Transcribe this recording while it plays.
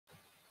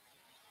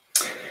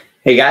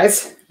Hey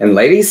guys and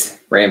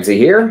ladies, Ramsey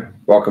here.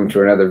 Welcome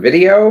to another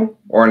video,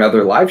 or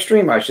another live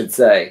stream, I should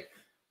say.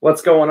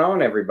 What's going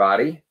on,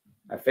 everybody?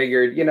 I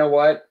figured, you know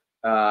what?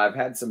 I've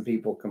had some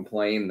people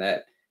complain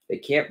that they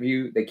can't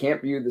view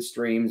the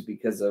streams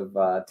because of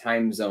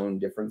time zone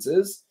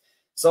differences.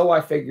 So I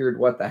figured,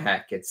 what the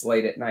heck? It's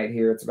late at night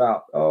here. It's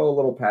about a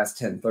little past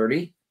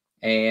 10:30,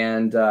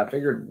 and I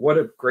figured, what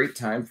a great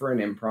time for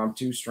an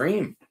impromptu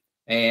stream.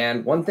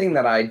 And one thing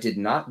that I did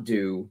not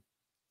do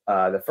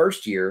the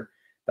first year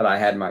that I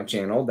had my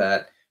channel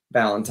that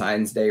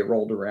Valentine's Day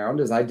rolled around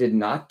is I did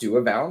not do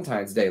a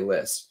Valentine's Day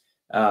list.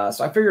 So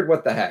I figured,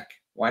 what the heck?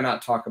 Why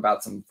not talk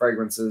about some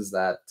fragrances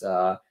that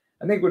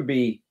I think would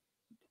be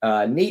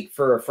neat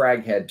for a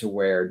frag head to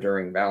wear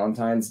during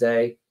Valentine's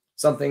Day?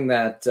 Something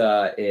that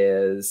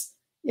is,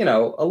 you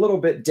know, a little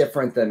bit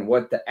different than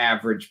what the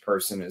average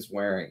person is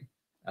wearing.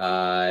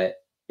 You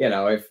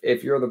know,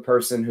 if you're the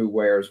person who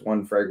wears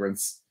one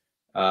fragrance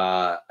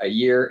a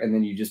year and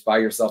then you just buy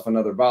yourself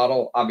another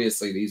bottle,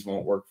 obviously these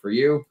won't work for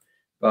you.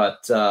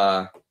 But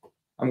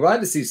I'm glad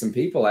to see some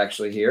people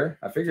actually here.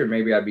 I figured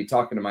maybe I'd be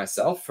talking to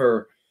myself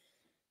for,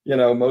 you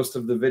know, most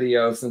of the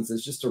video, since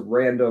it's just a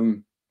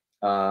random,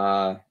 you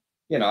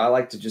know, I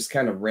like to just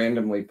kind of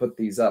randomly put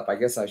these up. I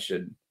guess I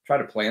should try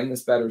to plan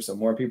this better so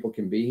more people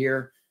can be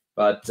here.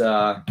 But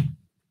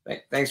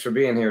thanks for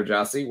being here,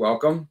 Jossie.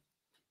 Welcome.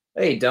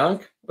 Hey,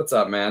 Dunk. What's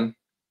up, man?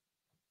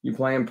 You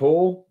playing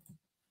pool?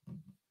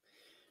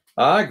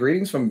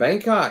 Greetings from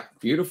Bangkok.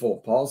 Beautiful.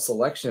 Paul's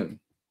selection.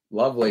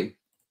 Lovely.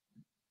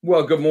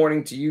 Well, good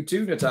morning to you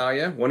too,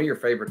 Natalia. One of your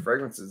favorite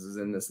fragrances is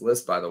in this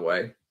list, by the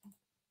way.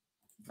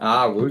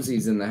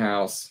 Woozy's in the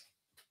house.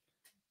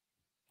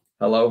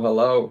 Hello,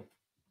 hello.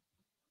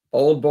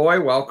 Old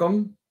boy,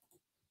 welcome.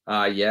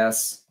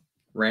 Yes.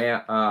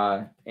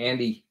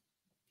 Andy.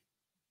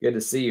 Good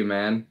to see you,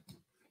 man.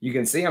 You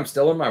can see I'm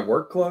still in my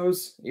work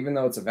clothes, even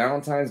though it's a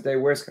Valentine's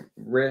Day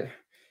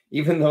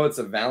even though it's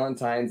a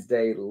Valentine's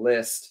Day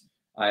list.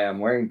 I am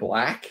wearing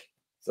black.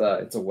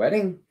 It's a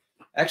wedding.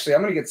 Actually,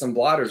 I'm going to get some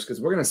blotters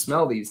because we're going to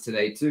smell these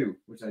today too,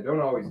 which I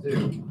don't always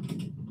do.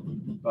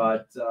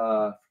 But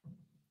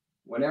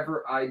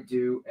whenever I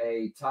do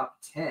a top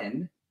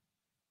 10,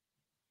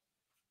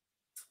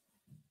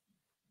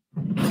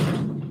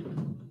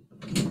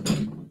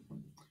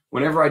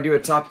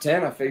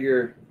 I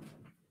figure,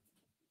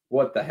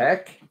 what the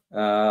heck?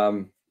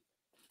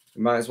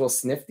 You might as well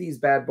sniff these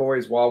bad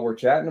boys while we're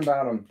chatting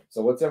about them.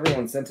 So what's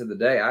everyone's scent of the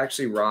day? I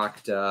actually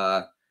rocked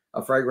a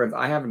fragrance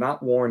I have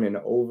not worn in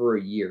over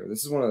a year.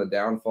 This is one of the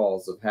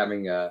downfalls of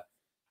having a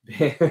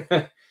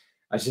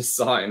I just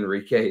saw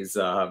Enrique's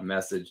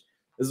message.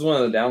 This is one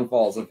of the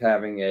downfalls of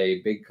having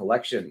a big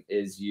collection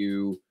is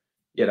you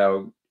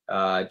know,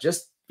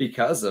 just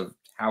because of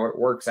how it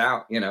works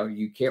out, you know,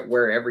 you can't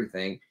wear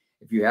everything.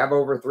 If you have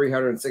over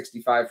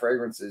 365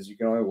 fragrances, you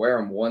can only wear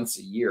them once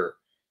a year.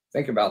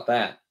 Think about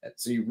that.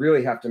 So you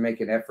really have to make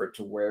an effort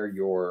to wear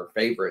your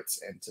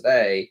favorites. And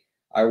today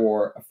I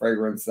wore a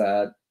fragrance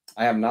that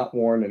I have not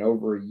worn in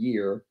over a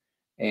year.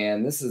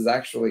 And this is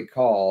actually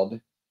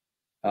called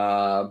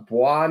Bois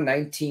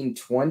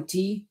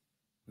 1920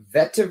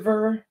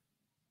 Vetiver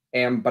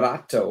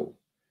Ambrato.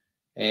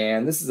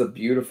 And this is a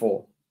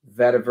beautiful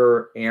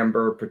vetiver,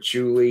 amber,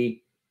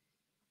 patchouli,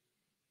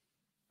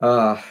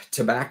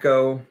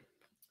 tobacco.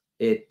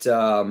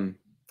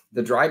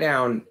 The dry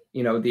down,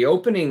 you know, the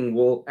opening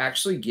will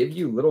actually give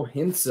you little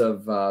hints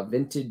of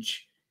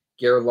vintage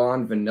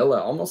Guerlain vanilla,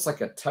 almost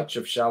like a touch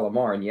of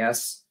Shalimar. And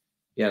yes,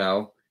 you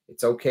know,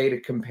 it's okay to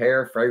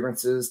compare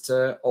fragrances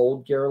to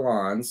old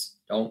Guerlains.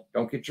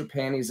 Don't get your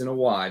panties in a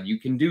wad. You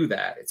can do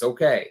that. It's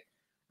okay.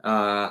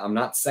 I'm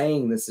not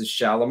saying this is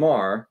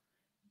Shalimar.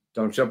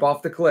 Don't jump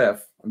off the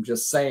cliff. I'm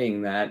just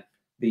saying that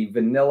the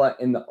vanilla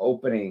in the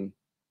opening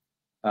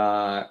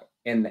and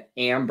the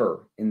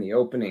amber in the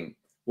opening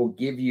will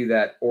give you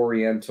that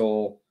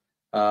oriental,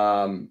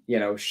 you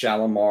know,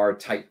 Shalimar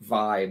type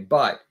vibe,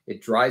 but it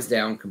dries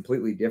down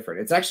completely different.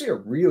 It's actually a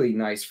really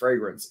nice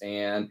fragrance.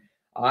 And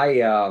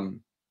I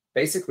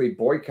basically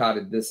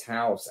boycotted this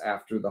house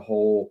after the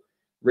whole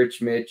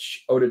Rich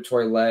Mitch Eau de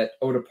Toilette,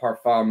 Eau de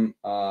Parfum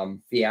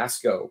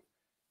fiasco,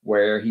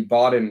 where he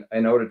bought an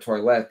Eau de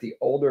Toilette. The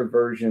older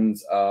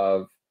versions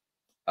of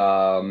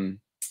Bois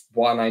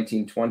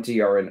 1920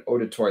 are an Eau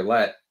de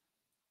Toilette.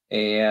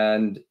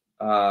 And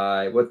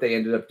what they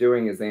ended up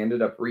doing is they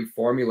ended up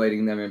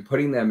reformulating them and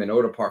putting them in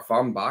eau de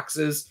parfum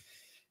boxes.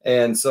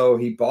 And so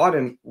he bought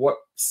what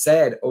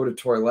said eau de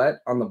toilette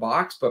on the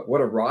box, but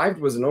what arrived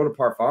was an eau de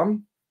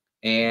parfum.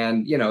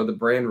 And, you know, the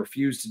brand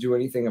refused to do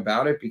anything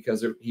about it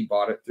because he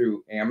bought it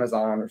through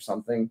Amazon or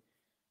something.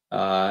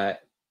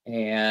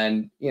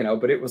 And, you know,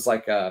 but it was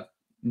like a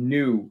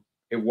new,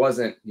 it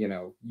wasn't, you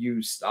know,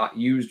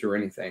 used or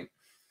anything.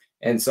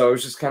 And so it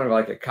was just kind of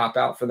like a cop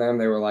out for them.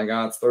 They were like,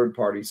 it's third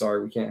party.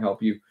 Sorry, we can't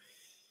help you.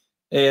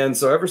 And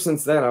so ever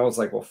since then, I was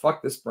like, well,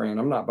 fuck this brand.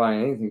 I'm not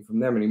buying anything from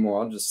them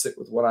anymore. I'll just sit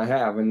with what I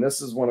have. And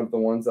this is one of the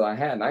ones that I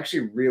had. And I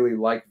actually really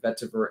like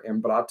Vetiver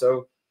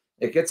Ambrato.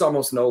 It gets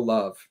almost no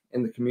love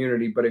in the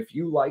community. But if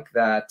you like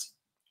that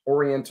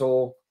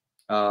Oriental,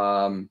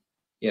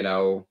 you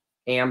know,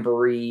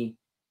 ambery.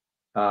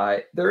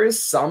 There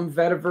is some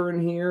vetiver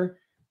in here,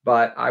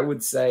 but I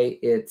would say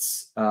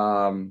it's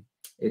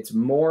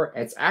more,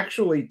 it's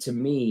actually, to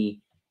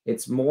me,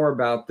 it's more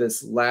about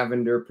this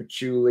lavender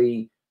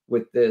patchouli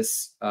with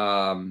this,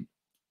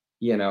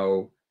 you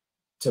know,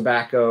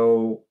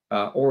 tobacco,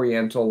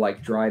 oriental,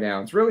 like dry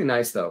down. It's really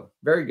nice though.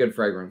 Very good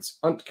fragrance.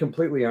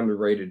 Completely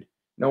underrated.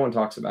 No one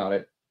talks about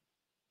it.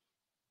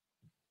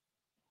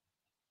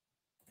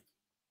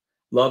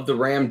 Love the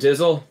Ram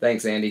Dizzle.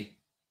 Thanks, Andy.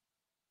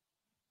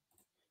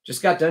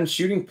 Just got done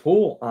shooting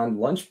pool on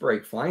lunch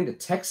break, flying to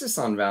Texas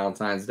on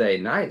Valentine's Day.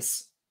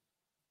 Nice.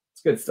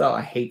 It's good stuff.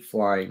 I hate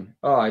flying.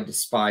 Oh, I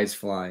despise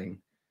flying.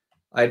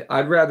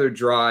 I'd rather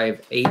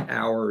drive 8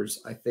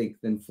 hours, I think,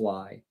 than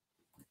fly.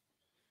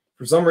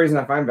 For some reason,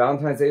 I find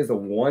Valentine's Day is the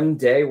one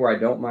day where I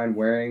don't mind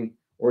wearing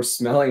or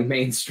smelling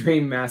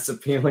mainstream mass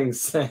appealing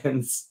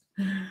scents.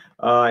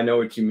 I know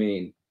what you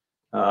mean.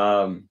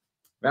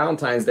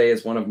 Valentine's Day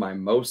is one of my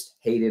most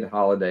hated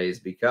holidays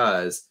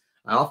because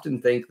I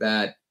often think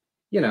that,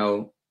 you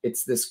know,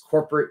 it's this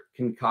corporate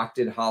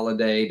concocted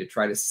holiday to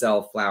try to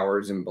sell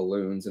flowers and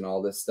balloons and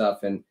all this stuff.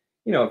 And,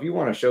 you know, if you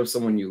want to show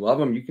someone you love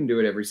them, you can do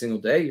it every single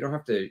day. You don't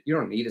have to, you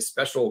don't need a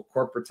special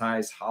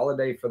corporatized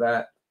holiday for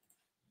that.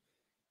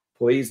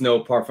 Please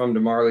no Parfum de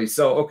Marly.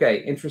 So,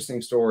 okay,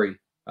 interesting story.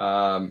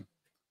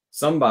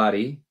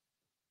 Somebody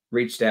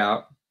reached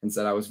out and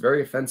said I was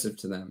very offensive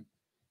to them.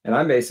 And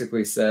I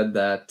basically said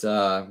that,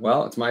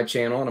 well, it's my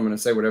channel and I'm going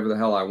to say whatever the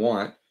hell I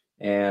want.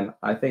 And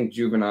I think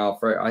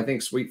I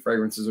think sweet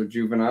fragrances are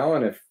juvenile.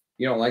 And if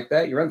you don't like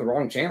that, you're on the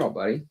wrong channel,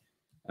 buddy.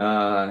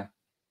 And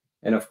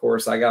of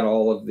course, I got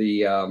all of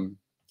the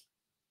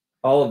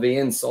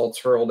insults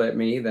hurled at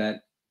me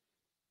that,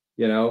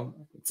 you know,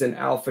 it's an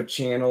alpha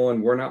channel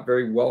and we're not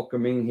very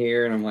welcoming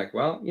here. And I'm like,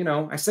 well, you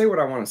know, I say what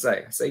I want to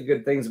say. I say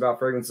good things about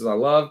fragrances I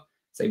love,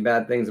 say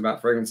bad things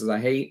about fragrances I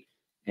hate.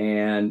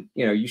 And,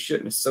 you know, you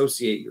shouldn't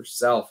associate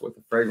yourself with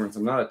a fragrance.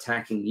 I'm not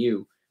attacking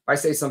you. If I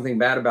say something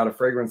bad about a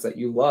fragrance that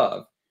you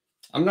love,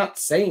 I'm not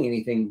saying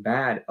anything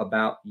bad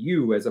about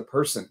you as a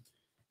person.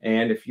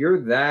 And if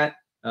you're that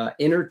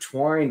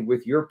intertwined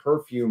with your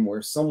perfume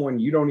where someone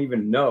you don't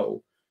even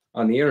know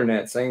on the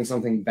internet saying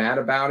something bad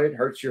about it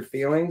hurts your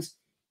feelings,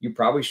 you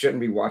probably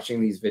shouldn't be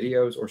watching these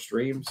videos or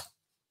streams.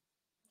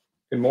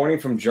 Good morning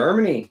from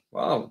Germany.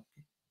 Wow.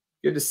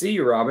 Good to see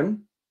you,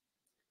 Robin.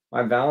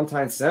 My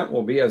Valentine's scent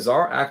will be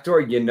Azzaro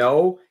Acteur. You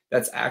know,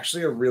 that's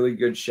actually a really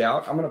good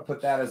shout. I'm going to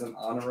put that as an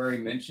honorary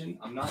mention.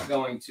 I'm not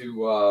going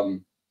to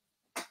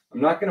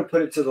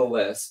put it to the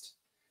list,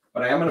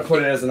 but I am going to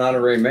put it as an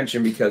honorary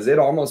mention because it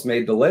almost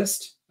made the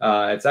list.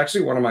 It's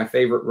actually one of my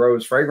favorite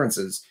rose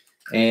fragrances.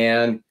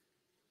 And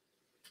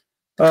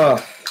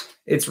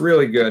it's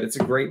really good. It's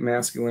a great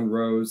masculine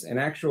rose. And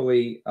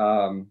actually,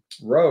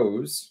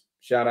 Rose,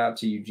 shout out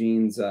to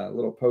Eugene's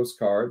little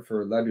postcard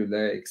for La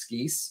Douleur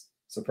Exquise.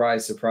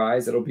 Surprise,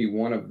 surprise. It'll be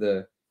one of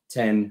the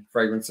 10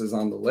 fragrances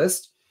on the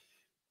list.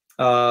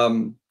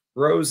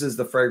 Rose is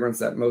the fragrance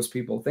that most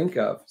people think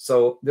of.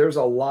 So there's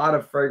a lot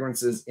of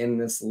fragrances in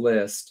this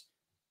list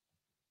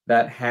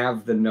that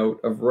have the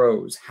note of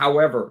rose.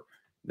 However,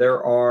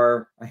 there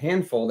are a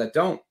handful that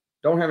don't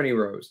have any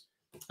rose.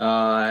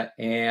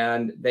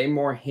 And they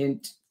more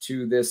hint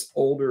to this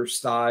older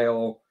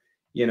style,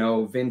 you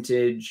know,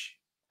 vintage.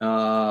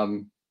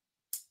 I'm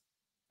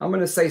going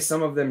to say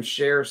some of them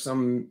share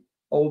some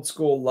old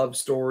school love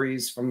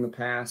stories from the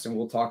past, and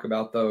we'll talk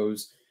about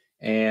those.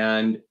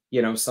 And,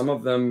 you know, some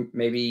of them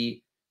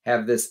maybe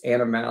have this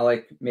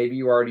animalic, maybe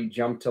you already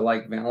jumped to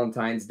like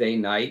Valentine's Day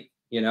night,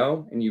 you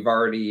know, and you've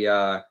already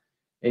had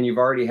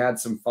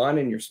some fun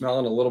and you're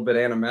smelling a little bit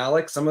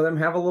animalic. Some of them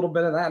have a little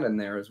bit of that in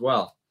there as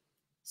well.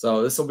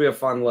 So this will be a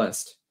fun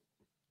list.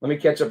 Let me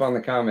catch up on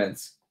the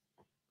comments.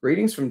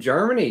 Greetings from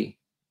Germany.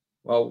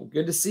 Well,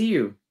 good to see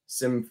you.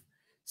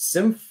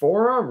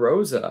 Symphora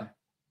Rosa.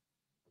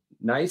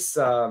 Nice,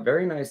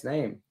 very nice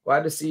name.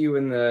 Glad to see you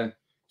in the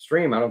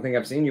stream. I don't think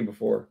I've seen you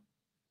before.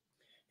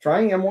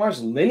 Trying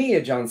Amouage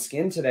Lineage on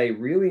skin today.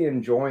 Really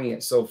enjoying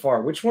it so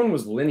far. Which one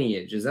was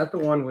Lineage? Is that the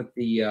one with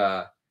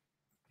the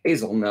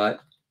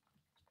hazelnut?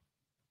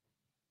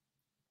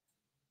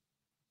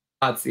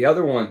 It's the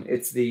other one.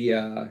 It's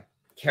the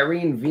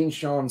Karine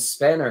Vincent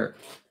Spanner.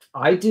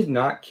 I did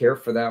not care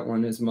for that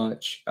one as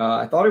much.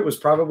 I thought it was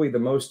probably the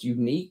most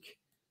unique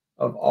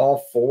of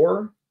all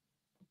four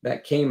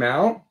that came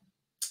out.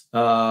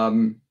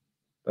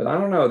 But I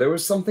don't know. There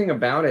was something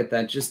about it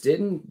that just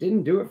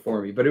didn't do it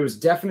for me. But it was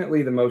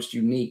definitely the most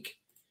unique.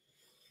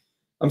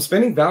 I'm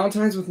spending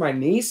Valentine's with my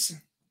niece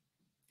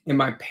and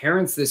my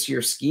parents this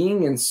year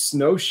skiing and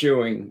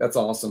snowshoeing. That's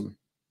awesome.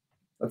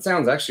 That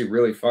sounds actually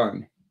really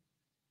fun.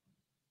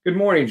 Good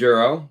morning,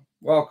 Juro.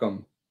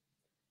 Welcome.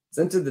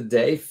 Scent of the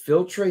day,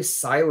 Filtre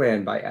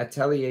Silan by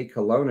Atelier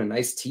Cologne. A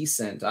nice tea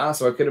scent. Ah,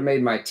 so I could have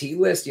made my tea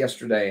list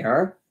yesterday,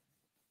 huh?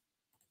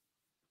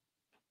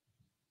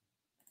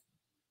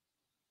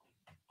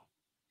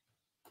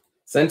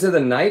 Scent of the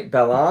night,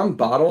 Bellam,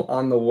 bottle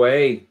on the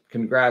way.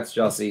 Congrats,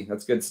 Jussie.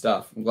 That's good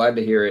stuff. I'm glad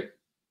to hear it.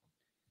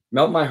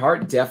 Melt My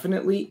Heart,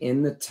 definitely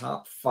in the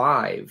top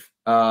 5.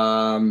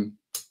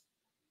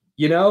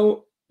 You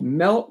know,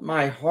 Melt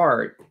My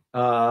Heart.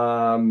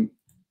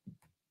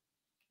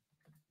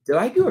 Did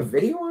I do a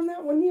video on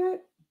that one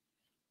yet?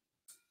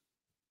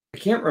 I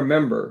can't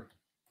remember.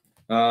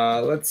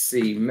 Let's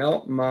see.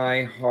 Melt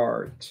My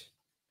Heart.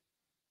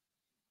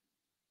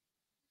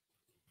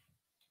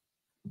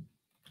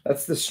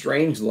 That's the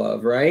Strange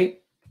Love, right?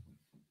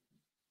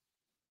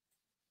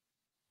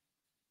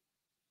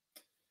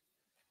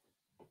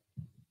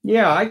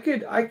 Yeah, I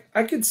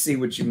could see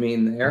what you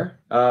mean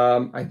there.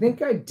 I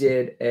think I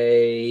did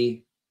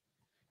a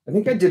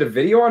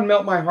video on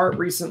Melt My Heart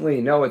recently.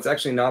 No, it's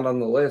actually not on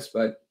the list,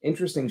 but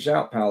interesting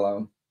shout,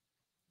 Paolo.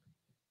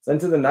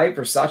 Sent to the Night,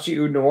 Versace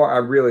Oud Noir. I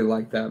really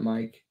like that,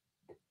 Mike.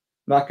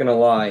 Not gonna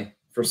lie.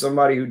 For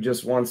somebody who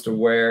just wants to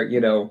wear,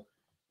 you know,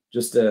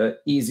 just a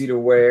easy to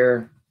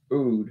wear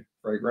oud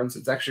fragrance,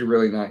 it's actually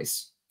really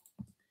nice.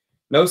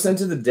 No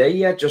scent of the day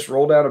yet, just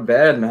rolled out of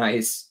bed.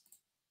 Nice.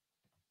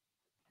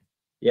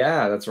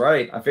 Yeah, that's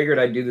right. I figured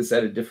I'd do this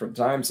at a different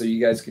time so you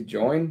guys could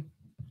join.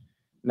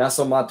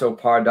 Nasomato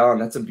Pardon.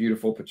 That's a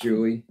beautiful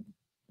patchouli.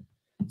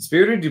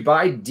 Spirit of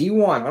Dubai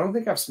D1. I don't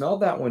think I've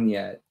smelled that one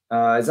yet.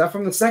 Is that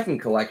from the second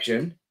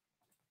collection?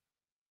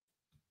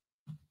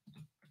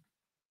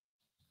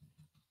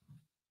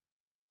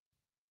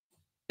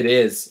 It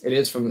is. It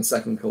is from the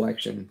second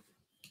collection.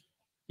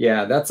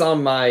 Yeah, that's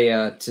on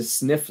my to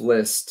sniff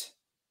list.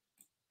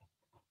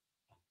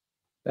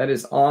 That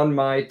is on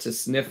my to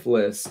sniff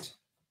list.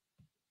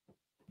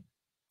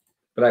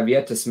 But I've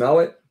yet to smell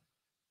it.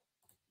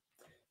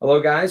 Hello,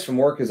 guys, from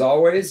work as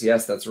always.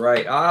 Yes, that's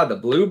right. Ah, the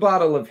blue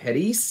bottle of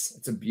Hermes.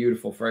 It's a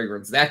beautiful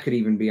fragrance. That could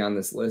even be on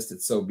this list.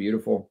 It's so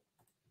beautiful.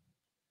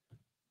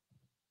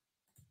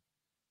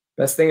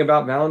 Best thing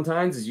about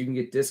Valentines is you can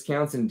get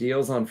discounts and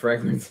deals on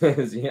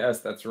fragrances.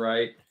 Yes, that's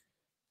right.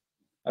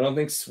 I don't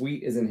think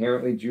sweet is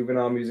inherently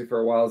juvenile. Music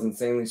for a while is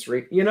insanely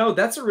sweet. You know,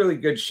 that's a really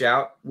good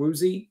shout,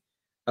 Woozy.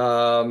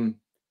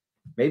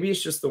 Maybe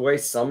it's just the way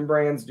some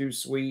brands do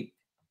sweet.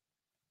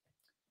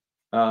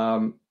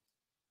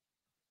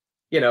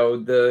 You know,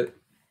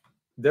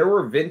 there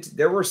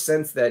were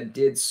scents that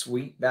did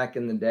sweet back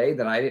in the day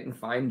that I didn't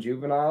find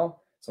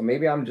juvenile. So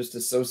maybe I'm just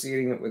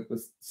associating it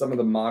with some of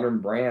the modern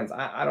brands.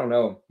 I don't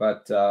know,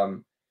 but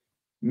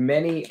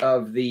many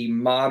of the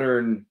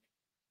modern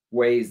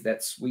ways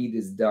that sweet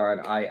is done,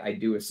 I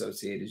do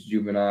associate as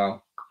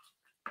juvenile.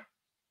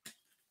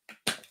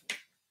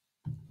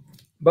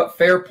 But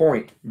fair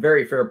point.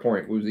 Very fair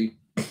point, Woozy.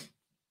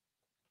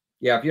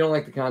 Yeah, if you don't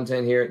like the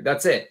content here,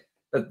 that's it.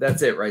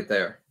 That's it right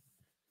there.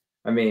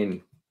 I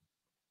mean,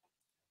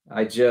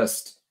 I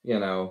just, you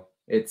know,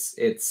 it's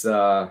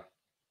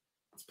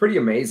pretty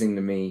amazing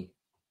to me,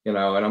 you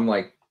know, and I'm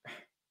like,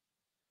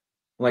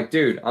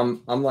 dude,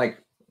 I'm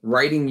like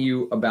writing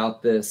you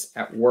about this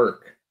at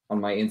work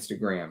on my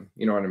Instagram.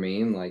 You know what I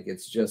mean? Like,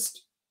 it's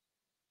just,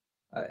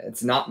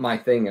 it's not my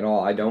thing at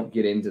all. I don't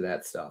get into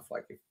that stuff.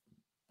 Like,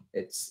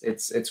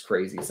 it's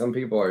crazy. Some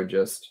people are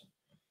just,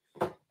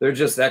 they're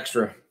just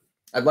extra.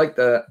 I'd like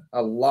a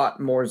lot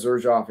more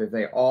Xerjoff if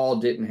they all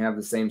didn't have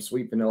the same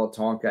sweet vanilla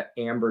tonka,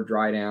 amber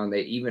dry down.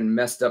 They even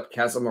messed up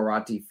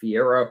Casamarati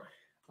Fiero.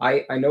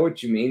 I know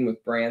what you mean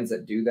with brands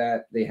that do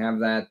that. They have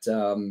that,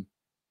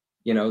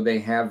 you know, they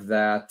have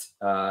that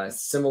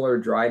similar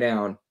dry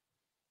down.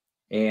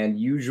 And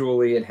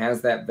usually it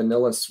has that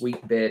vanilla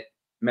sweet bit,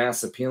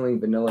 mass appealing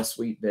vanilla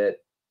sweet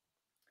bit.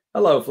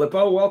 Hello,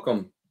 Flippo.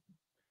 Welcome.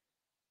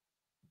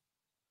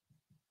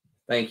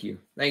 Thank you.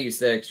 Thank you,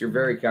 Six. You're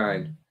very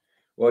kind.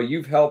 Well,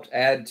 you've helped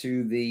add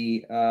to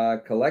the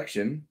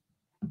collection.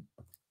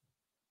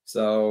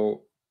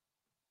 So,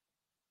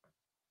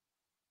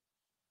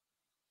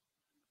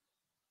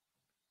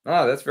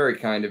 that's very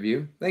kind of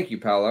you. Thank you,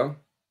 Paolo.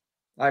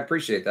 I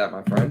appreciate that,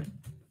 my friend.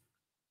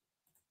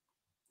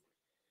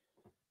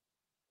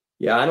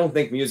 Yeah, I don't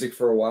think music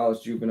for a while is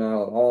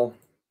juvenile at all.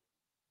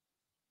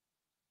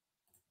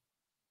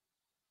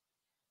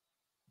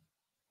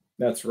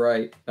 That's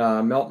right.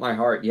 Melt My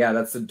Heart. Yeah,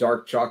 that's the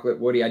dark chocolate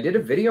woody. I did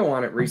a video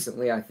on it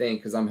recently, I think,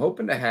 because I'm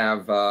hoping to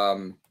have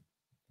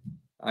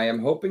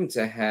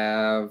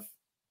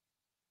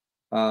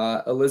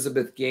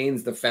Elizabeth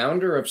Gaines, the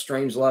founder of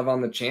Strange Love,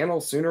 on the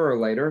channel sooner or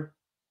later.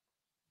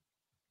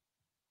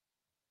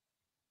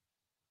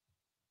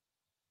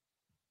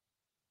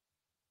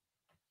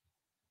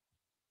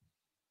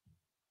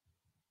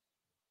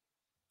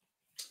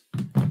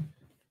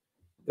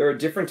 There are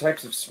different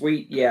types of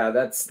sweet. Yeah,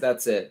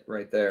 that's it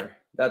right there.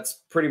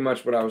 That's pretty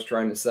much what I was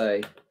trying to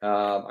say.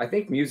 I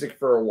think music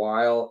for a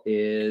while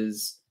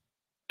is,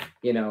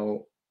 you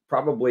know,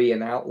 probably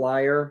an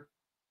outlier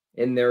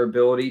in their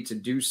ability to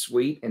do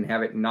sweet and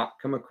have it not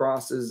come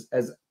across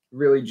as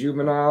really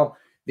juvenile.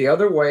 The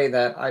other way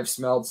that I've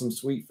smelled some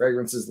sweet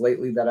fragrances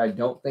lately that I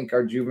don't think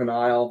are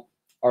juvenile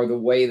are the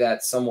way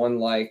that someone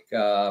like,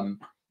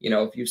 you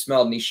know, if you've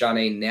smelled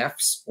Nishane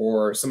Nefs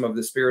or some of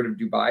the Spirit of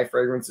Dubai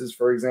fragrances,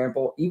 for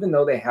example, even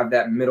though they have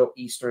that Middle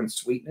Eastern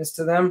sweetness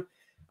to them,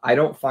 I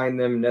don't find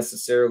them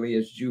necessarily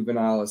as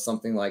juvenile as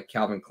something like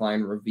Calvin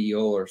Klein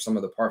Reveal or some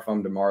of the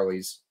Parfum de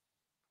Marly's.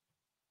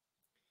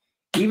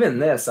 Even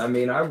this, I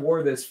mean, I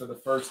wore this for the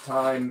first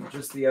time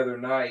just the other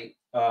night,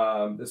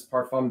 this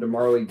Parfum de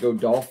Marly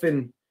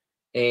Godolphin.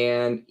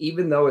 And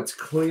even though it's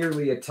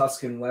clearly a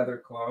Tuscan leather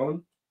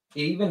clone,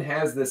 it even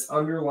has this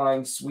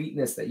underlying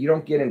sweetness that you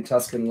don't get in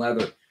Tuscan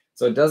leather.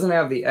 So it doesn't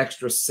have the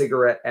extra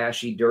cigarette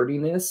ashy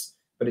dirtiness,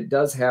 but it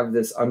does have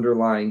this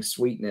underlying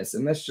sweetness.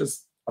 And that's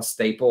just a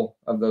staple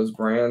of those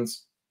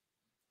brands.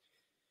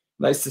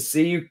 Nice to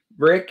see you,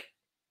 Rick.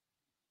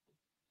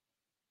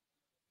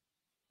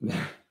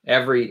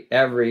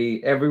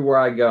 Everywhere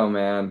I go,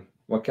 man.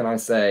 What can I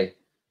say?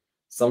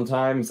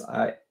 Sometimes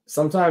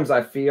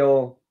I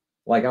feel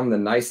like I'm the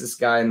nicest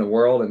guy in the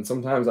world, and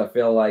sometimes I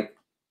feel like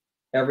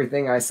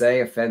everything I say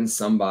offends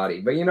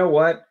somebody. But you know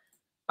what?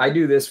 I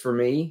do this for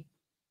me,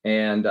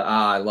 and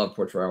I love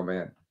Portrayal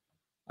Man.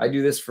 I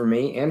do this for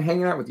me and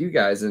hanging out with you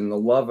guys and the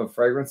love of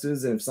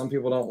fragrances. And if some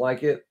people don't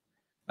like it,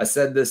 I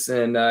said this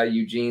in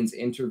Eugene's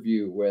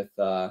interview with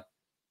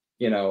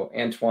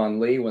Antoine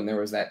Lee, when there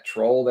was that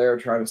troll there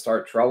trying to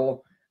start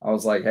trouble. I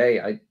was like, hey,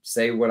 I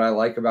say what I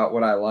like about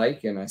what I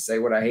like, and I say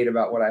what I hate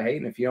about what I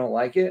hate. And if you don't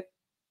like it,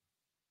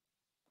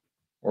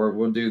 or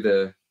we'll do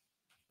the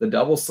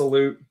double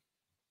salute.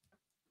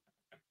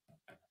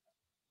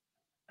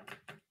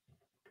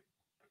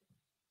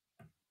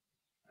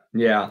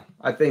 Yeah,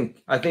 I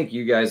think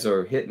you guys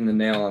are hitting the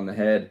nail on the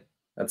head.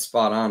 That's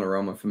spot on,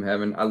 Aroma from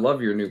Heaven. I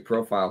love your new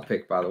profile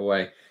pic, by the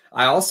way.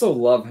 I also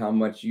love how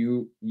much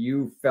you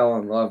fell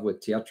in love with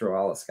Teatro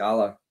alla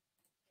Scala.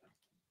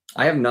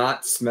 I have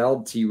not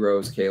smelled Tea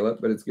Rose, Caleb,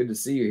 but it's good to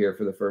see you here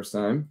for the first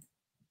time.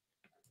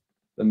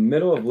 The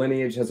middle of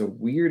Lineage has a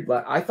weird...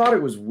 I thought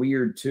it was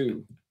weird,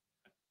 too.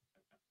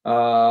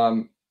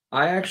 I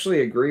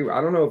actually agree.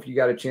 I don't know if you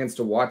got a chance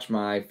to watch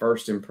my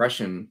first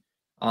impression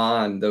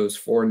on those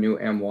 4 new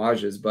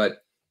Amouages,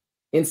 but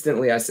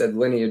instantly I said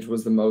Lineage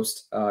was the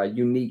most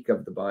unique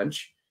of the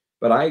bunch.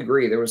 But I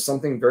agree. There was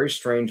something very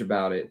strange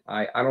about it.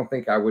 I don't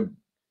think I would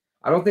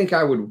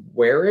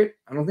wear it.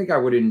 I don't think I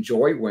would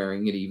enjoy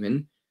wearing it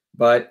even.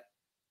 But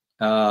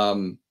I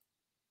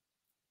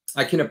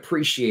can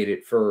appreciate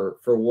it for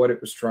what it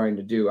was trying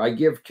to do. I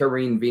give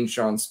Karine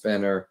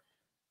Winchenspinner,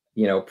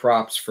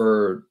 props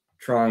for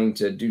trying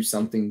to do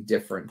something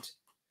different.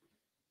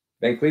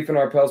 Van Cleef &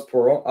 Arpels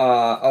pour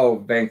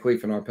Homme. Van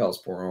Cleef &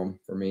 Arpels pour Homme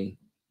for me.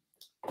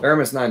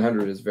 Hermes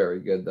 900 is very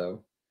good,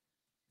 though.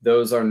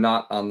 Those are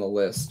not on the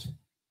list,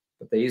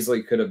 but they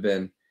easily could have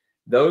been.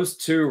 Those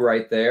two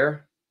right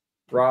there,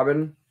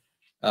 Robin,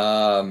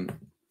 they're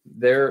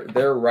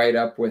right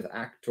up with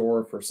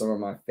Acteur for some of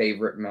my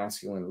favorite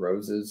masculine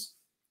roses.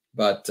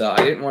 But I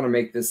didn't want to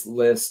make this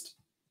list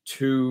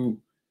too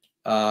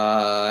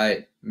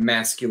masculine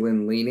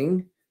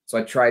leaning, so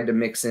I tried to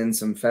mix in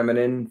some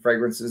feminine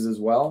fragrances as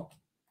well.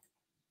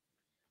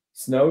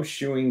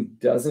 Snowshoeing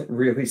doesn't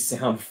really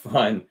sound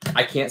fun.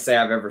 I can't say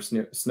I've ever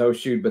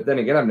snowshoed, but then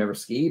again, I've never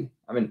skied.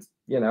 I mean,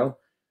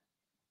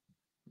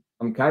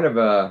 I'm kind of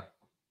a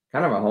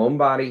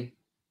homebody.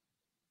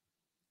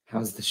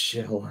 How's the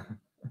shill?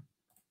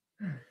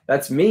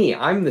 That's me.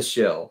 I'm the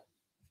shill.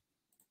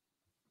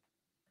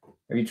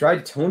 Have you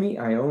tried Tony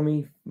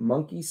Iommi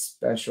Monkey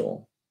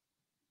Special?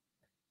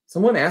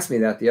 Someone asked me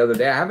that the other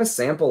day. I have a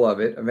sample of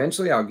it.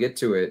 Eventually, I'll get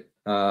to it.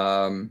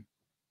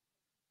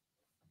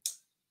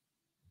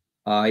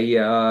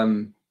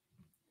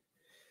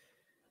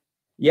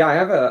 Yeah,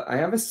 I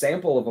have a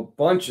sample of a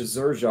bunch of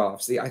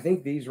Xerjoffs. See, I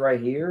think these right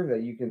here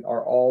that you can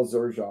are all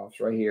Xerjoffs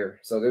right here.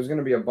 So there's going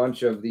to be a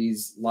bunch of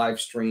these live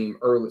stream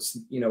early,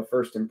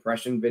 first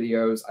impression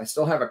videos. I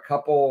still have a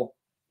couple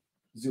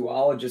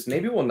zoologists.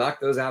 Maybe we'll knock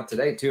those out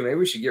today too. Maybe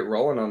we should get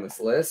rolling on this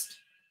list.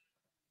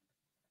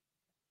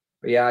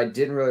 But yeah, I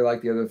didn't really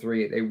like the other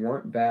 3. They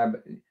weren't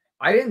bad.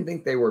 I didn't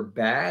think they were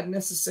bad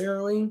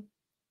necessarily.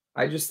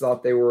 I just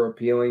thought they were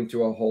appealing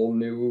to a whole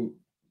new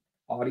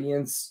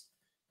audience.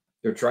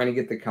 They're trying to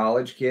get the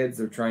college kids.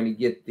 They're trying to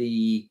get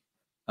the,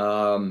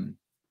 they're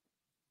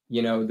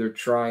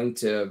trying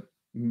to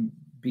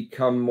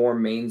become more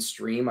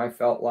mainstream. I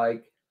felt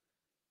like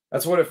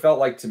that's what it felt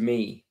like to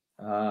me.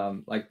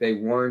 Like they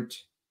weren't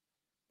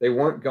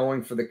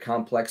going for the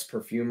complex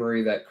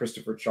perfumery that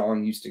Christopher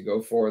Chong used to go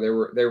for.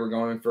 They were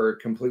going for a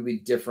completely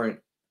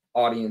different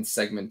audience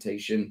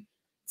segmentation.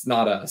 It's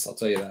not us, I'll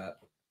tell you that.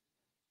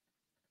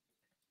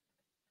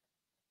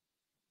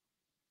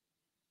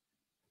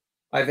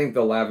 I think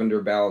the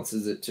lavender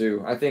balances it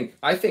too. I think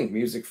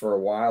music for a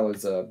while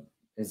is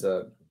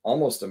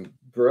almost a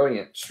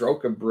brilliant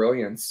stroke of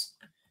brilliance.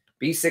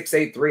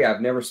 B683,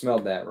 I've never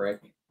smelled that,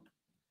 Rick.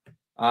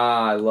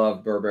 I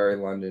love Burberry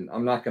London.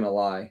 I'm not gonna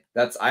lie.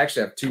 I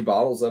actually have 2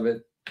 bottles of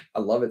it. I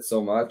love it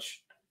so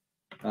much.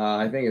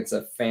 I think it's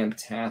a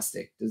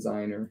fantastic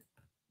designer.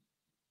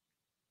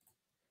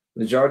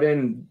 Le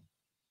Jardin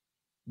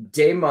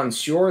de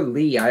Monsieur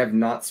Lee. I have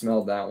not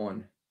smelled that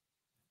one.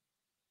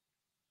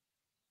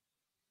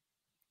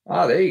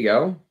 Ah, there you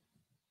go.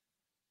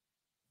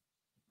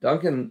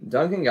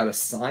 Duncan got a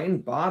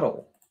signed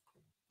bottle.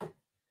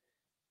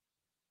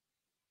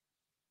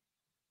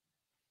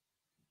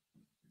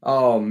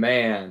 Oh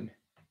man,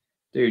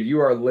 dude, you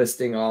are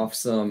listing off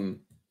some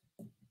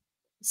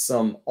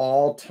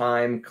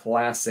all-time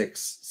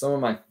classics, some of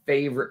my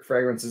favorite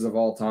fragrances of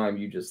all time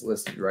you just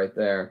listed right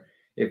there.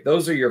 If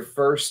those are your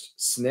first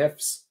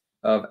sniffs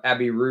of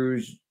Abbey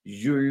Rouge,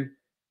 Jus,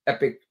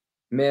 Epic,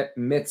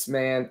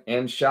 Mitzman,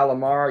 and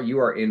Shalimar, you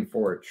are in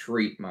for a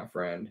treat, my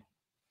friend.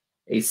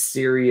 A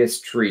serious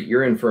treat.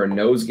 You're in for a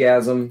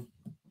nosegasm.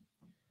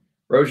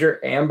 Roger,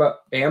 Amber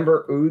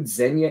Oud,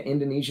 Xenia,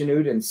 Indonesian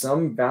Oud, and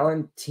some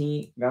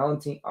Valentine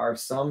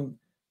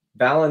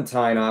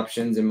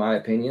options, in my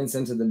opinion,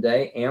 since of the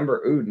day.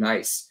 Amber Oud,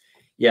 nice.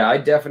 Yeah, I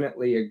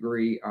definitely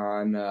agree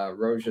on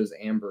Roja's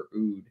Amber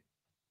Oud.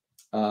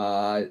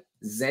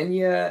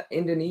 Xenia,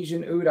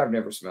 Indonesian Oud, I've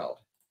never smelled.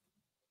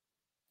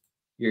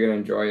 You're going to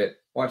enjoy it.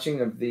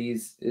 Watching of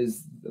these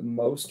is the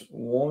most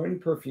worn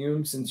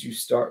perfume since you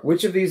start.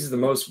 Which of these is the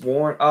most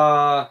worn?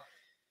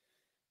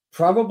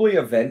 Probably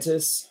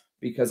Aventus,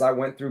 because I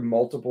went through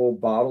multiple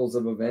bottles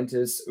of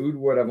Aventus. Oud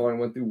Wood, I've only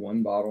went through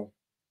one bottle.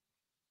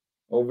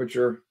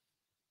 Overture,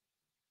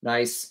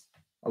 nice.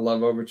 I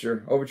love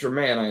Overture. Overture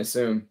Man, I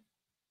assume.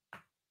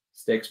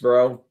 Sticks,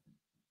 bro.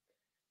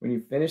 When you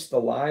finish the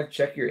live,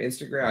 check your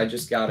Instagram. I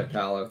just got it,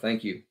 Paolo.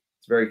 Thank you.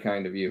 It's very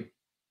kind of you.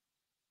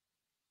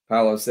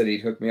 Paolo said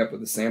he'd hook me up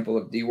with a sample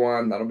of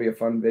D1. That'll be a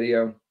fun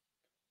video.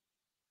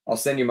 I'll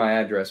send you my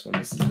address when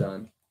this is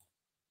done.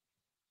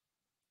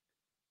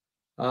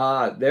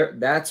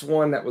 That's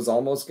one that was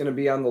almost going to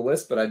be on the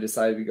list, but I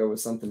decided to go with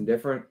something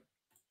different.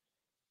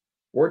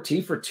 Wore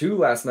Tea for Two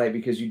last night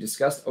because you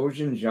discussed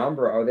Ocean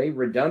Jambra. Are they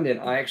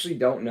redundant? I actually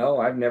don't know.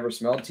 I've never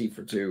smelled Tea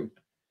for Two.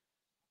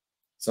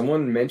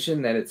 Someone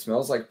mentioned that it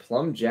smells like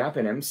Plum Jap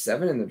and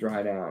M7 in the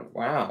dry down.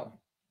 Wow.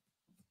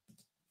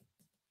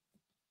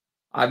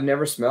 I've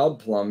never smelled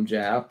Plum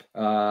Jap.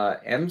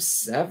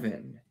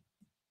 M7.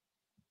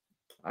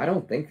 I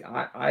don't think,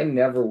 I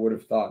never would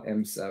have thought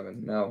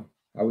M7. No,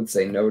 I would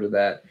say no to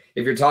that.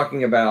 If you're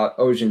talking about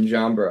Ocean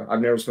Jambra,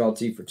 I've never smelled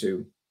Tea for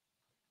Two.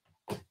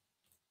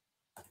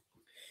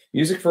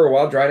 Music for a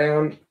while, dry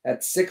down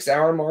at 6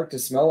 hour mark to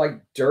smell like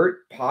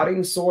dirt,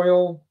 potting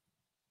soil.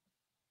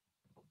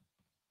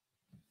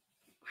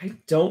 I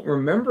don't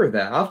remember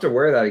that. I'll have to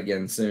wear that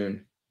again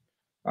soon.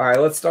 All right,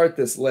 let's start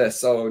this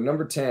list. So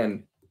number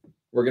 10,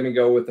 we're going to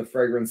go with the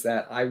fragrance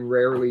that I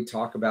rarely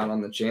talk about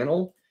on the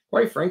channel,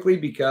 quite frankly,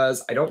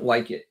 because I don't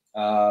like it.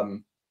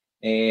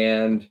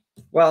 And,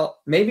 well,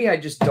 maybe I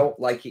just don't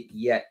like it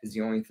yet is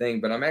the only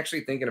thing, but I'm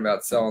actually thinking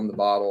about selling the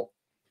bottle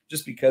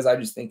just because I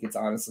just think it's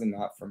honestly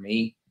not for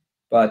me.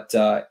 But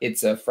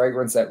it's a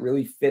fragrance that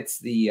really fits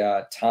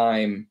the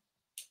time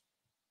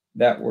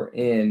that we're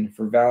in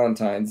for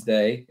Valentine's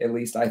Day. At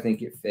least I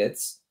think it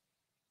fits.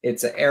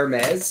 It's a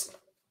Hermes.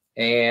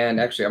 And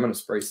actually, I'm going to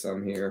spray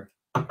some here.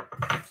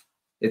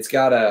 It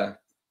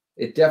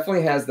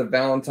definitely has the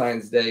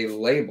Valentine's Day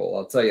label.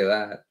 I'll tell you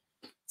that.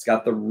 It's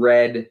got the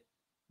red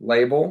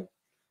label.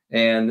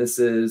 And this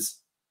is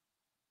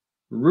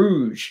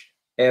Rouge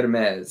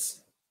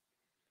Hermes.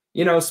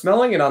 You know,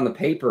 smelling it on the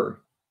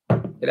paper,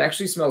 it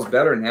actually smells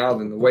better now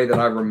than the way that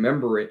I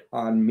remember it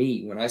on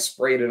me when I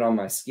sprayed it on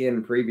my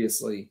skin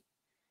previously.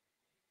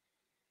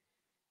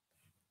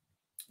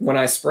 When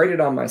I sprayed it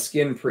on my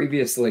skin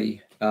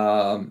previously,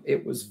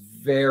 it was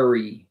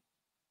very,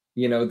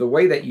 you know, the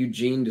way that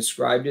Eugene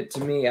described it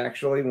to me,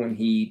 actually, when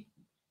he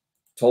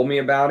told me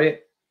about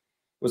it,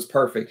 was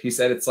perfect. He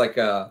said it's like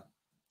a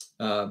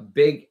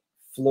big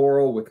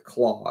floral with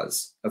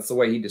claws. That's the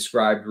way he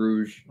described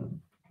Rouge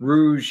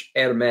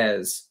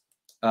Hermes.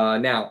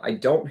 Now, I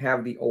don't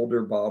have the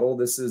older bottle.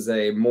 This is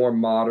a more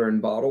modern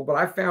bottle, but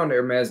I found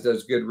Hermes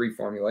does good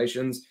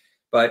reformulations.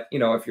 But, you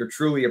know, if you're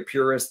truly a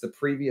purist, the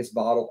previous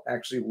bottle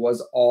actually was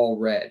all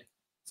red.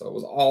 So it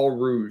was all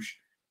rouge.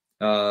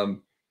 And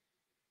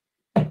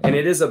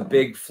it is a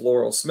big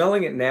floral.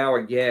 Smelling it now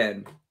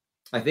again,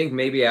 I think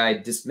maybe I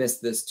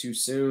dismissed this too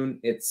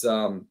soon. It's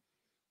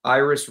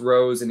iris,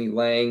 rose, and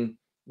ylang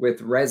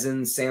with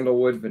resin,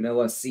 sandalwood,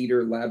 vanilla,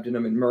 cedar,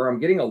 labdanum, and myrrh. I'm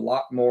getting a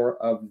lot more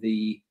of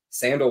the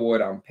sandalwood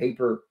on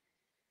paper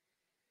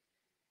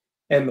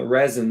and the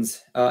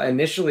resins.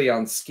 Initially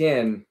on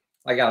skin,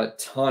 I got a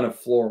ton of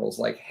florals,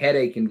 like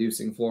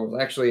headache-inducing florals.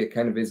 Actually, it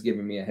kind of is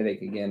giving me a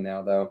headache again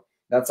now, though.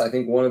 That's, I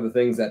think, one of the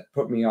things that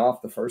put me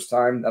off the first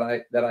time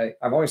that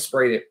I've only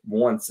sprayed it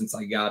once since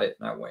I got it,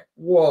 and I went,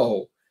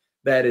 whoa,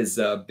 that is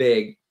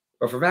big.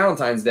 But for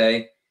Valentine's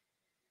Day,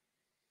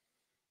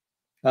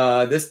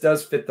 this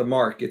does fit the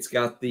mark. It's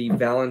got the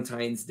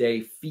Valentine's Day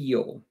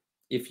feel,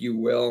 if you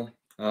will.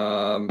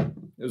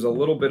 There's a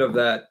little bit of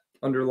that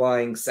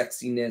underlying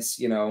sexiness,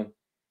 you know,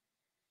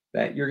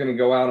 that you're going to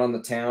go out on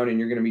the town and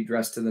you're going to be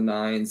dressed to the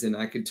nines. And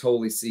I could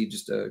totally see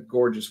just a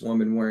gorgeous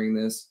woman wearing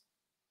this,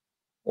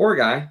 or a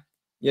guy,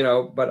 you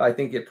know, but I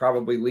think it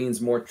probably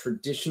leans more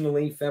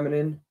traditionally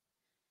feminine.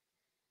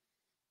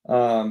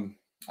 I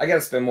got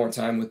to spend more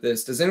time with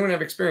this. Does anyone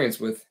have experience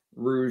with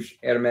Rouge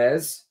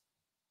Hermes?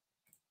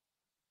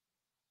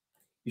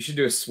 You should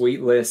do a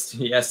sweet list.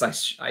 Yes,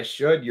 I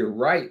should. You're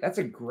right. That's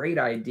a great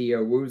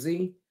idea,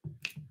 Woozy.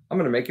 I'm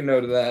going to make a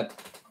note of that.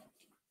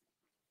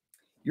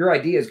 Your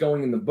idea is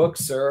going in the book,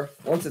 sir.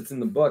 Once it's in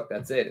the book,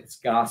 that's it. It's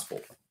gospel.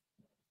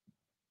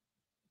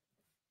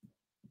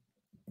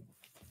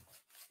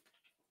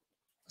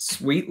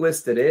 Sweet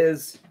list it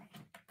is.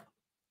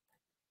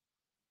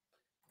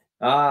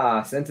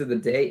 Ah, Scent of the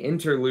Day,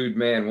 Interlude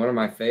Man, one of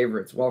my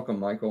favorites. Welcome,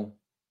 Michael.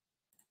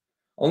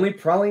 Only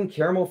praline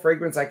caramel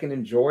fragrance I can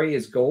enjoy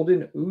is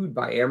Golden Oud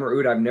by Amber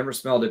Oud. I've never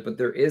smelled it, but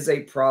there is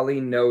a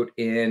praline note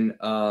in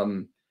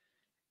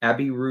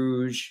Abbey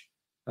Rouge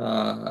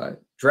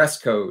Dress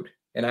Code,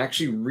 and I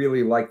actually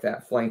really like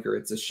that flanker.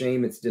 It's a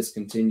shame it's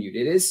discontinued.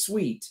 It is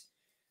sweet,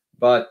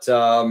 but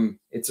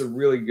it's a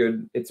really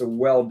good, it's a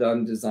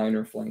well-done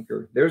designer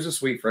flanker. There's a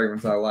sweet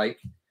fragrance I like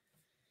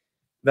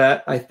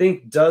that I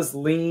think does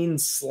lean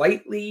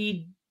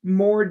slightly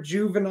more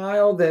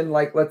juvenile than,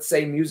 like, let's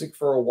say Music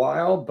for a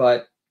While,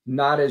 but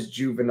not as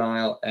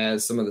juvenile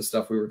as some of the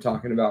stuff we were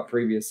talking about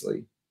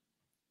previously.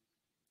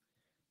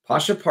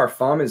 Pasha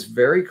Parfum is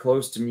very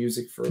close to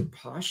Music for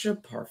Pasha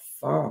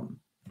Parfum.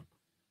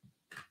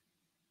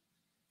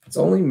 It's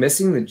only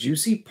missing the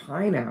juicy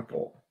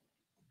pineapple.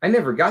 I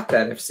never got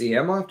that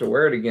FCM. I'll have to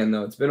wear it again,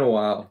 though. It's been a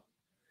while.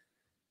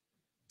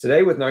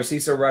 Today with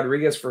Narciso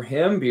Rodriguez for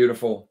him.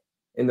 Beautiful.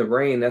 In the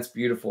Rain. That's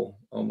beautiful,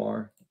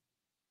 Omar.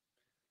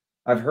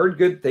 I've heard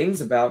good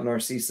things about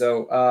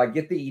Narciso.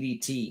 Get the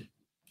EDT.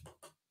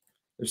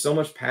 There's so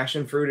much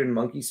passion fruit and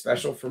monkey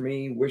special for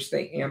me. Wish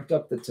they amped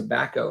up the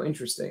tobacco.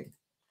 Interesting.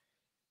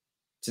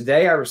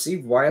 Today I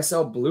received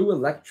YSL Blue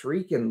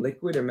Electrique and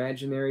Liquid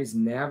Imaginaries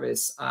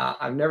Navis.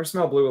 I've never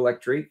smelled Blue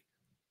Electrique.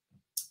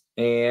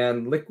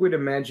 And Liquid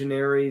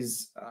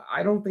Imaginaries,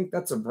 I don't think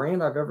that's a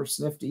brand I've ever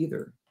sniffed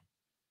either.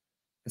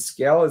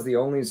 Escale is the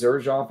only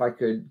Xerjoff I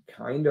could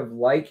kind of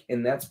like,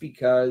 and that's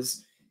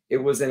because it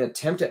was an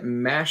attempt at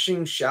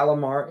mashing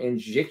Shalimar and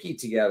Jiki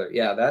together.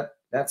 Yeah,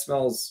 that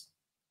smells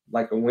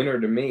like a winner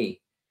to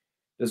me.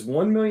 Does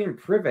 1 Million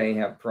Privé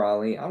have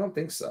praline? I don't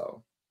think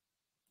so.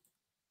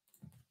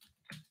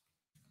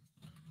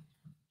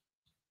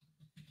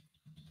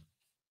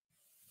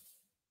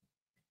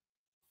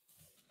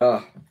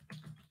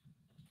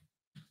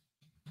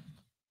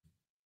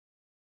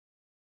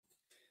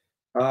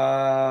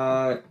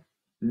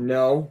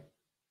 No.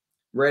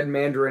 Red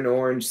Mandarin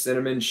Orange,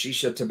 Cinnamon,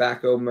 Shisha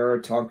Tobacco,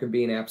 Myrrh, Tonka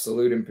Bean,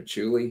 Absolute, and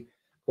Patchouli,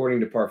 according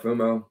to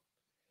Parfumo.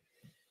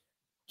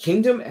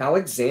 Kingdom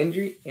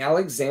Alexander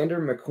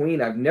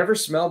McQueen. I've never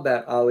smelled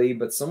that, Ali,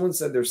 but someone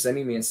said they're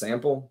sending me a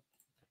sample.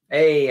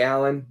 Hey,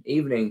 Alan.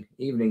 Evening.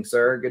 Evening,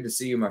 sir. Good to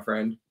see you, my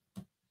friend.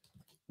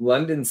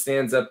 London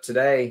Stands Up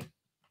Today.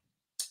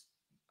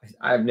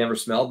 I've never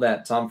smelled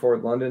that. Tom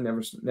Ford London.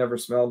 Never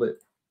smelled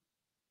it.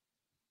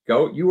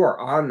 Goat. You are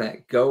on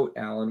that goat,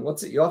 Alan.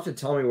 What's it? You'll have to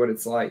tell me what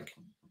it's like.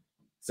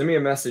 Send me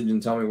a message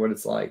and tell me what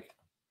it's like.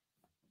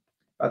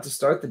 About to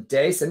start the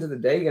day. Scent of the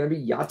Day. Going to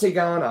be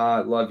Yatagan.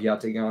 I love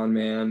Yatagan,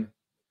 man.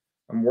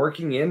 I'm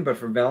working in, but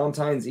for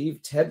Valentine's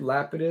Eve, Ted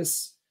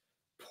Lapidus.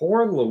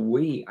 Poor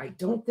Louis. I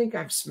don't think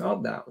I've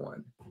smelled that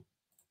one.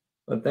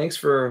 But thanks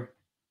for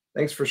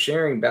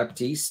sharing,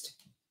 Baptiste.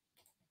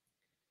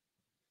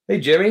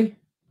 Hey, Jimmy.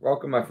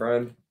 Welcome, my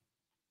friend.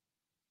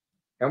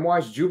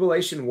 Amouage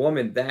Jubilation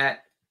Woman.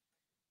 That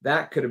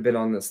could have been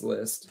on this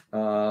list.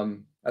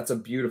 That's a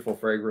beautiful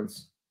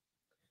fragrance.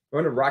 I'm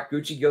going to rock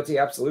Gucci Guilty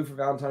Absolute for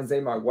Valentine's Day.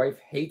 My wife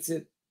hates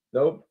it.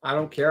 Nope, I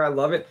don't care. I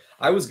love it.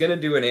 I was going to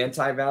do an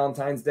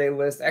anti-Valentine's Day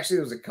list. Actually,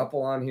 there was a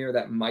couple on here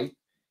that might,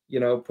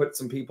 put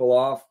some people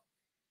off.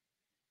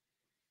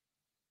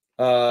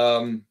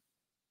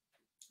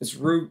 This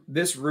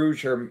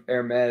Rouge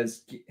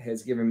Hermes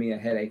has given me a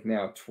headache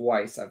now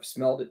twice. I've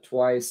smelled it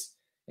twice,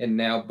 and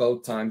now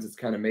both times it's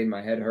kind of made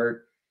my head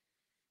hurt.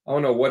 I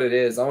don't know what it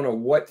is. I don't know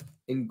what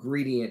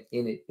ingredient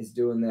in it is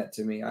doing that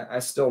to me. I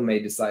still may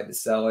decide to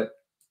sell it.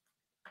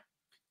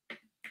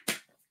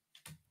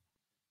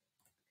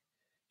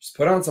 Just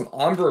put on some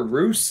Amber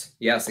Rousse.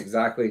 Yes,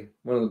 exactly.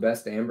 One of the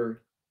best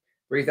amber.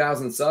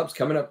 3,000 subs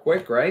coming up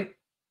quick, right?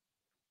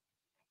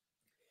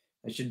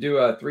 I should do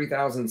a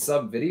 3,000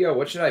 sub video.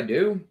 What should I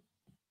do?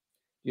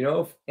 You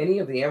know if any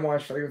of the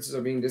Amouage fragrances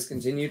are being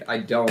discontinued? I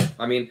don't.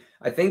 I mean,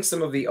 I think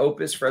some of the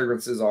Opus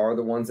fragrances are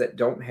the ones that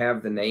don't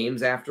have the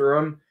names after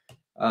them.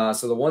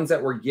 So the ones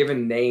that were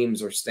given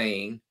names are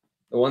staying.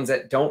 The ones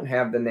that don't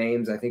have the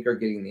names, I think, are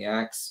getting the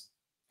axe.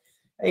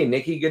 Hey,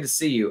 Nikki, good to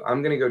see you.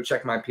 I'm going to go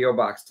check my P.O.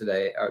 box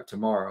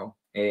tomorrow,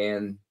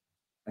 and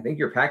I think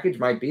your package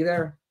might be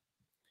there.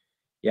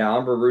 Yeah,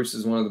 Amber Rousse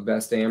is one of the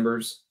best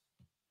ambers.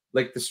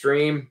 Lick the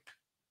Stream.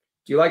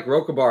 Do you like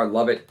Rocabar?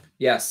 Love it.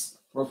 Yes,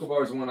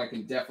 Rocabar is one I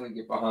can definitely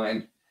get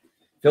behind.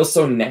 Feels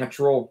so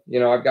natural.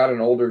 I've got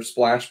an older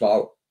splash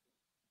bottle.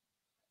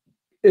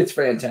 It's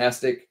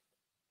fantastic.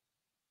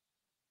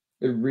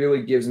 It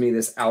really gives me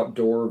this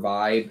outdoor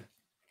vibe,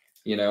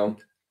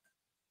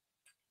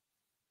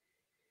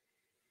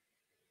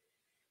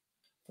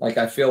 Like,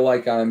 I feel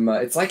like I'm,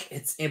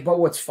 but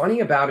what's funny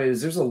about it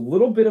is there's a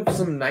little bit of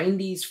some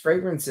 90s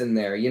fragrance in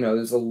there.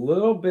 There's a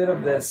little bit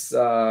of this,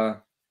 I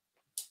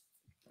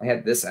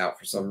had this out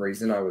for some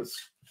reason. I was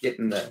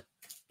getting the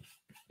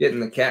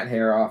cat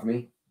hair off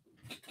me.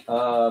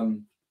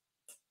 There's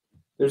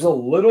There's a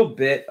little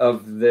bit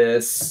of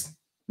this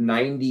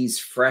 90s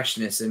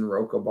freshness in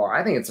Roca Bar.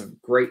 I think it's a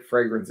great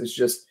fragrance. It's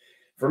just,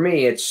 for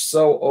me, it's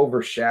so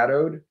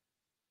overshadowed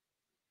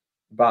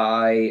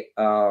by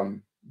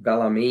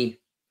Bellamy.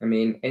 I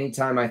mean,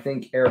 anytime I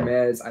think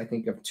Hermes, I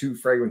think of two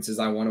fragrances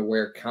I want to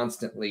wear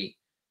constantly.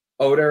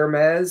 Eau de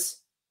Hermes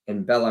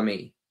and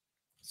Bellamy.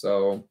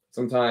 So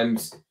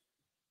sometimes,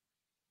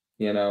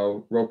 you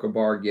know, Roca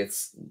Bar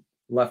gets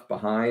left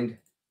behind.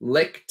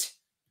 Licked.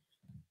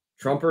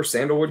 Trumper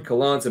Sandalwood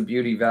Cologne's a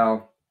beauty,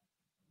 Val.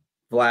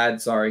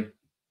 Vlad, sorry.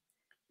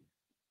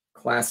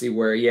 Classy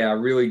wear. Yeah,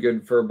 really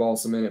good fur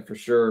balsam in it for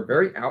sure.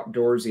 Very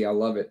outdoorsy. I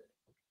love it.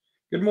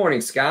 Good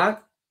morning,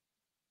 Scott.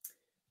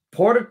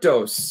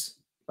 Portos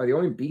are the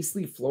only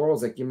beastly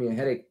florals that give me a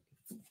headache.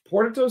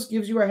 Portos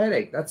gives you a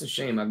headache. That's a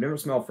shame. I've never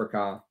smelled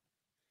Fricka.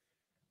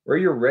 Where are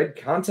your red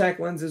contact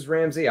lenses,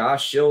 Ramsey? Ah,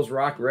 shills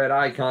rock red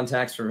eye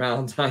contacts for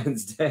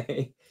Valentine's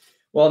Day.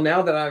 Well,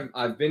 now that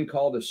I've been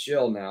called a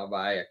shill now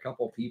by a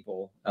couple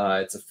people,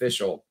 it's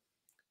official.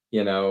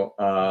 You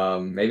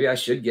know, maybe I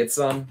should get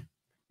some.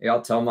 Maybe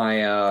I'll tell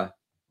my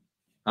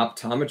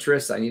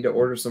optometrist I need to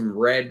order some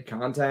red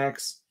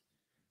contacts.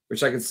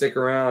 Wish I could stick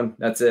around.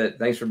 That's it.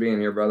 Thanks for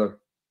being here, brother.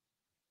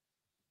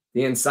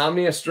 The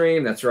insomnia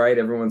stream. That's right.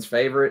 Everyone's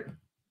favorite.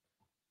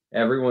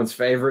 Everyone's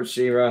favorite,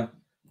 Shira.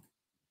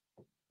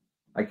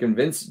 I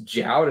convinced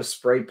Zhao to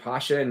spray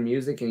Pasha in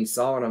music, and he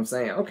saw what I'm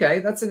saying. Okay,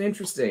 that's an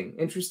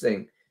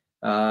interesting.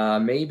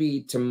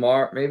 Maybe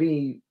tomorrow,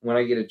 maybe when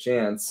I get a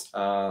chance,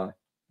 you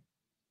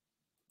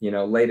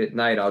know, late at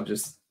night, I'll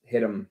just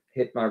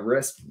hit my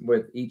wrist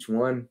with each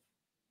one.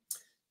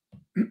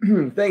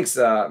 Thanks,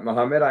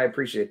 Mohammed. I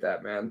appreciate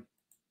that, man.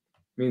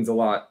 Means a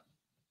lot.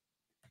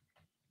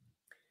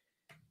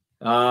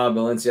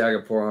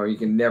 Balenciaga Pour Homme. You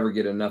can never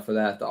get enough of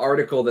that. The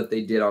article that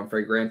they did on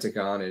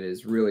Fragrantica on it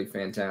is really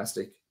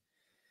fantastic.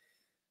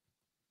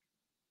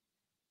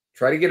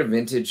 Try to get a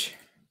vintage.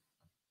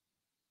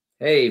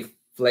 Hey,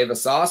 Flava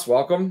Sauce,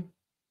 welcome.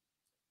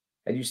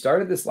 Had you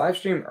started this live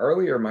stream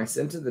earlier, my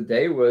scent of the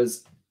day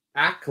was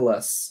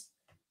Atlas.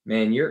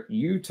 Man,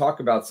 you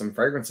talk about some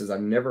fragrances I've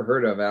never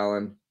heard of,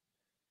 Alan.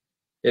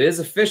 It is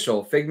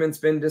official. Figment's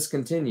been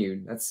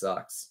discontinued. That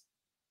sucks.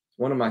 It's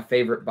one of my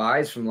favorite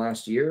buys from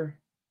last year.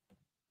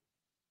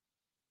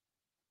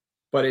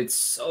 But it's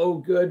so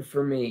good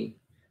for me.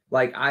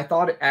 Like, I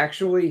thought,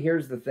 actually,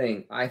 here's the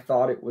thing. I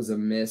thought it was a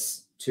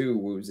miss too,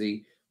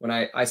 Woozy. When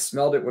I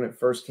smelled it when it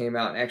first came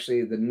out, and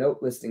actually the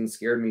note listing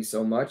scared me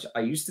so much. I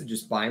used to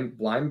just blind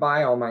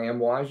buy all my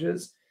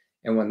Amouages.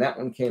 And when that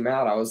one came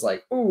out, I was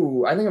like,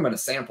 ooh, I think I'm going to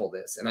sample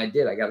this. And I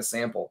did. I got a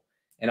sample.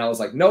 And I was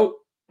like, nope,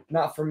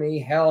 not for me.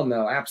 Hell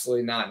no,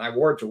 absolutely not. And I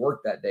wore it to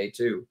work that day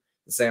too,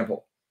 the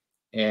sample.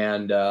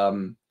 And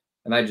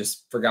I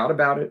just forgot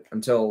about it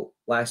until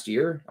last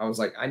year. I was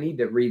like, I need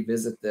to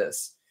revisit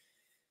this.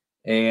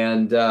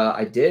 And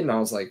I did. And I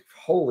was like,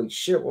 holy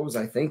shit, what was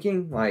I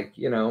thinking? Like,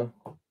 you know,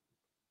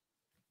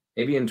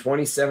 maybe in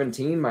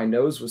 2017, my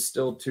nose was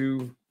still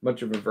too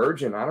much of a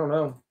virgin. I don't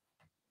know.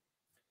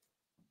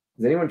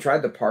 Has anyone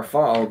tried the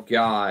Parfum? Oh,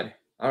 God.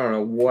 I don't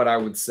know what I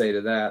would say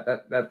to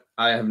that. That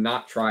I have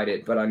not tried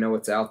it, but I know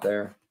it's out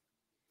there.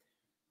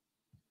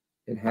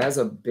 It has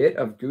a bit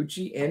of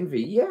Gucci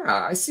envy.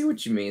 Yeah, I see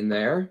what you mean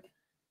there.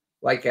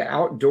 Like an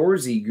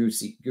outdoorsy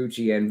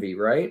Gucci envy,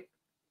 right?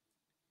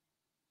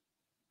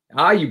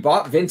 Ah, you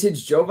bought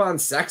vintage Jovan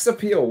Sex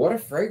Appeal. What a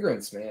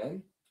fragrance,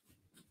 man.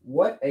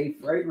 What a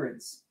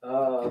fragrance.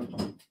 I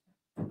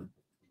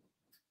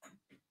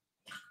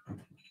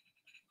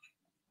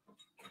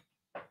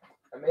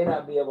may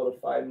not be able to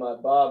find my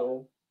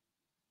bottle.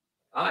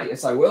 Ah,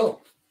 yes, I will.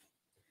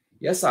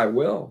 Yes, I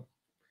will.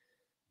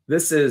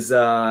 This is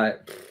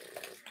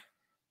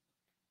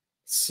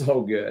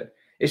so good.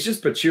 It's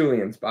just patchouli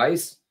and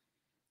spice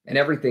and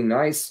everything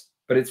nice,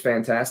 but it's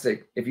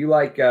fantastic. If you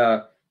like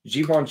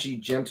Givenchy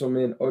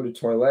Gentleman Eau de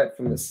Toilette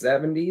from the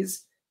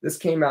 70s, this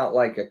came out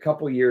like a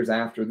couple years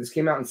after. This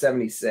came out in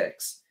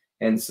 76.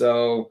 And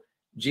so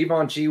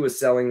Givenchy was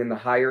selling in the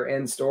higher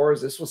end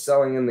stores. This was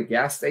selling in the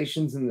gas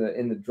stations, in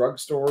the drug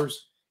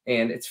stores,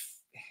 and it's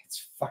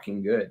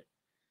fucking good.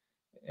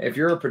 If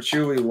you're a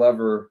patchouli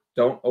lover,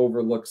 don't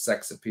overlook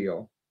Sex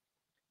Appeal.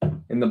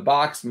 And the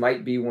box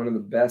might be one of the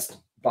best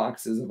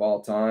boxes of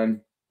all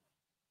time.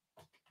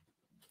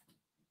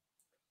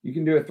 You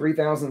can do a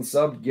 3,000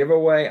 sub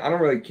giveaway. I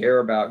don't really care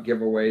about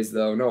giveaways,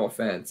 though. No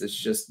offense. It's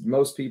just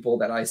most people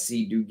that I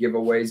see do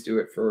giveaways do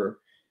it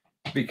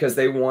because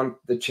they want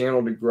the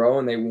channel to grow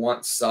and they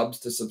want subs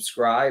to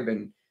subscribe.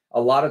 And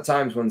a lot of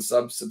times when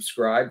subs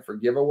subscribe for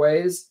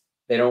giveaways,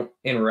 they don't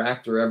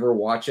interact or ever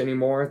watch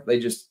anymore. They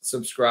just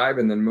subscribe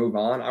and then move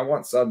on. I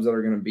want subs that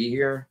are going to be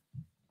here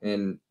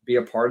and be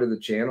a part of the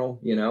channel,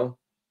 you know.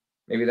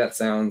 Maybe that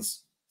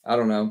sounds, I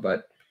don't know,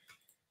 but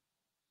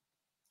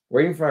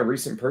waiting for my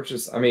recent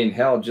purchase. I mean,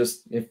 hell,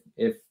 just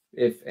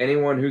if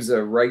anyone who's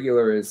a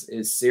regular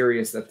is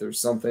serious that there's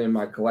something in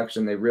my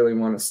collection they really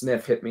want to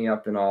sniff, hit me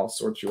up and I'll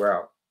sort you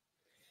out.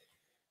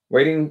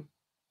 Waiting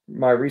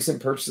my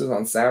recent purchases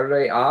on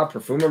Saturday.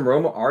 Parfum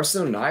Aroma are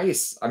so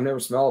nice. I've never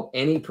smelled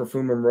any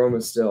Parfum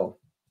Aroma still.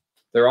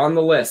 They're on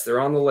the list. They're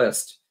on the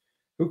list.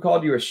 Who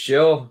called you a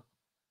shill?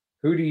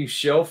 Who do you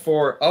shill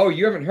for? Oh,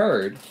 you haven't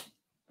heard.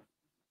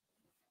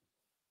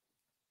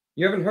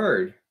 You haven't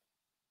heard.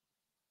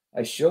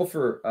 I shill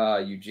for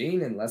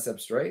Eugene and Les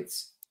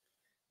Abstraits.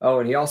 Oh,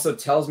 and he also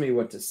tells me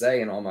what to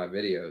say in all my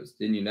videos.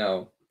 Didn't you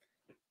know?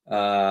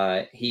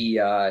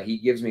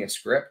 He gives me a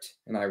script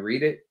and I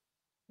read it.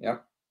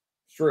 Yep,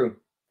 it's true.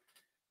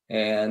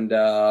 And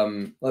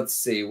let's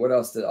see, what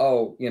else did,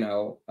 oh, you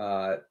know,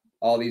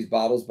 all these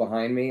bottles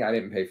behind me, I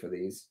didn't pay for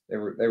these. They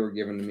were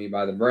given to me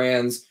by the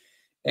brands.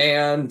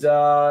 And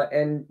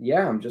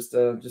yeah, I'm just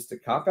a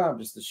cop out,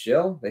 just a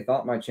shill. They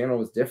thought my channel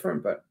was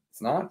different, but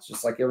it's not. It's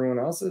just like everyone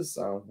else's.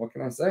 So what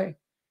can I say?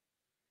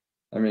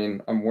 I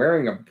mean, I'm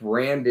wearing a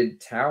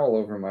branded towel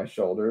over my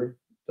shoulder.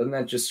 Doesn't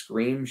that just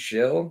scream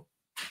shill?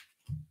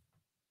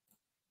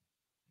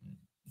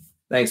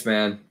 Thanks,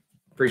 man.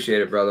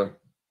 Appreciate it, brother.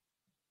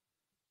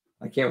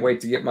 I can't wait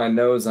to get my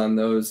nose on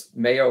those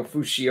Mayo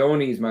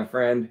Fusionis, my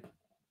friend.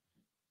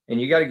 And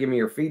you got to give me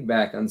your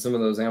feedback on some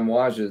of those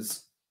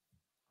Amouages.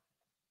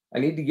 I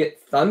need to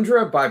get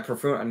Thundra by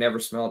Parfum. I never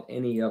smelled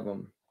any of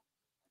them.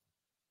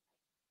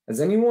 Has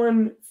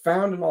anyone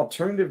found an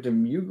alternative to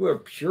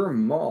Mugler Pure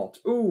Malt?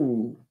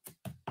 Ooh.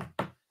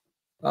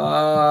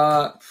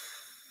 Well,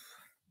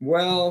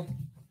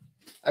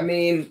 I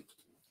mean,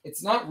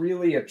 it's not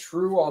really a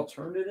true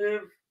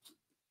alternative,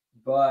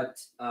 but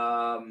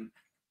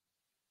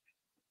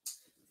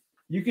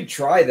you could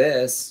try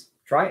this.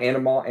 Try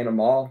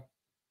Animal.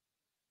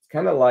 It's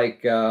kind of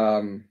like,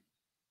 I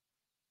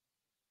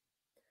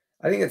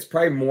think it's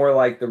probably more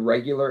like the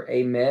regular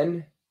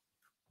Amen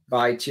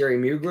by Thierry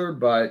Mugler,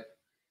 but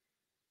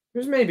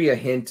there's maybe a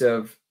hint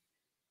of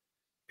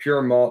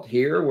pure malt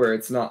here where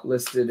it's not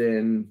listed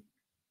in,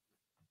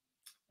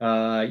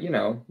 you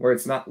know, where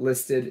it's not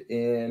listed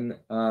in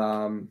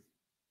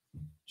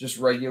just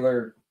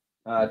regular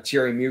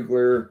Thierry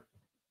Mugler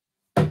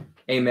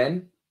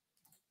Amen.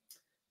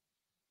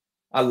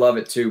 I love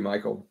it too,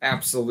 Michael.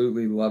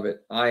 Absolutely love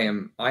it. I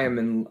am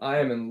in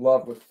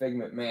love with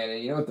Figment, man.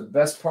 And you know what the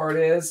best part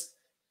is?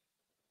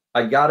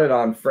 I got it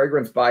on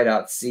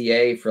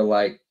fragrancebuy.ca for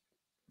like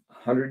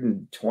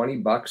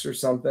 $120 or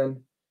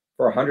something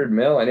for 100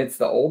 mil, and it's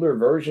the older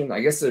version. I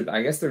guess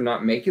they're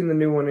not making the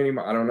new one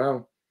anymore. I don't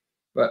know,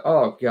 but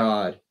oh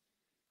god,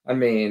 I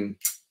mean,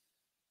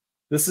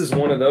 this is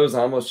one of those. I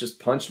almost just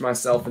punched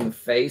myself in the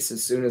face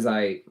as soon as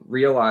I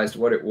realized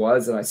what it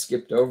was, and I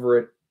skipped over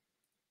it.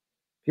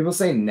 People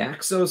say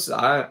Naxos.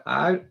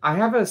 I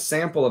have a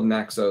sample of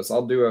Naxos.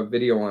 I'll do a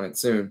video on it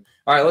soon.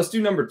 All right, let's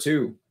do number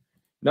 2.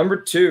 Number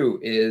 2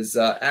 is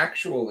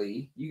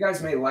actually, you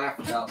guys may laugh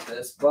about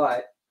this,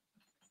 but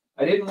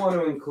I didn't want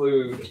to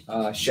include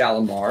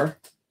Shalimar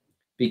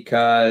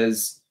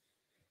because,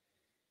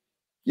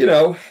 you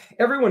know,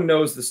 everyone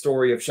knows the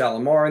story of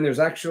Shalimar, and there's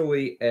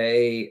actually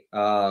a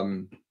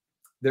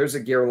there's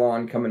a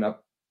Guerlain coming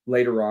up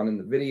later on in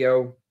the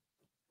video.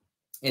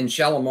 And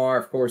Shalimar,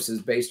 of course,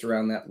 is based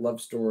around that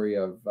love story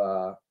of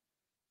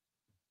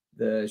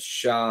the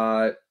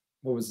Shah.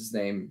 What was his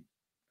name?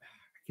 I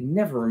can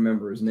never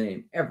remember his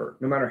name, ever.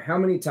 No matter how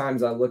many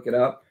times I look it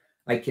up,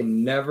 I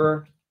can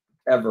never,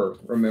 ever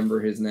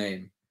remember his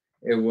name.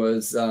 It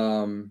was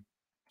the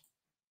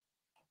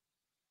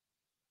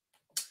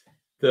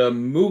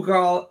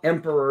Mughal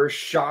Emperor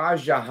Shah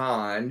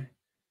Jahan,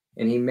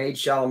 and he made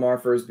Shalimar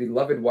for his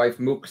beloved wife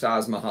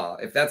Mumtaz Mahal.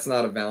 If that's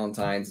not a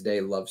Valentine's Day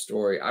love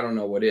story, I don't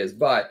know what is.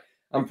 But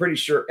I'm pretty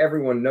sure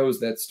everyone knows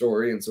that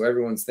story, and so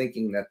everyone's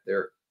thinking that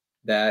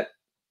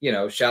you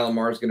know,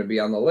 Shalimar is going to be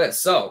on the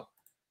list. So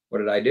what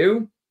did I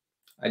do?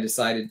 I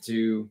decided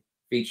to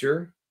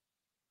feature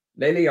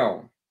Le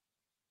Lion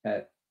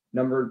at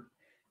number.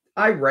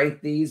 I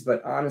rank these,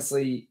 but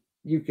honestly,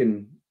 you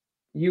can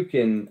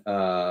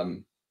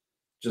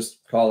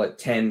just call it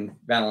 10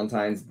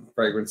 Valentine's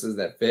fragrances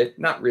that fit.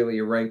 Not really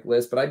a ranked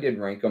list, but I did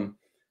rank them.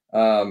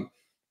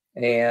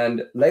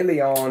 And Le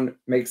Lion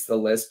makes the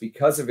list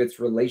because of its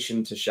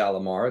relation to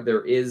Shalimar.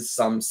 There is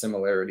some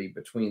similarity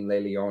between Le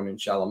Lion and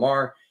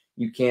Shalimar.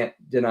 You can't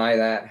deny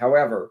that.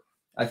 However,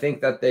 I think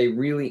that they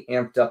really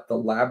amped up the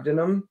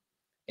labdanum.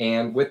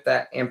 And with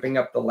that amping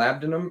up the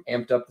labdanum,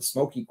 amped up the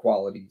smoky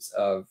qualities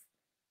of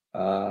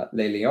Le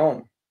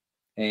Lion.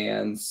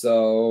 And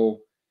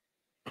so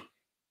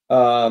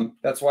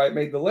that's why it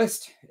made the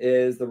list,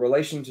 is the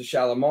relation to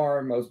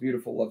Shalimar, most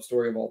beautiful love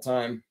story of all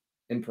time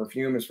in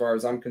perfume, as far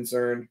as I'm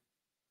concerned.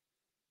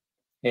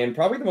 And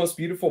probably the most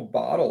beautiful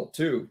bottle,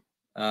 too.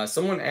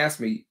 Someone asked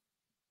me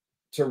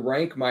to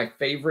rank my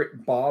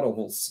favorite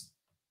bottles.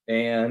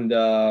 And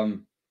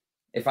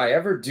if I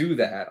ever do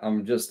that,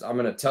 I'm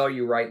going to tell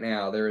you right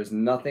now, there is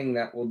nothing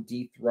that will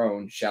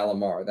dethrone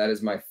Shalimar. That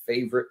is my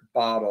favorite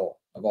bottle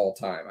of all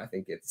time. I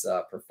think it's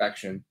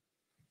perfection.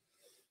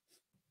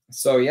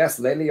 So yes,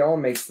 Le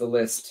Lion makes the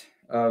list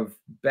of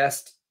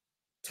best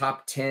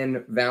top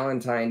 10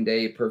 Valentine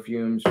Day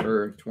perfumes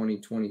for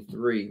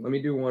 2023. Let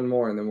me do one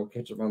more and then we'll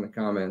catch up on the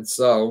comments.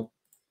 So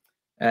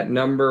At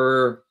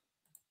number,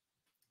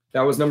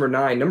 that was number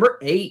 9. Number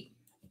 8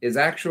 is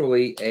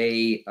actually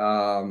a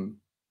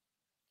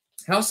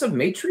House of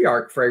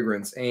Matriarch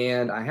fragrance,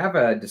 and I have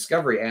a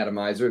Discovery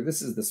Atomizer.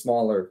 This is the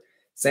smaller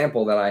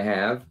sample that I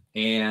have,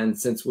 and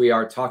since we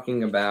are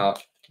talking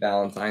about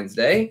Valentine's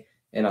Day,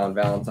 and on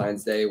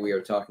Valentine's Day we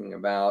are talking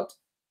about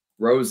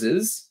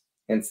roses,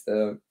 hence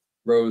the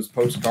rose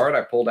postcard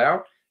I pulled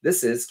out.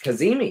 This is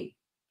Kazimi.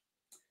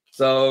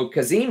 So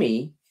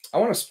Kazimi, I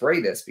want to spray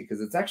this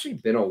because it's actually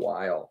been a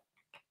while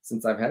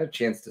since I've had a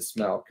chance to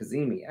smell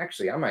Kazimi.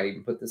 Actually, I might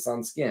even put this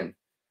on skin.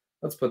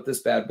 Let's put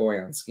this bad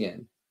boy on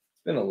skin.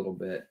 It's been a little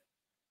bit.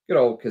 Good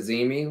old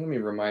Kazimi. Let me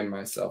remind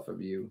myself of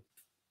you.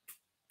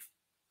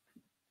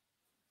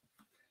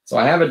 So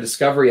I have a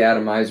Discovery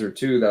Atomizer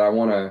too that I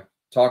want to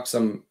talk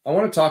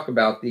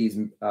about these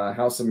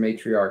House of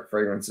Matriarch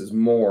fragrances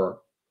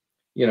more,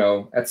 you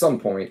know, at some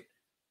point.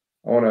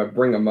 I want to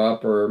bring them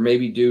up or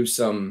maybe do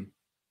some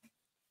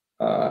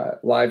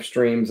live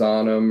streams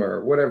on them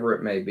or whatever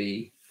it may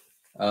be.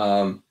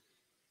 I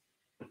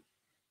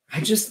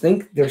just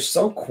think they're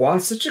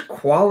such a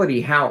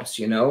quality house,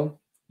 you know.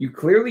 You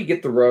clearly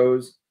get the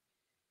rose,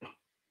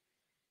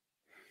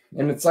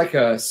 and it's like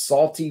a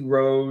salty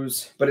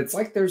rose, but it's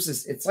like there's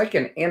this, it's like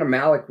an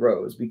animalic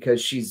rose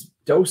because she's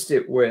dosed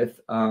it with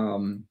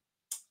hyraceum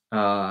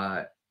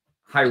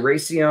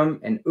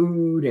and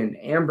oud and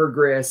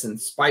ambergris and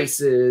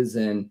spices,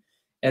 and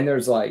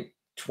there's like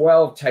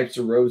 12 types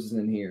of roses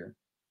in here.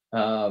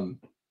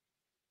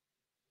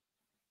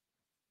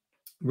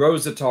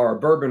 Rose attar,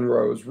 bourbon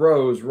rose,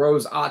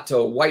 rose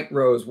otto, white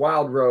rose,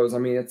 wild rose. I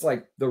mean, it's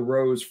like the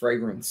rose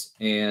fragrance,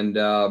 and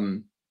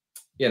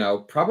you know,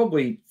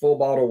 probably full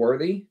bottle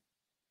worthy.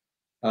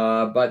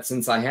 But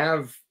since I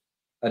have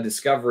a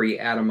Discovery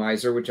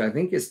Atomizer, which I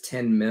think is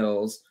 10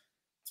 mils,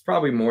 it's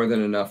probably more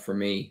than enough for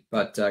me.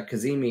 But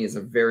Kazimi is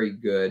a very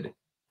good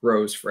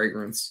rose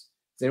fragrance.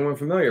 Is anyone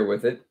familiar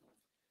with it?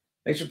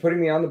 Thanks for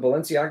putting me on the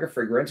Balenciaga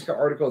Fragrantica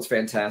article. It's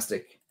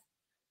fantastic.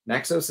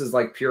 Naxos is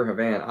like pure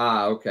Havana.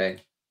 Ah, okay.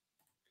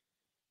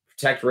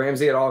 Protect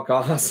Ramsey at all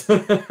costs.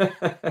 Thank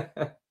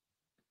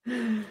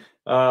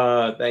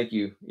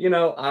you. You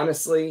know,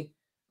 honestly,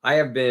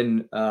 I've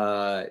been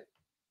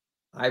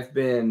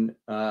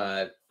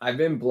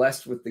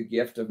blessed with the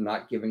gift of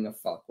not giving a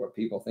fuck what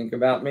people think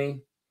about me.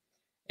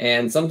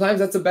 And sometimes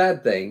that's a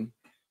bad thing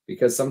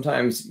because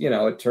sometimes, you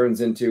know, it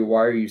turns into,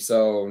 why are you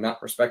so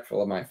not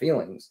respectful of my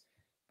feelings?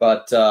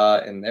 But,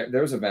 and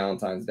there's a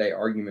Valentine's Day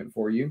argument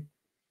for you.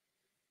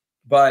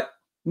 But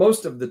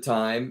most of the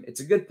time, it's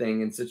a good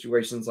thing in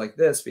situations like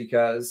this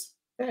because,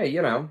 hey,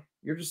 you know,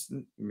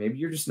 maybe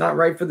you're just not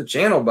right for the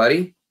channel,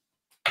 buddy.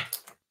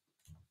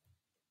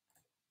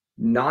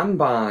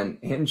 Non-bond,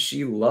 and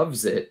she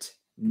loves it.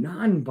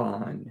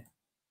 Non-bond.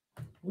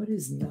 What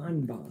is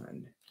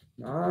non-bond?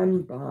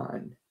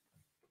 Non-bond.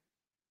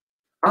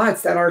 Ah,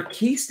 it's that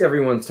Arquiste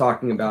everyone's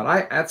talking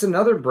about. That's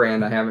another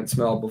brand I haven't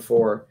smelled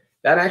before.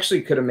 That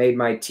actually could have made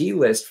my tea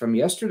list from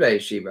yesterday,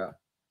 Shiva.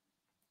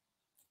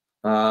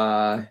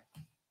 That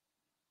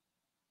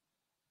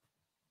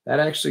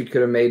actually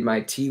could have made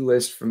my tea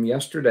list from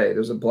yesterday.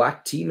 There's a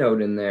black tea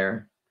note in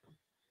there.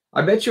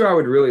 I bet you I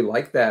would really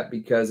like that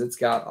because it's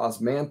got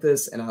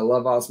osmanthus, and I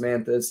love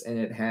osmanthus, and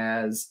it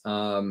has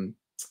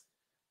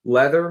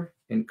leather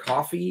and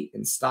coffee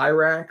and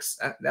styrax.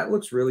 That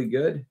looks really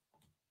good.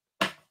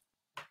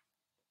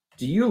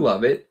 Do you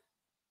love it?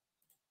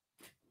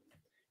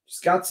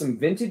 Just got some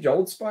vintage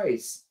Old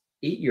Spice.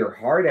 Eat your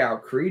heart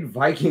out, Creed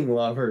Viking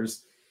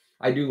lovers.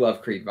 I do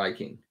love Creed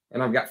Viking,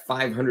 and I've got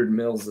 500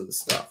 mils of the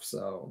stuff,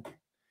 so...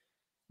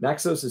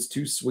 Naxos is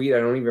too sweet. I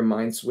don't even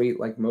mind sweet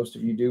like most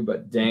of you do,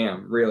 but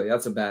damn, really,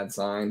 that's a bad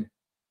sign.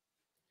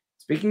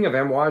 Speaking of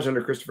Amouage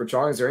under Christopher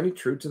Chong, is there any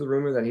truth to the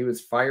rumor that he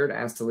was fired,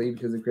 asked to leave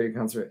because the creative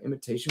concept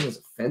imitation was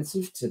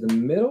offensive to the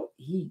Middle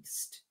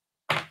East?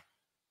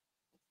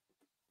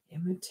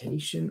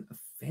 Imitation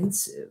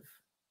offensive.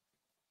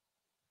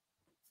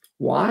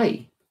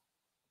 Why?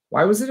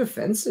 Why was it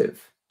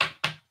offensive?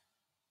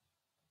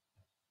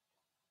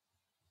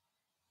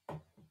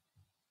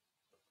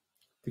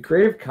 The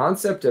creative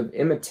concept of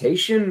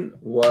imitation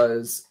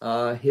was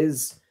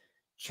his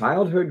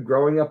childhood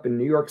growing up in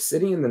New York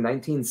City in the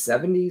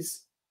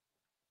 1970s.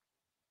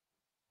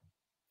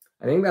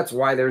 I think that's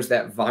why there's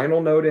that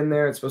vinyl note in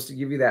there. It's supposed to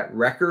give you that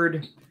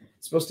record.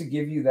 It's supposed to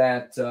give you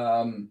that,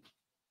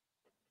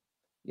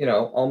 you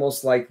know,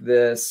 almost like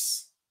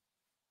this.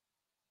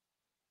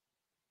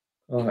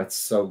 Oh, it's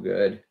so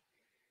good.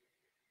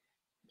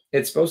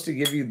 It's supposed to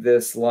give you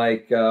this,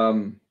 like,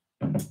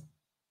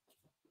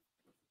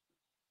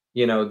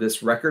 you know,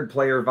 this record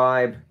player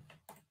vibe.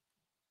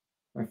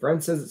 My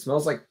friend says it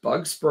smells like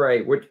bug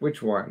spray.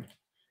 Which one?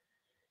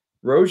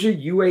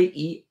 Roja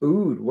UAE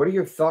Oud. What are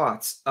your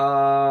thoughts?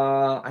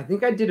 I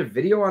think I did a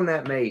video on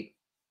that, mate.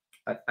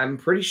 I'm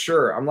pretty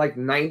sure. I'm like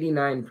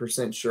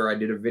 99% sure I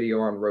did a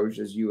video on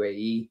Roja's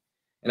UAE,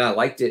 and I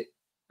liked it.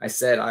 I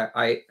said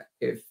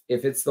if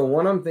it's the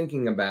one I'm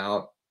thinking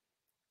about,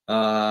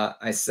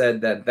 I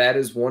said that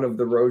is one of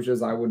the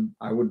Rojas I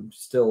would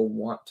still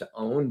want to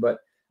own,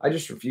 but I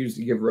just refuse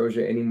to give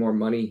Roja any more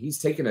money. He's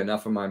taken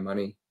enough of my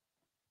money.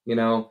 You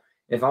know,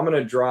 if I'm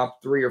going to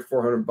drop $300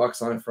 or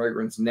 $400 on a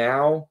fragrance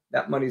now,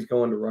 that money's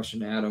going to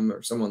Russian Atom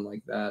or someone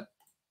like that.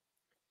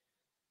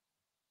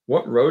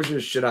 What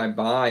Rojas should I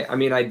buy? I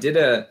mean, I did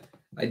a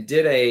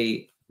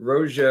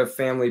Roja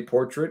family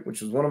portrait,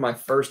 which was one of my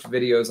first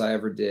videos I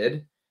ever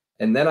did.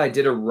 And then I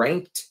did a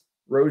ranked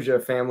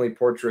Roja family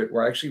portrait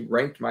where I actually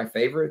ranked my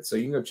favorites. So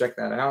you can go check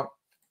that out.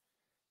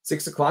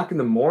 6 o'clock in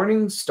the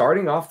morning,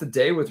 starting off the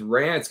day with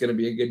Ran. It's going to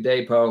be a good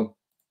day, Poe.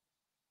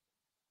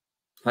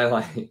 I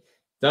like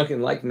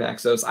Duncan like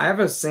Naxos. I have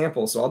a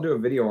sample, so I'll do a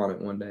video on it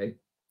one day.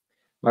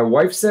 My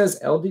wife says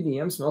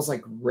LDDM smells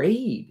like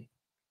Raid.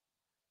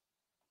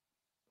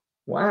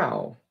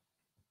 Wow.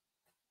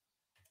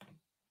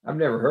 I've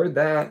never heard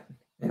that,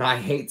 and I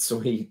hate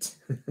sweet.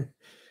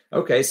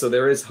 Okay, so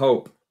there is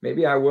hope.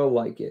 Maybe I will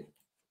like it.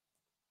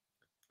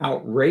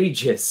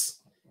 Outrageous.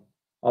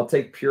 I'll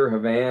take Pure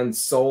Havan.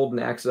 Sold,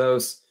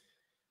 Naxos.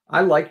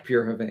 I like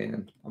Pure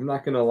Havan. I'm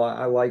not going to lie.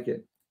 I like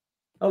it.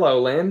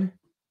 Hello, Lynn.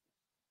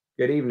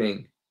 Good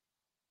evening.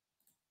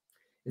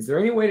 Is there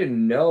any way to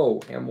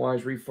know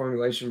Amouage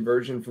reformulation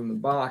version from the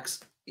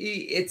box?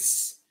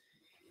 It's...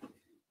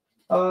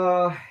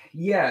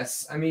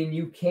 yes. I mean,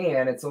 you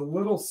can. It's a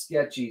little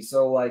sketchy.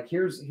 So, like,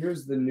 here's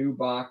the new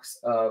box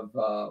of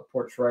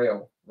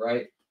Portrayal,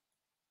 right?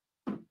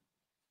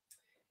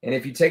 And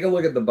if you take a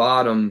look at the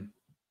bottom,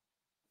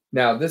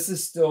 now this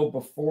is still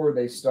before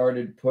they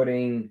started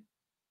putting,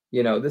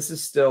 you know, this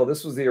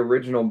was the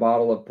original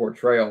bottle of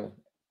Portrayal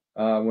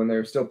when they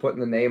were still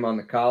putting the name on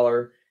the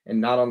collar and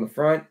not on the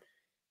front.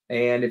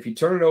 And if you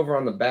turn it over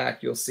on the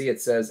back, you'll see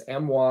it says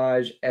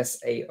Amouage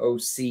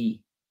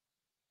SAOC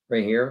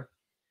right here.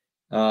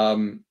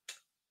 And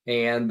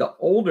the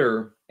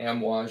older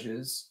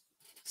Amouages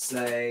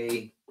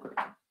say,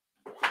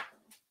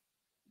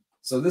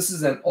 so this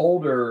is an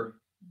older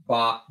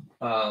box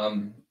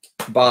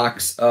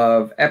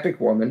of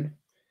Epic Woman.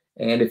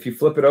 And if you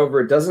flip it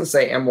over, it doesn't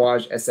say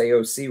Amouage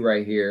SAOC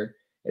right here.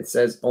 It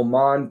says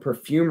Oman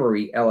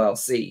Perfumery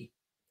LLC.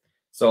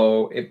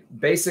 So it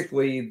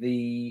basically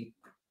the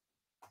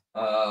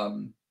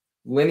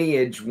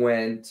lineage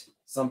went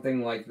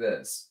something like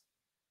this.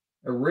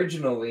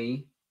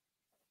 Originally,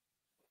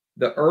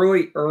 the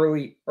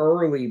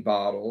early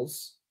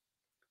bottles.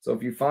 So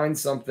if you find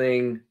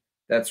something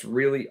that's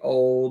really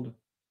old,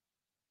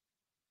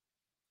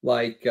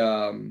 like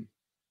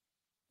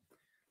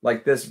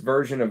this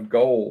version of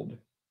Gold,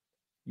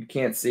 you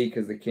can't see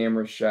because the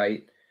camera's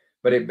shite,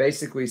 but it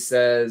basically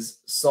says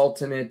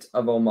Sultanate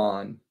of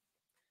Oman.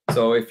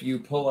 So if you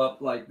pull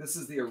up, like, this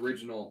is the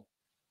original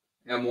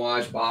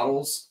Amouage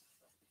bottles,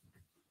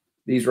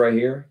 these right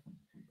here.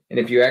 And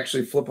if you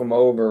actually flip them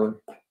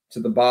over to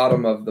the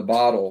bottom of the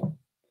bottle,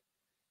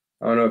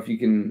 I don't know if you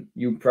can,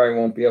 you probably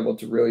won't be able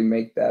to really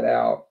make that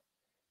out,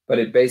 but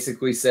it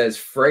basically says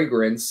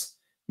fragrance,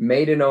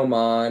 made in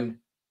Oman,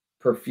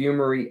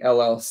 Perfumery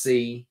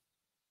LLC,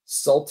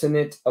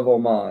 Sultanate of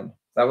Oman.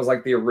 That was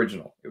like the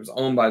original. It was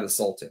owned by the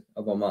Sultan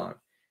of Oman.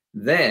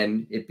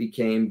 Then it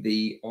became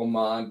the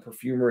Oman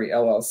Perfumery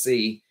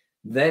LLC.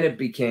 Then it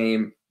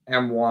became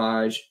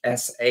Amouage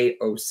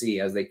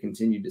SAOC as they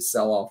continued to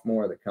sell off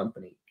more of the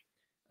company.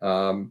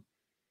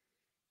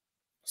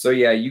 So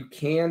yeah, you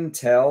can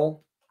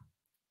tell,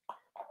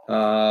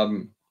 but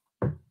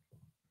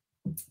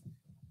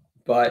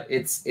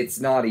it's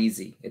not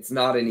easy. It's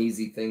not an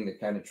easy thing to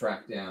kind of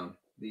track down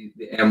the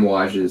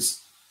Amouages.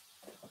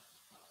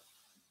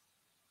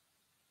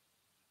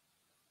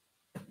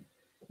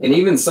 And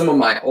even some of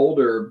my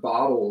older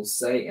bottles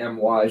say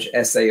Amouage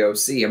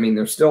SAOC. I mean,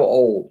 they're still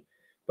old,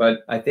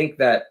 but I think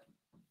that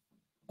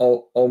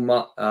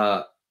Oman,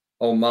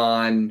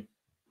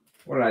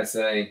 what did I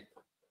say?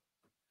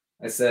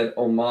 I said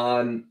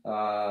Oman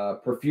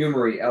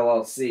Perfumery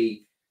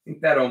LLC. I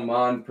think that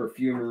Oman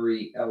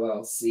Perfumery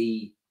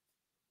LLC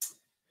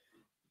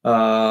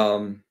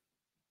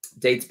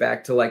dates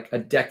back to like a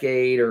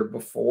decade or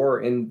before,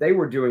 and they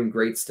were doing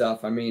great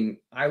stuff. I mean,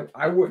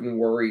 I wouldn't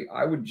worry.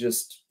 I would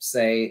just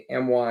say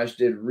Amouage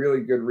did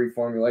really good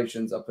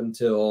reformulations up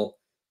until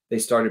they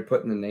started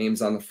putting the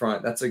names on the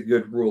front. That's a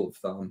good rule of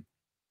thumb.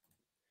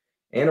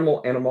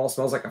 Animal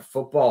smells like a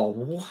football.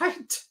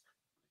 What?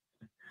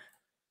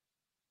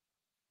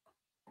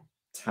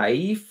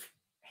 Taif,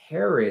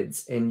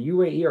 Herods, and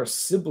UAE are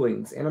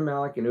siblings.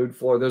 Animalic and Oud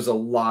Flora. There's a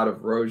lot of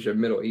Roja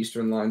Middle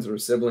Eastern lines that are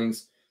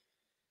siblings.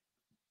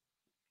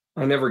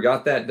 I never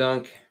got that,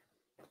 Dunk.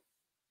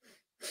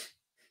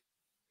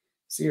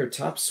 See your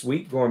top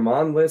sweet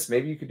gourmand list.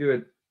 Maybe you could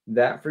do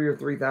that for your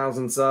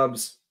 3,000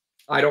 subs.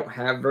 I don't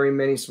have very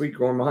many sweet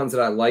gourmands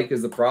that I like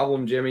is the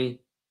problem,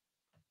 Jimmy.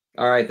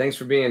 All right, thanks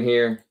for being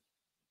here.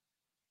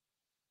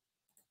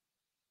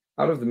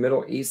 Out of the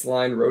Middle East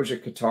line,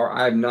 Roja Qatar.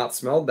 I have not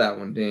smelled that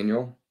one,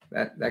 Daniel.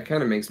 That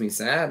kind of makes me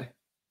sad.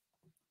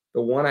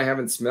 The one I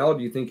haven't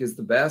smelled, you think is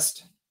the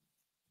best?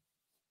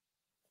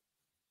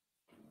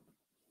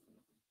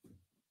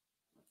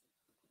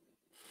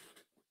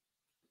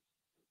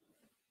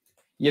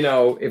 you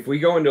know, if we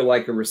go into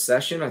like a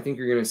recession, I think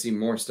you're going to see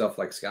more stuff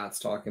like Scott's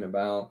talking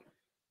about.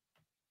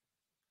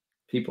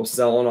 People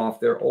selling off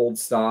their old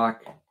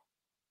stock.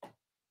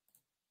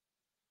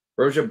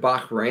 Roja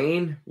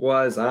Bahrain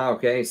was,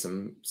 okay,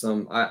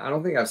 I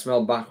don't think I've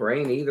smelled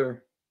Bahrain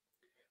either.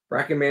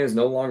 Bracket Man is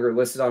no longer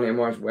listed on the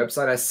Amouage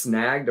website. I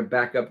snagged a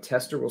backup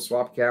tester. We'll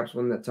swap caps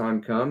when that time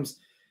comes.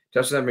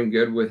 Testers have been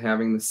good with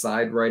having the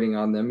side writing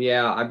on them.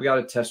 Yeah, I've got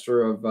a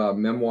tester of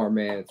Memoir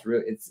Man.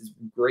 It's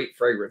great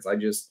fragrance. I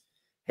just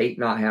hate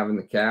not having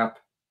the cap.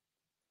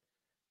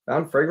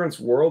 Found fragrance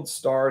World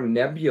Star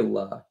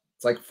Nebula.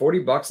 It's like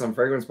 $40 on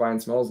Fragrance Buy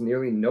and smells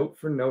nearly note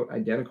for note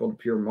identical to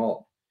Pure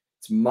Malt.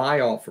 It's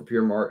my alt for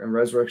Pure Malt, and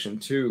Resurrection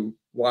 2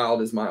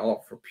 Wild is my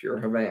alt for Pure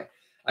Havana.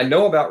 I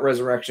know about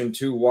Resurrection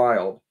 2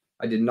 Wild.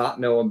 I did not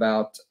know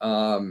about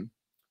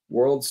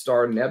World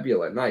Star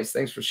Nebula. Nice.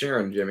 Thanks for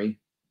sharing, Jimmy.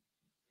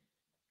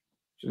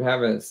 Should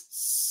have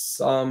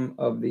some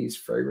of these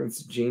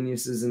fragrance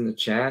geniuses in the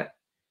chat.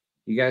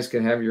 You guys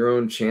can have your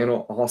own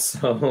channel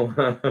also.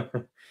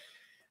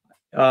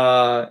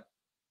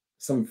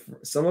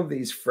 Some of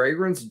these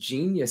fragrance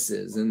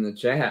geniuses in the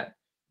chat.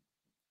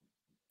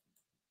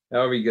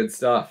 That would be good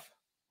stuff.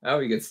 That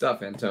would be good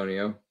stuff,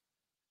 Antonio.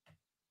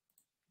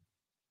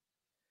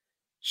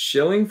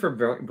 Shilling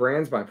for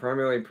brands by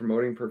primarily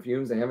promoting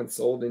perfumes they haven't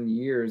sold in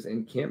years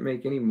and can't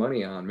make any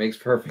money on. Makes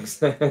perfect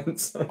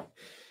sense.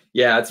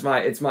 Yeah, it's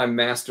my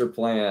master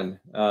plan.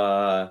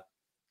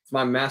 It's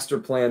my master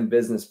plan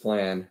business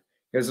plan.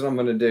 Here's what I'm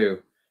going to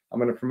do. I'm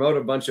going to promote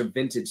a bunch of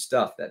vintage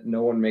stuff that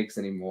no one makes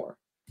anymore.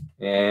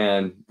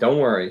 And don't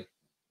worry.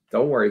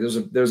 Don't worry.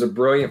 There's a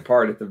brilliant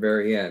part at the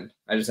very end.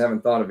 I just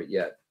haven't thought of it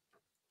yet.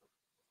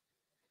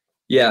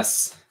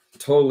 Yes,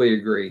 totally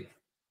agree.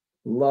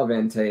 Love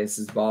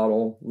Antaeus's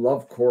bottle.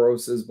 Love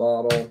Koros's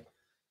bottle.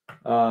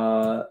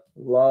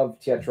 Love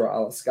Teatro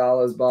alla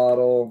Scala's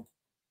bottle.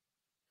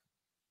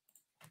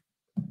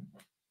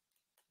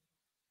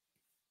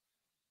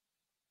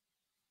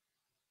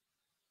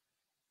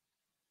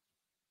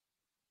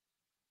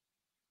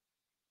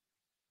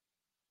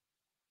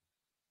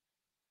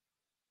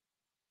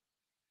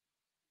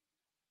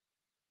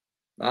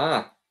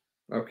 Ah,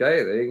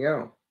 okay, there you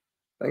go.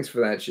 Thanks for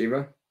that,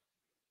 Shiva.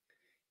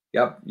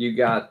 Yep, you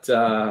got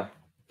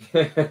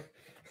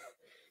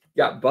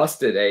got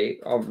busted,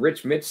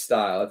 Rich Mitch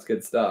style. That's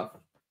good stuff.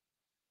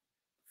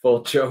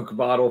 Full choke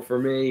bottle for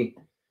me.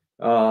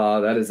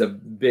 That is a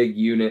big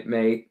unit,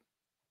 mate.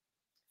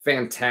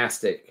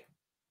 Fantastic.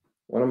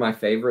 One of my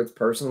favorites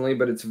personally,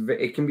 but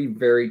it can be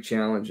very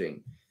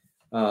challenging.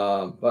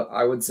 But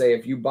I would say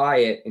if you buy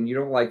it and you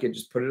don't like it,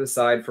 just put it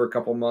aside for a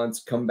couple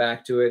months, come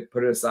back to it,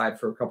 put it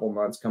aside for a couple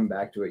months, come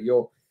back to it.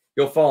 You'll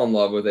fall in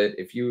love with it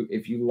if you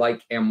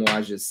like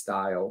Amouage's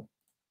style.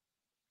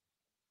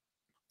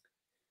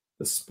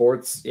 The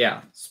sports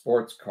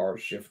car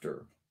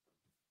shifter.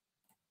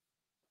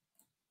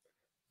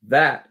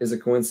 That is a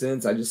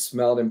coincidence. I just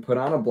smelled and put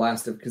on a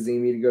blast of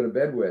Kazimi to go to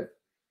bed with.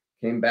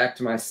 Came back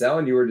to my cell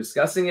and you were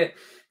discussing it.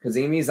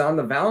 Kazimi's on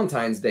the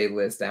Valentine's Day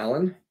list,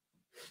 Alan.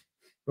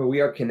 But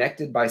we are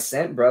connected by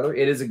scent, brother.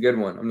 It is a good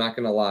one. I'm not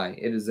going to lie.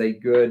 It is a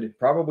good,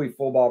 probably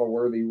full bottle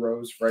worthy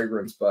rose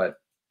fragrance, but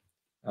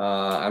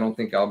I don't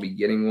think I'll be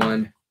getting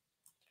one.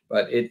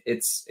 But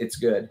it's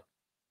good.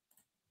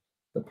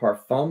 The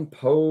Parfum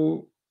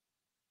Po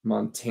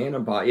Montana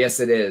bottle. Yes,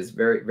 it is.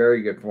 Very,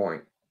 very good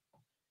point.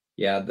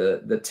 Yeah,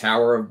 the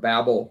Tower of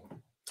Babel.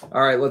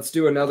 All right, let's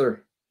do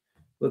another.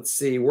 Let's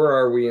see. Where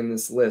are we in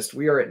this list?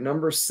 We are at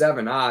number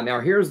 7.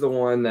 Now here's the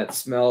one that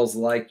smells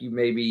like you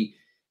maybe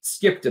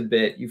skipped a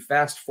bit. You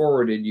fast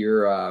forwarded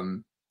your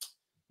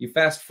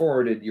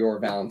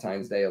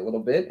Valentine's Day a little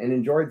bit and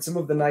enjoyed some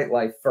of the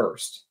nightlife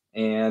first.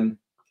 And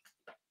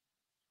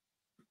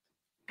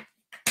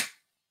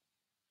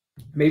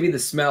maybe the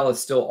smell is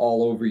still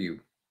all over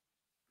you.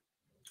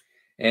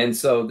 And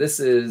so this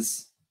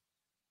is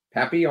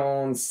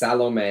Papillon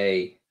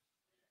Salome.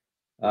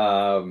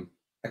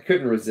 I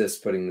couldn't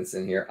resist putting this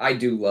in here. I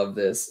do love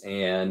this.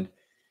 And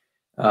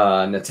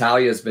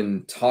Natalia's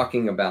been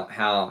talking about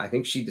how, I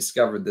think she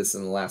discovered this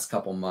in the last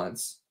couple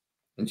months.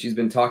 And she's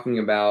been talking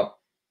about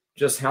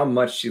just how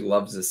much she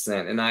loves this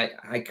scent. And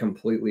I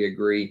completely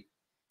agree.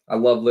 I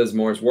love Liz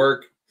Moore's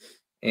work.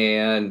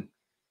 And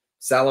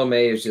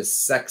Salome is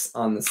just sex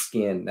on the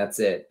skin. That's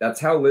it. That's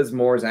how Liz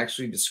Moore's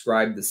actually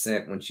described the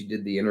scent when she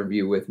did the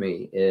interview with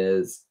me,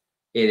 it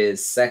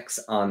is sex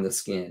on the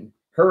skin.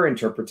 Her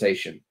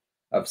interpretation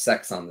of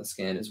sex on the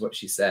skin is what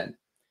she said.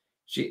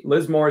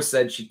 Liz Moore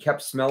said she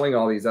kept smelling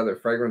all these other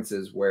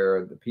fragrances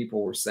where the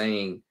people were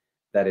saying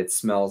that it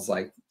smells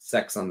like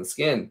sex on the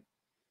skin.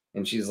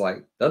 And she's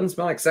like, doesn't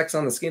smell like sex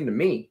on the skin to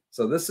me.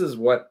 So this is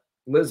what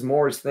Liz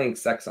Moore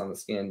thinks sex on the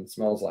skin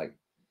smells like.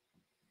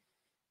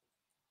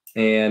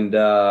 And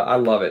I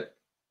love it.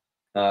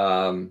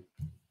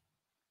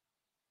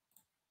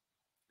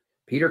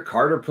 Peter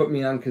Carter put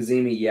me on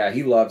Kazimi. Yeah,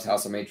 he loves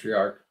House of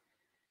Matriarch.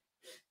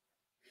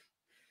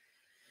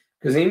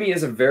 Kazimi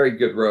is a very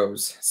good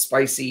rose.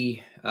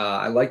 Spicy,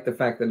 I like the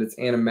fact that it's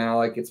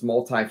animalic. It's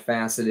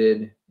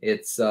multifaceted.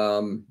 It's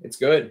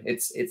good.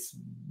 It's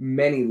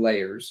many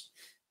layers.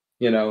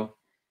 You know,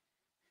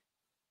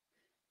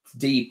 it's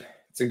deep.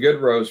 It's a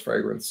good rose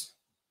fragrance.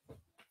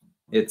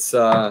 It's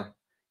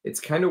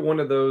kind of one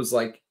of those,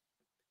 like,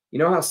 you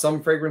know how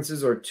some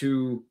fragrances are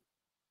too,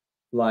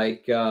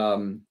 like,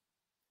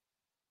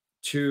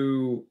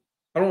 too,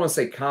 I don't want to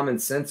say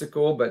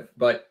commonsensical,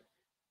 but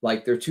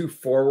like they're too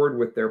forward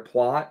with their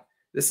plot.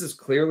 This is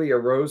clearly a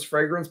rose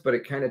fragrance, but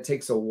it kind of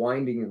takes a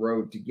winding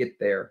road to get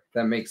there. If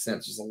that makes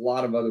sense. There's a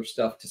lot of other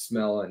stuff to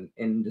smell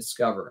and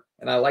discover.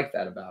 And I like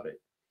that about it.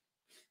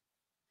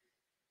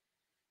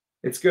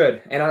 It's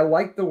good. And I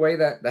like the way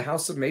that the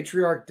House of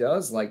Matriarch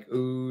does, like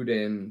oud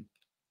and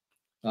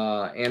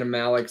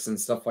animalics and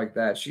stuff like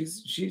that.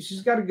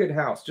 She's got a good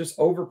house. Just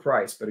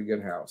overpriced, but a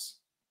good house.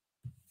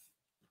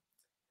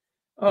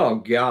 Oh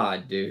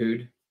God,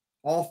 dude.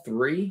 All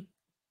three?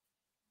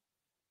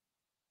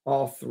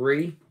 All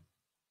three?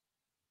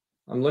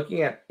 I'm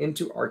looking at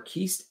Into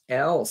Arquiste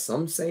L.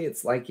 Some say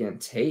it's like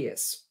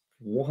Antaeus.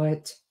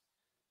 What?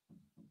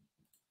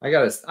 I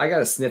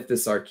gotta sniff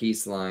this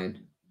Arquiste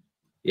line.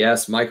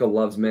 Yes, Michael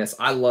loves Mist.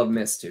 I love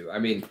Mist too. I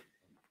mean,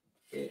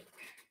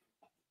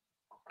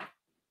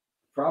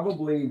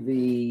 probably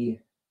the,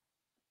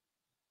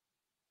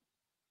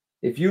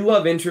 if you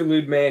love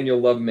Interlude Man, you'll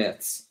love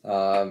Myths.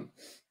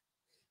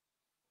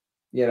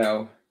 You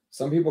know,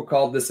 some people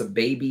called this a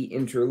baby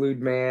Interlude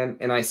Man,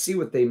 and I see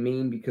what they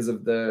mean because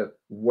of the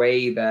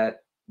way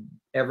that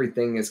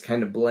everything is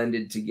kind of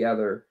blended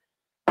together.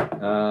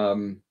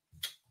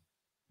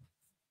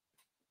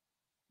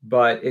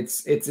 But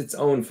it's its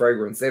own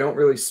fragrance. They don't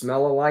really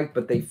smell alike,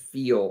 but they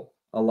feel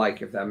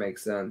alike, if that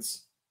makes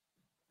sense.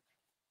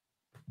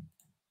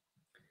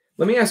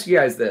 Let me ask you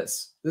guys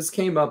this. This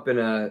came up in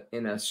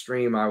a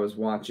stream I was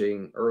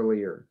watching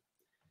earlier.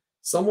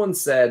 Someone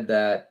said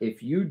that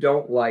if you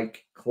don't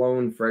like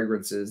clone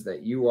fragrances,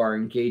 that you are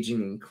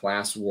engaging in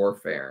class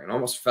warfare, and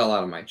almost fell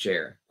out of my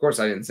chair. Of course,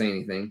 I didn't say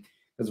anything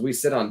because we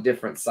sit on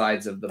different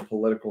sides of the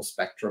political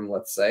spectrum,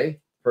 let's say,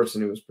 the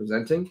person who was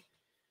presenting.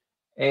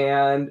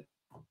 And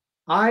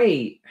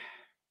I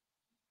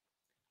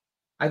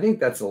think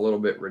that's a little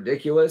bit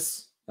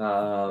ridiculous.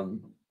 I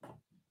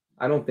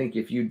don't think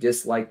if you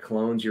dislike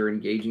clones, you're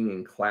engaging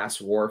in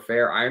class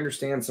warfare. I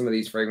understand some of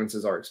these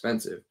fragrances are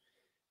expensive,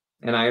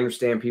 and I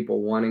understand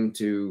people wanting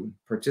to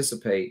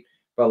participate.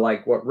 But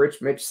like what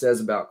Rich Mitch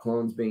says about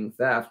clones being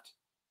theft,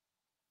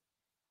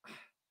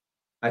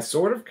 I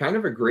sort of kind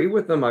of agree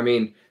with them. I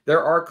mean,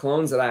 there are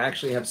clones that I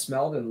actually have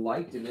smelled and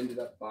liked and ended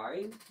up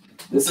buying.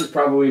 This is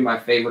probably my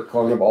favorite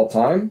clone of all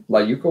time,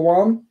 La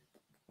Yukawam.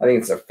 I think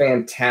it's a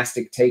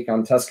fantastic take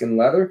on Tuscan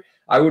leather.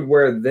 I would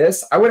wear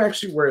this. I would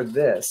actually wear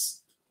this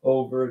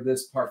over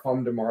this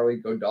Parfum de Marly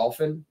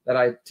Godolphin that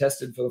I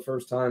tested for the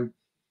first time.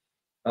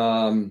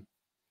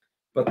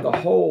 But the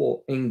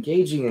whole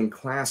engaging in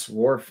class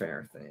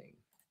warfare thing,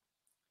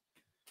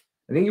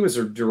 I think he was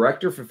a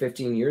director for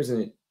 15 years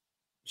and it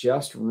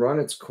just run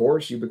its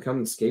course. You become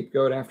the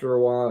scapegoat after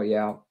a while.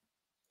 Yeah.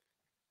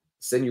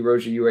 Send you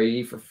Roja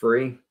UAE for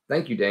free.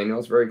 Thank you, Daniel.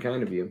 It's very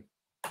kind of you.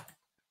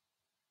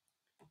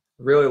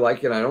 Really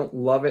like it. I don't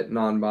love it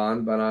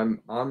non-bond, but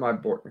I'm on my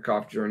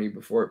Bortnikov journey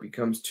before it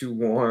becomes too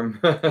warm.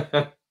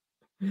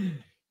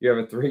 You have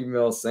a 3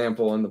 ml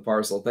sample in the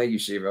parcel. Thank you,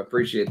 Shiva.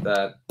 Appreciate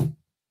that.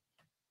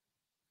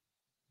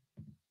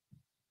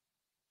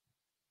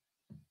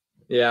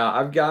 Yeah,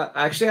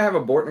 I have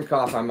a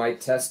Bortnikov I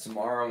might test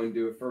tomorrow and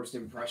do a first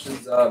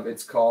impressions of.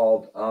 It's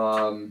called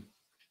Bortnikov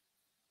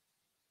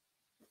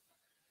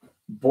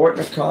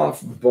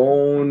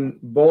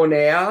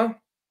Bonaire.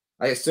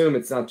 I assume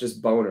it's not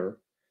just boner.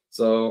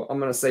 So I'm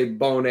going to say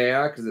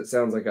Bonaire because it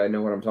sounds like I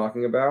know what I'm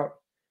talking about.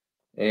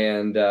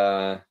 And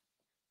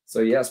so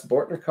yes,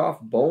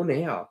 Bortnikov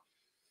Bonaire.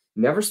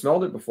 Never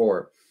smelled it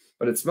before,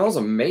 but it smells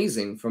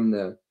amazing from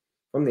the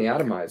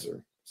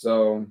atomizer.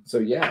 So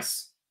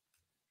yes.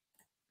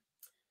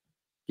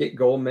 Get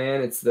Gold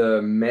Man. It's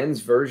the men's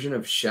version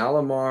of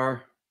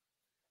Shalimar.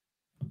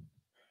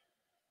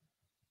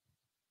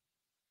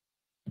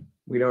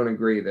 We don't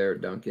agree there,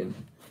 Duncan.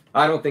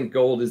 I don't think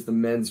Gold is the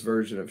men's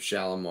version of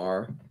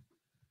Shalimar.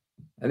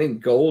 I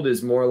think Gold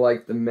is more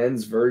like the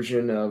men's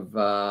version of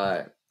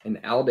an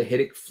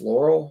aldehydic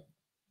floral,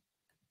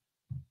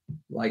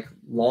 like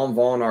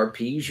Lanvin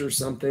Arpege or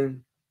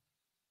something.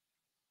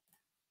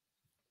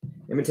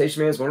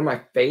 Imitation Man is one of my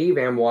fave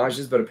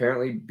Amouages, but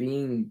apparently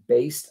being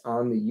based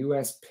on the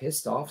U.S.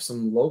 pissed off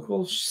some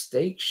local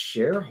stake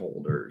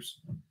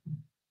shareholders.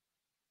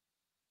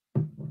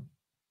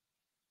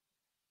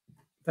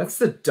 That's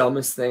the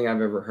dumbest thing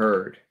I've ever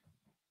heard.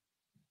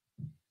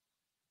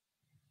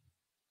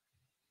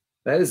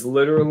 That is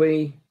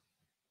literally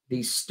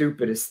the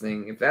stupidest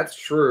thing. If that's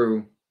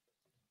true,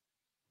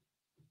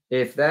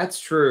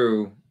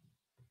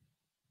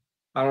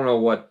 I don't know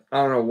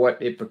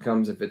what it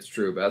becomes if it's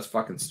true, but that's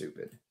fucking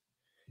stupid.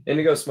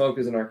 Indigo Smoke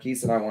is an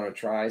Arquiste that I want to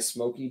try.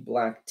 Smoky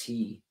Black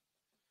Tea.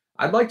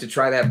 I'd like to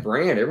try that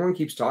brand. Everyone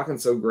keeps talking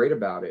so great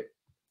about it.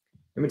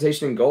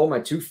 Imitation and Gold, my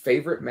two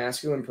favorite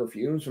masculine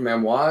perfumes from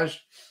Amouage.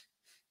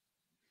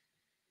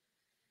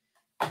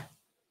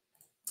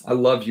 I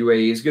love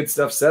UAE's. Good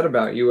stuff said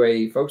about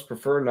UAE. Folks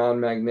prefer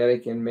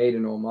non-magnetic and made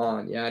in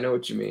Oman. Yeah, I know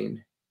what you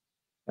mean.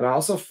 And I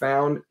also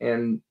found,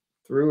 and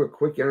through a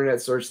quick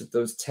internet search, that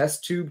those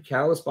test tube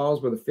catalyst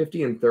bottles with the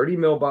 50 and 30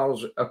 ml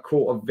bottles are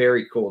a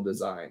very cool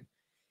design.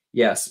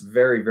 Yes,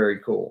 very, very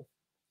cool.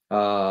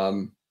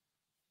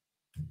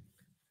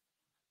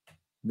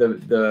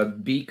 The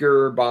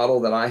beaker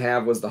bottle that I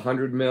have was the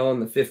 100 ml,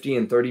 and the 50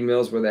 and 30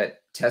 mils were that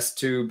test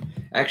tube.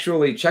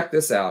 Actually, check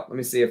this out. Let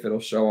me see if it'll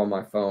show on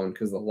my phone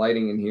because the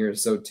lighting in here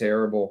is so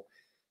terrible.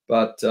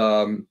 But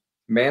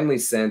Manly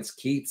Scents,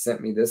 Keith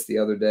sent me this the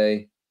other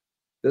day.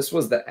 This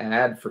was the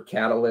ad for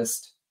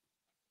Catalyst.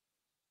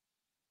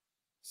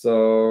 So,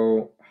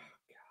 oh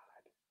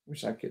God,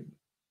 wish I could.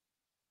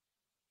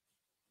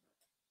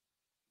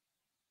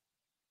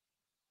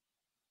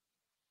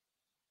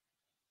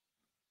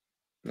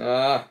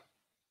 Can't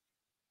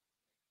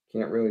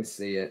really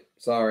see it.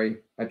 Sorry,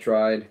 I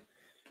tried.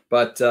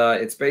 But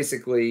it's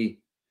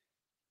basically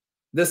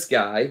this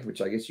guy,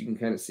 which I guess you can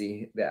kind of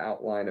see the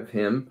outline of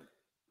him,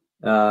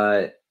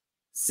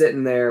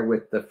 sitting there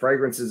with the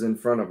fragrances in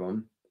front of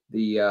him,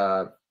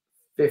 the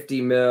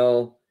 50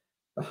 mil,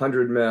 the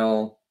 100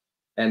 mil,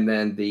 and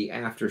then the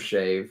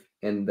aftershave,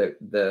 and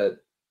the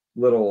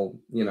little,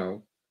 you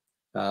know,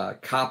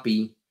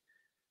 copy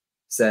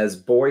says,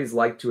 boys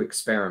like to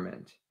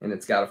experiment. And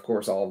it's got, of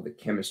course, all of the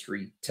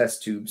chemistry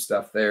test tube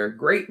stuff there.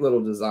 Great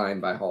little design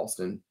by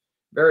Halston.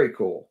 Very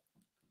cool.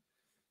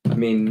 I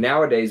mean,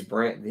 nowadays,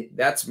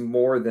 that's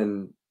more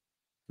than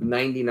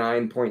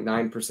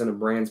 99.9% of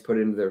brands put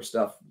into their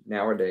stuff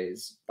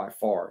nowadays by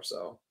far.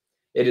 So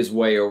it is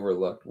way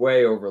overlooked,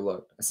 way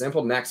overlooked. I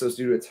sampled Naxos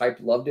due to its hype,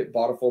 loved it,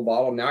 bought a full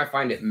bottle. Now I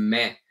find it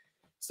meh.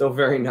 Still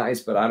very nice,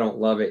 but I don't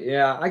love it.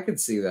 Yeah, I could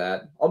see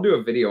that. I'll do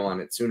a video on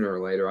it sooner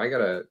or later. I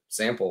got a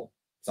sample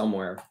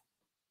somewhere.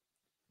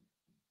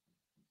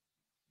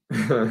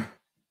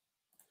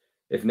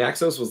 If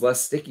Naxos was less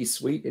sticky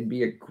sweet, it'd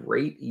be a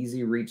great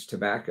easy reach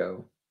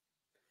tobacco.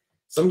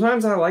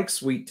 Sometimes I like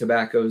sweet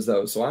tobaccos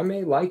though, so I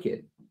may like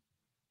it.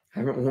 I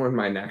haven't worn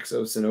my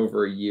Naxos in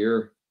over a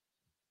year.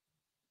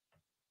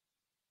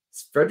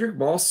 Is Frederic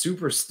Malle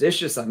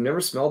superstitious? I've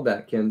never smelled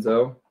that,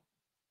 Kenzo.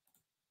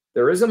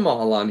 There is a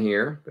Malle on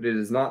here, but it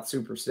is not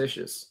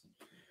superstitious.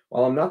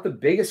 While I'm not the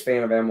biggest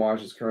fan of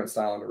Amouage's current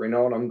style under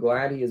Renault, I'm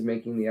glad he is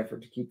making the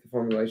effort to keep the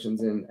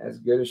formulations in as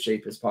good a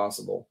shape as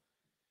possible.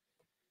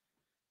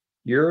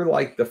 You're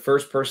like the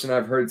first person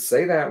I've heard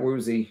say that,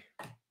 Woozy.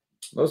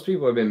 Most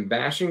people have been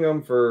bashing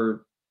them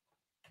for,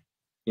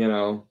 you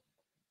know,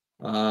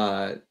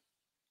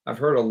 I've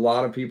heard a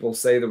lot of people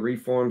say the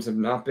reforms have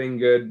not been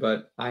good,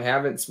 but I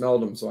haven't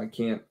smelled them, so I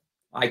can't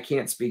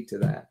speak to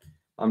that.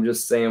 I'm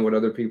just saying what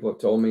other people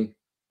have told me.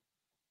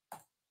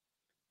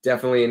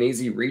 Definitely an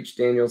easy reach,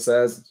 Daniel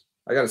says.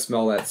 I got to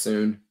smell that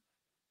soon.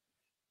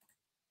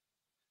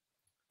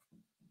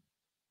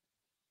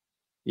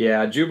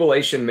 Yeah,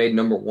 Jubilation made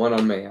 #1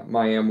 on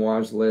my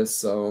Amouage list,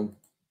 so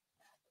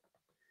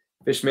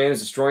Fishman is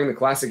destroying the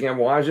classic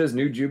Amouages.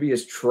 New Juby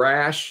is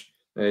trash.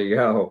 There you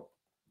go.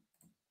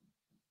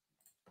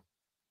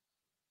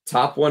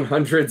 Top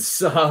 100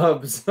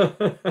 subs.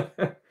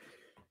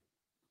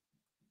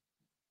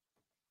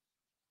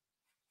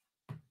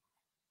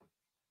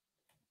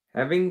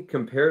 Having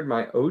compared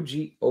my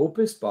OG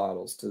Opus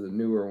bottles to the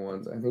newer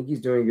ones, I think he's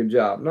doing a good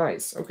job.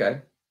 Nice.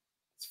 Okay.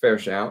 It's a fair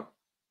shout.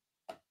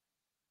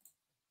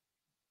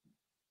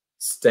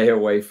 Stay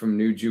away from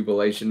New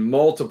Jubilation.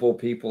 Multiple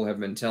people have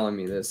been telling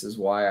me this is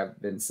why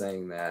I've been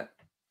saying that.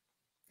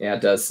 Yeah,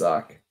 it does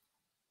suck.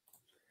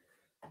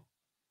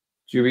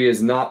 Juby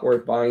is not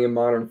worth buying in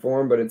modern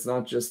form, but it's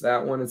not just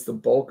that one. It's the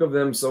bulk of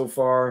them so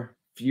far.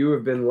 Few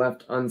have been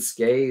left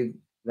unscathed.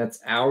 That's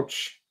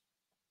ouch.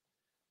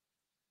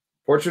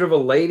 Portrait of a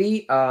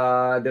Lady.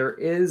 There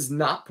is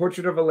not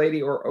Portrait of a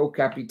Lady or Eau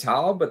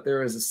Capitale, but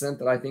there is a scent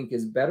that I think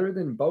is better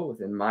than both,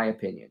 in my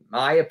opinion.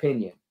 My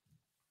opinion.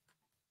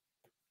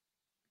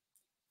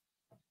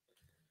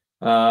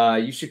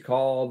 You should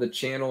call the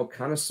channel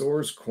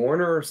Connoisseur's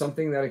Corner or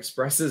something that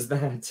expresses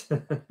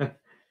that.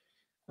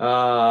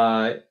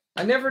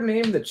 I never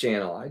named the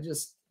channel. I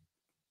just,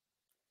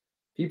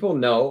 people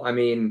know. I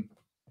mean,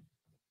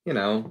 you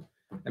know,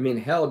 I mean,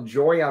 hell,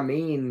 Joy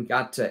Amin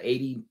got to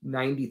 80,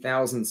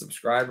 90,000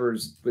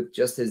 subscribers with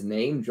just his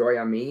name, Joy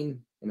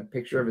Amin, and a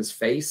picture of his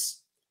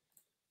face.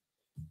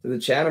 To the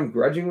chat, I'm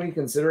grudgingly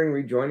considering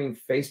rejoining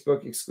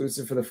Facebook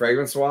exclusive for the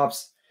fragrance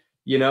swaps.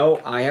 You know,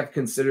 I have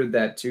considered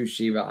that too,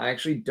 Shiva. I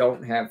actually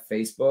don't have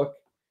Facebook,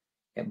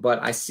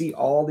 but I see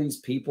all these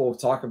people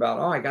talk about,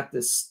 oh, I got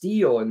this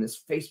steal in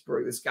this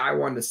Facebook. This guy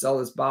wanted to sell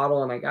this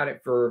bottle, and I got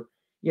it for,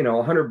 you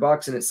know,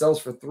 $100, and it sells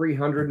for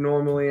 $300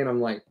 normally. And I'm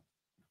like,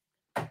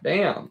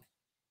 damn.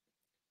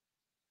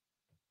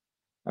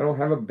 I don't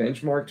have a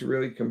benchmark to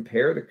really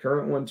compare the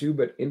current one to,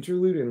 but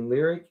Interlude and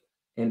Lyric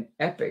and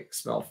Epic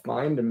smell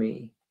fine to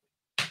me.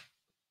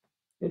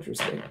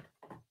 Interesting.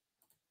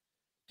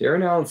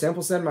 Darren Allen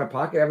sample set in my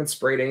pocket. I haven't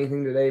sprayed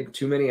anything today.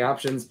 Too many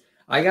options.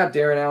 I got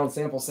Darren Allen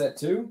sample set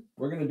too.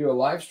 We're going to do a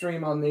live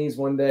stream on these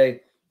one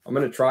day. I'm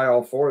going to try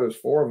all 4. There's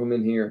 4 of them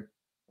in here.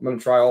 I'm going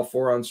to try all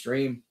 4 on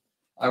stream.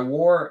 I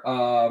wore,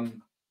 I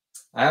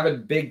have a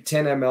big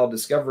 10 ml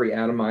Discovery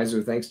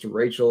atomizer thanks to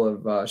Rachel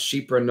of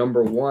Shipra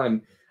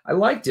 #1. I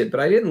liked it, but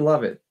I didn't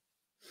love it.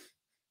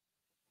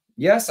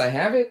 Yes, I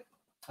have it.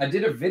 I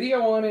did a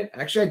video on it.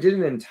 Actually, I did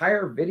an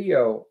entire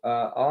video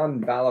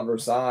on Val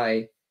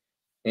Versailles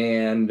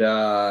and,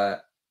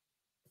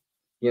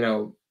 you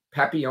know,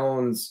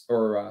 Papillons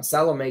or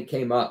Salome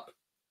came up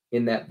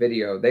in that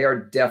video. They are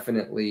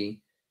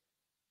definitely,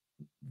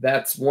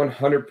 that's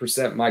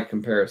 100% my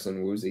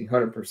comparison, Woozy,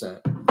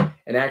 100%.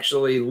 And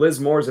actually,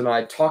 Liz Moores and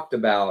I talked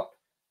about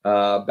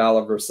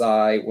Bala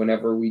Versailles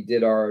whenever we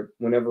did our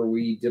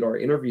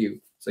interview.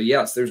 So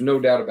yes, there's no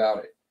doubt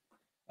about it.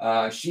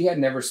 She had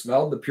never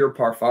smelled the Pure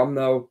Parfum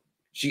though.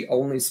 She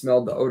only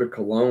smelled the Eau de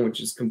Cologne, which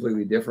is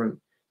completely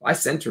different. I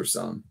sent her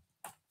some.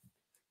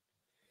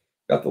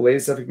 Got the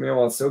latest Epic Mail.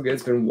 While it's so good,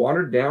 it's been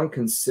watered down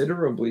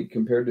considerably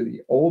compared to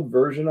the old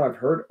version. I've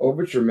heard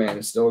Overture Man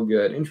is still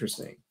good.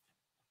 Interesting.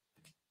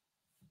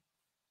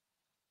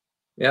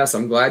 Yes,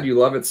 I'm glad you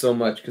love it so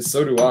much because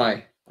so do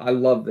I. I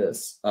love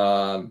this.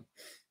 I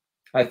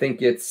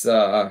think it's,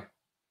 you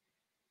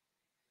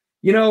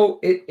know,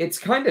 it's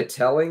kind of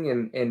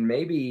telling, and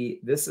maybe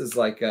this is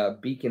like a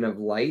beacon of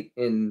light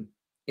in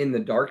the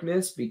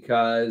darkness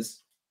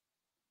because,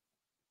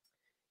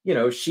 you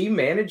know, she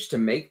managed to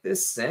make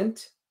this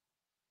scent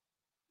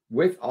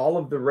with all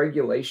of the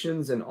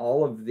regulations and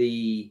all of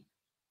the,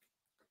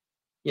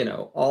 you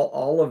know,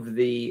 all of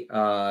the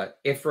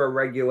IFRA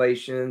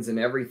regulations and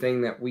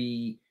everything that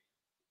we,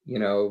 you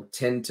know,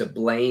 tend to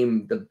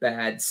blame the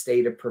bad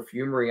state of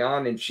perfumery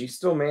on, and she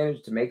still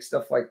managed to make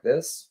stuff like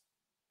this.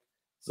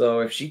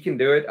 So if she can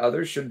do it,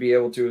 others should be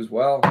able to as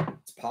well.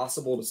 It's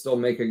possible to still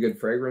make a good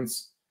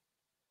fragrance.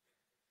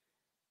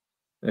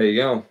 There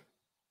you go.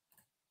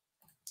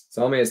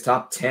 Salome is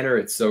top 10er.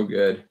 It's so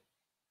good.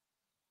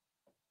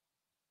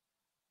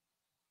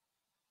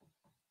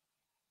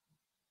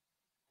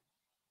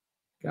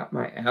 Got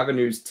my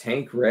Avenues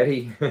tank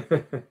ready.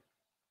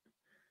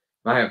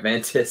 My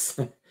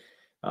Aventus.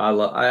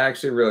 I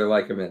actually really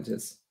like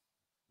Aventus.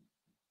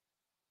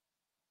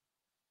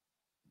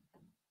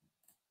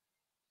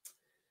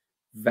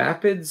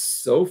 Vapid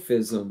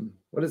Sophism.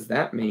 What does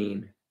that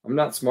mean? I'm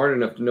not smart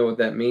enough to know what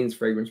that means,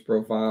 fragrance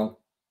profile.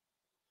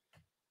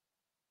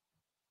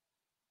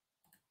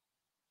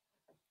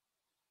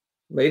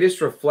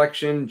 Latest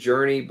Reflection,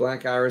 Journey,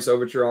 Black Iris,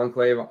 Overture,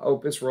 Enclave,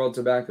 Opus Royal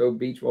Tobacco,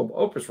 Beach. Well,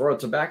 Opus Royal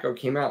Tobacco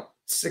came out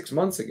 6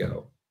 months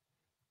ago.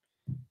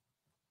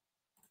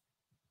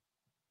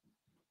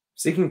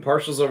 Seeking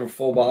partials over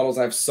full bottles.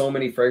 I have so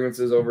many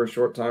fragrances over a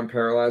short time,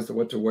 paralyzed to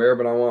what to wear,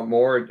 but I want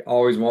more.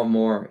 Always want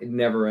more. It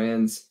never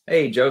ends.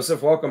 Hey,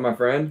 Joseph, welcome, my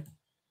friend.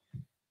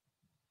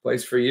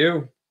 Place for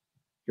you.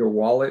 Your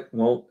wallet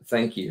won't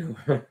thank you.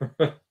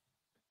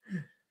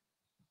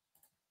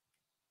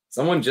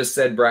 Someone just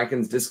said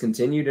Bracken's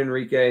discontinued,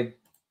 Enrique.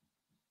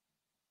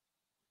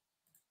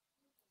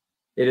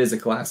 It is a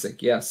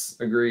classic. Yes,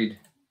 agreed.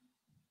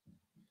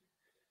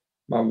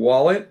 My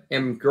wallet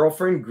and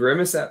girlfriend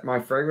grimace at my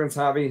fragrance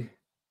hobby.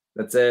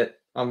 That's it.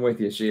 I'm with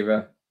you,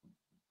 Shiva.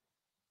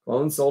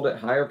 Clones sold at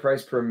higher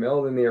price per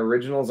mil than the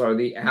originals are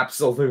the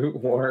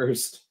absolute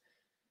worst.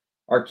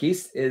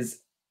 Arquiste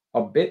is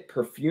a bit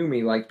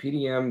perfumey like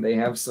PDM. They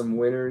have some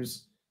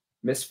winners.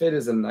 Misfit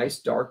is a nice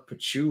dark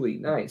patchouli.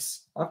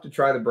 Nice. I'll have to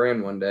try the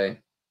brand one day.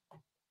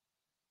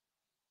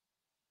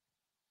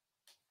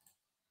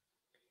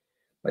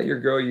 Let your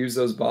girl use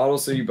those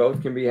bottles so you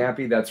both can be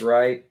happy. That's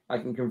right. I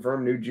can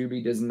confirm New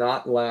Juby does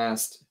not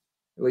last.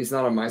 At least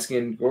not on my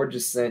skin.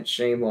 Gorgeous scent.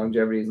 Shame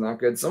longevity is not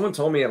good. Someone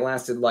told me it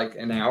lasted like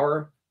an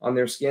hour on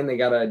their skin. They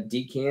got a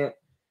decant.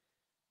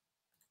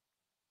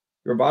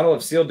 Your bottle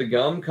of Sealed to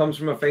Gum comes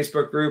from a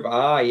Facebook group.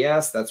 Ah,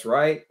 yes, that's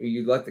right.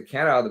 You let the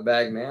cat out of the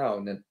bag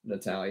now,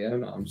 Natalia.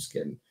 No, I'm just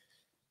kidding.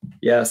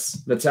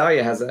 Yes,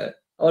 Natalia has an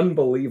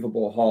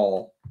unbelievable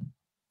haul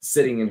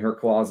sitting in her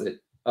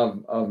closet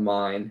of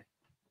mine.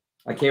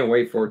 I can't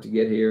wait for it to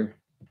get here.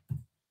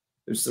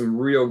 There's some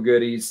real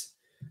goodies.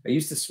 I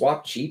used to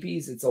swap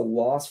cheapies. It's a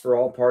loss for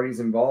all parties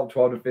involved.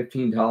 $12 to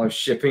 $15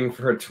 shipping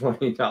for a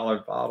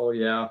 $20 bottle.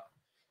 Yeah.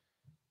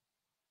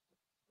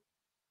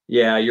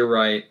 Yeah, you're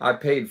right. I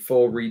paid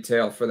full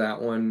retail for that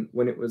one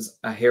when it was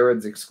a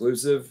Harrods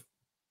exclusive.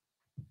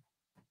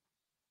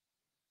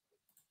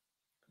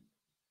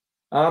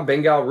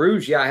 Bengal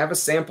Rouge. Yeah, I have a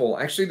sample.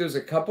 Actually, there's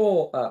a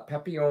couple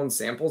Papillon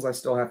samples I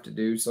still have to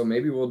do. So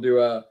maybe we'll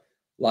do a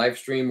live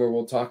stream where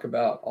we'll talk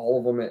about all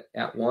of them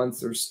at once.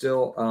 There's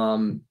still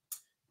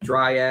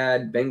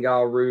Dryad,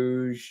 Bengal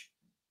Rouge,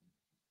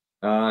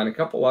 and a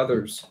couple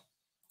others.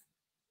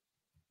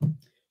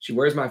 She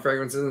wears my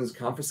fragrances and has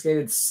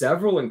confiscated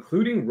several,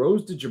 including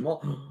Rose de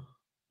Jamal.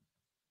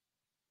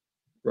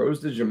 Rose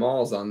de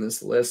Jamal's on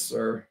this list,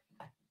 sir.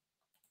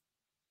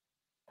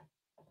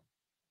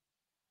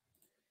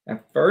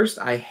 At first,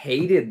 I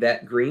hated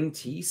that green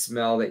tea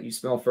smell that you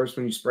smell first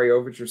when you spray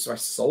Overture, so I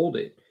sold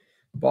it.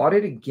 Bought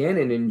it again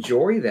and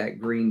enjoy that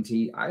green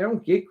tea. I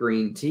don't get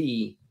green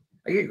tea.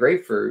 I get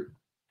grapefruit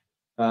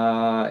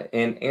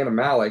and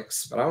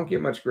animalics, but I don't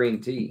get much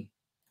green tea.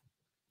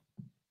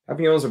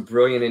 Papillon is a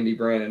brilliant indie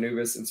brand.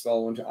 Anubis and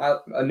Spell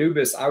 125.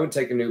 Anubis, I would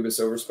take Anubis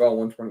over Spell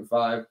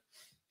 125.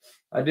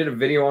 I did a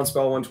video on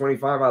Spell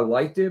 125. I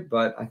liked it,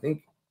 but I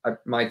think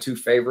my two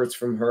favorites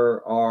from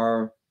her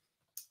are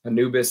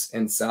Anubis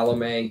and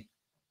Salome.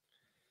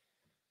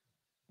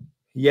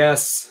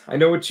 Yes, I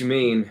know what you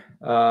mean.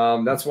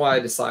 That's why I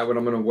decide what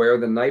I'm going to wear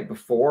the night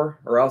before,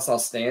 or else I'll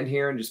stand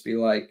here and just be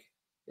like,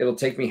 it'll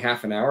take me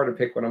half an hour to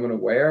pick what I'm going to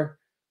wear.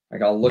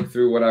 Like, I'll look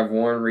through what I've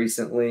worn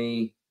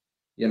recently,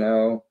 you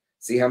know,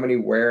 see how many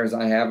wears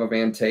I have of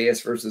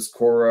Antaeus versus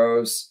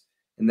Koros,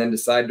 and then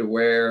decide to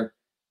wear,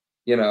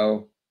 you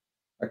know,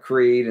 a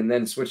Creed, and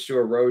then switch to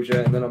a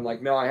Roja. And then I'm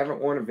like, no, I haven't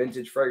worn a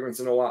vintage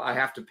fragrance in a while. I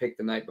have to pick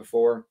the night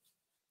before.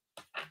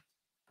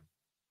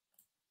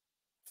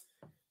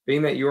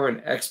 Being that you're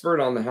an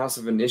expert on the House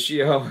of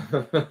Initio,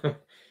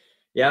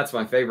 yeah, it's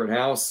my favorite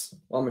house.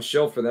 Well, I'm a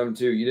shill for them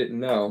too. You didn't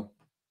know.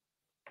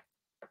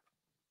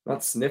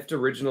 Not sniffed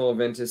original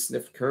Aventus,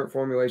 sniffed current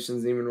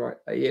formulations, even right.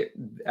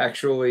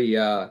 Actually,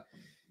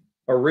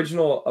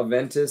 original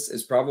Aventus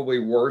is probably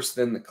worse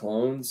than the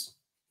clones,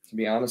 to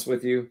be honest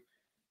with you.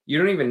 You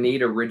don't even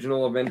need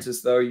original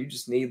Aventus, though. You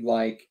just need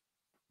like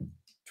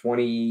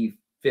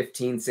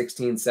 2015,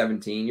 16,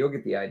 17. You'll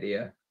get the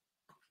idea.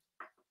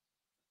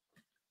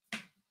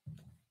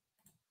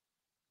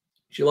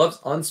 She loves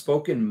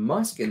Unspoken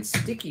Musk and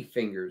Sticky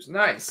Fingers.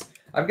 Nice.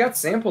 I've got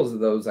samples of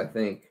those, I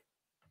think.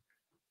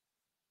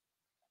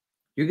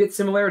 You get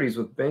similarities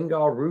with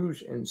Bengal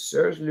Rouge and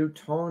Serge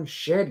Luton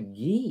Shed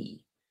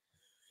Ghee.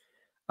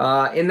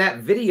 In that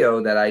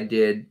video that I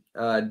did,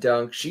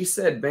 Dunk, she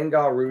said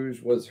Bengal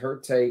Rouge was her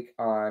take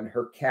on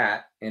her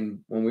cat. And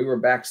when we were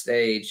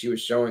backstage, she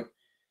was showing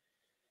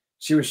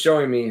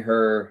me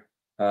her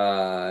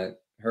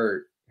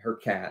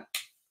cat.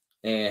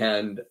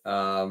 And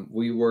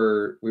we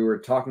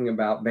were talking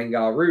about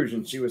Bengal Rouge,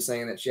 and she was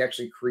saying that she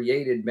actually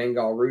created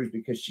Bengal Rouge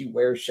because she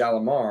wears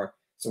Shalimar.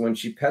 So when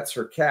she pets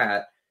her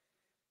cat,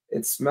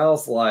 it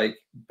smells like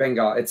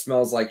Bengal. It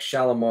smells like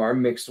Shalimar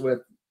mixed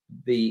with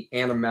the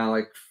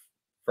animalic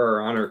fur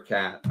on her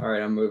cat. All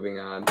right, I'm moving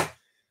on.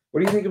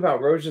 What do you think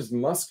about Roja's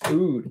Musk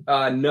Oud?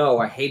 No,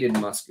 I hated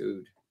Musk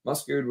Oud.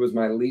 Musk Oud was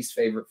my least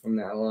favorite from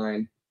that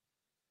line.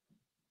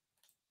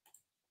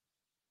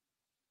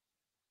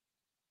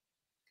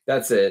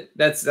 That's it.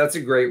 That's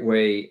a great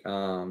way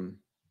to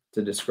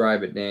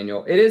describe it,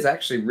 Daniel. It is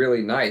actually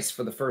really nice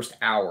for the first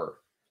hour.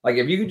 Like,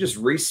 if you could just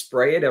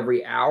respray it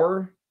every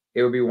hour,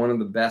 it would be one of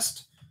the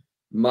best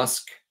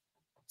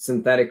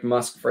synthetic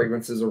musk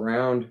fragrances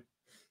around.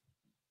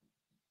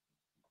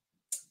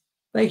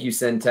 Thank you,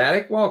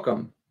 Synthetic.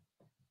 Welcome.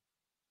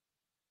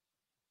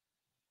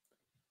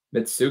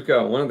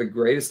 Mitsuko, one of the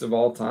greatest of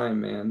all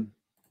time, man.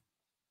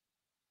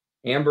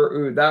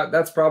 Amber Oud,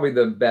 that's probably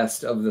the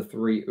best of the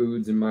three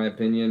Ouds, in my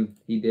opinion.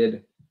 He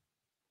did.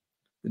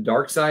 The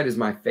Dark Side is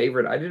my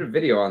favorite. I did a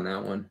video on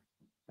that one,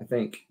 I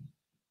think.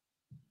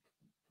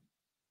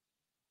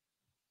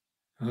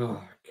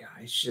 Oh,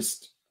 God, it's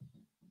just,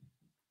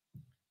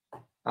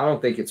 I don't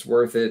think it's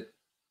worth it.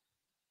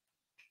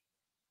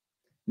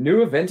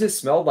 New Aventus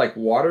smelled like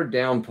watered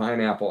down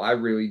pineapple. I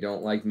really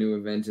don't like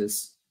New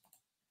Aventus.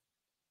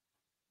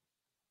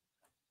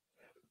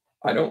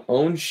 I don't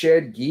own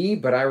Shed Ghee,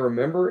 but I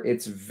remember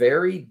it's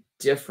very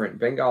different.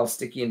 Bengal is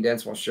sticky and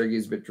dense, while Shed Ghee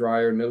is a bit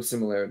drier. No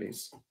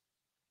similarities.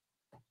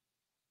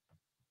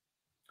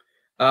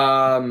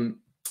 All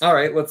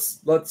right,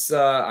 let's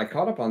I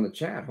caught up on the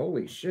chat.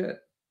 Holy shit.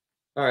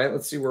 All right,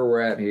 let's see where we're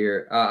at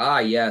here.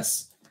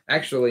 Yes.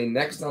 Actually,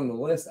 next on the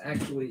list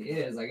actually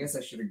is, I guess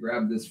I should have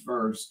grabbed this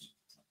first.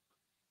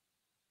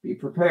 Be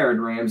prepared,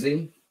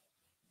 Ramsey.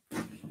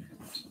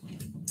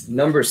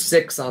 Number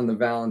 6 on the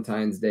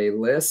Valentine's Day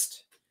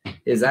list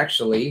is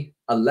actually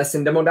a Les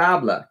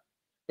Indemodables,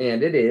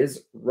 and it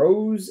is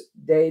Rose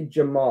de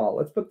Jamal.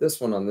 Let's put this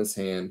one on this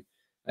hand.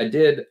 I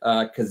did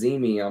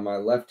Kazimi on my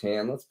left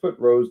hand. Let's put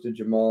Rose de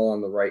Jamal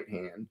on the right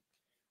hand.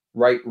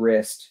 Right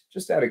wrist,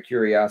 just out of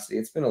curiosity.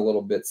 It's been a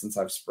little bit since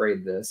I've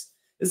sprayed this.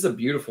 This is a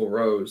beautiful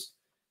rose.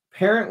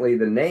 Apparently,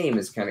 the name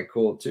is kind of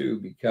cool, too,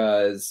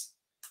 because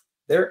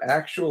there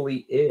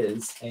actually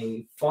is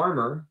a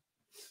farmer.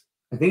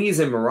 I think he's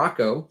in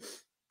Morocco,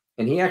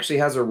 and he actually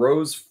has a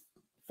rose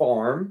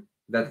farm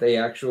that they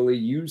actually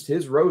used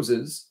his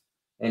roses,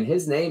 and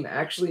his name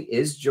actually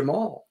is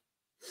Jamal.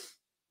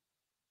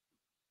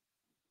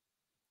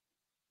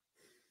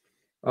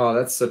 Oh,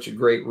 that's such a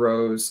great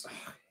rose.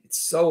 It's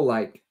so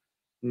like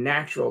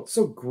natural. It's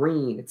so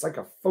green. It's like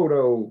a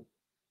photo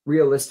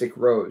realistic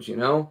rose, you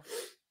know?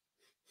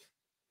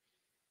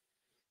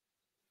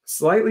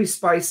 Slightly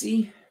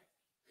spicy.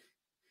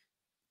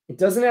 It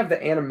doesn't have the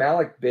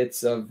animalic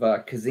bits of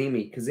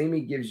Kazimi.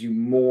 Kazimi gives you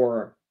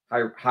more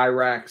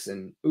Hyrax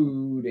and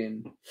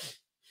Oud,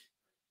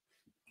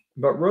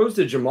 but Rose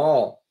de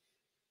Jamal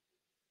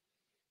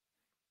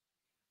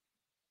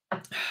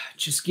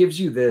just gives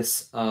you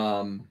this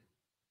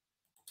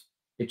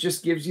it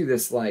just gives you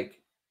this like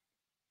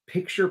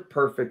picture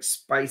perfect,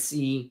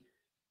 spicy,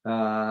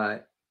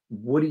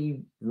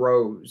 woody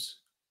rose.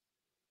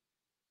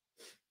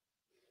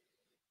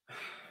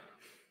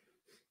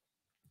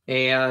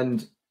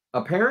 And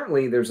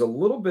apparently there's a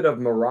little bit of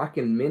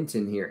Moroccan mint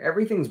in here.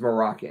 Everything's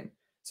Moroccan.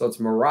 So it's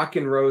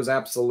Moroccan Rose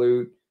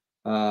Absolute,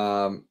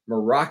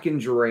 Moroccan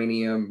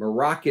Geranium,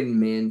 Moroccan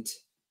Mint,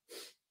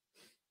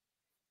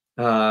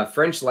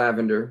 French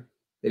Lavender.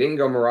 They didn't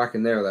go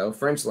Moroccan there, though.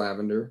 French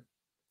Lavender,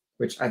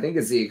 which I think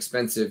is the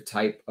expensive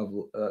type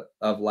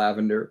of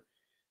lavender.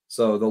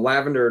 So the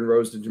lavender in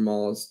Rose de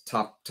Jamal is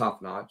top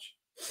notch.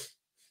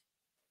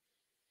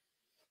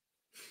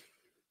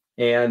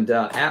 And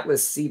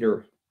Atlas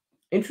Cedar.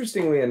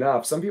 Interestingly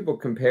enough, some people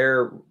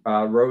compare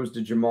Rose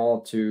de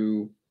Jamal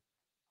to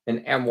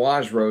an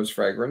Amouage rose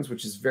fragrance,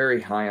 which is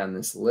very high on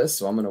this list.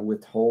 So I'm going to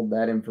withhold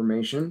that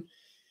information.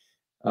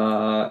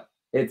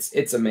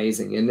 It's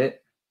amazing, isn't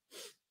it?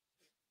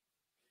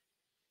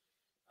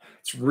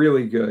 It's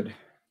really good.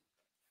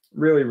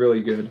 Really,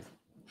 really good.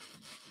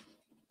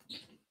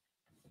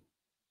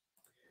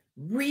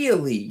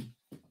 Really?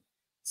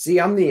 See,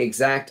 I'm the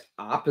exact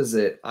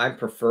opposite. I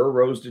prefer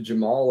Rose de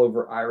Jamal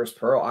over Iris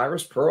Pearl.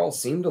 Iris Pearl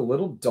seemed a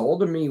little dull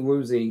to me,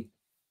 Woozy.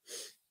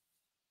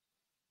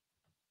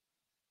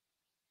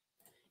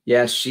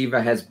 Yes,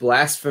 Shiva has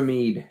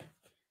blasphemed.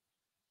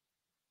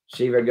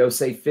 Shiva, go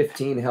say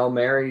 15 Hail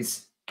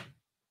Marys.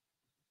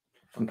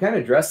 I'm kind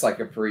of dressed like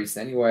a priest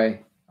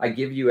anyway. I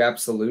give you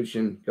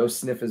absolution. Go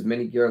sniff as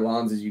many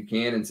Guerlains as you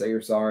can and say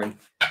you're sorry.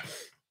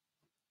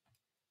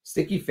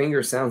 Sticky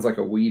Finger sounds like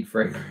a weed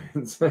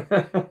fragrance.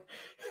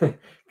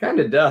 Kind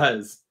of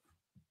does.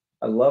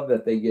 I love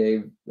that they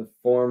gave the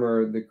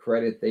former the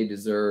credit they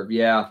deserve.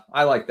 Yeah,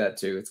 I like that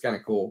too. It's kind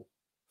of cool.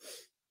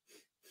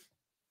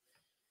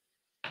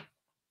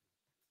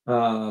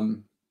 The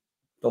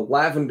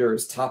lavender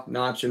is top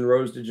notch in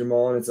Rose de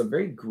Jamal, and it's a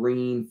very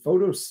green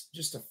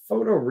just a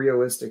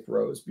photorealistic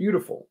rose.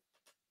 Beautiful.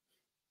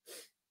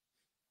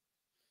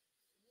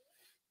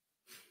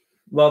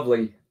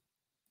 Lovely.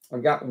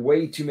 I've got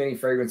way too many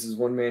fragrances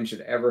one man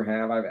should ever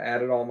have. I've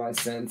added all my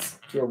scents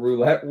to a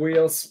roulette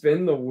wheel.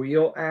 Spin the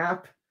wheel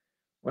app.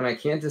 When I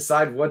can't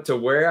decide what to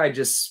wear, I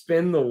just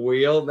spin the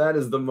wheel. That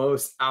is the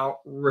most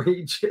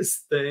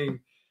outrageous thing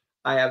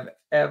I have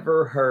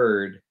ever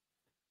heard.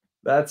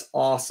 That's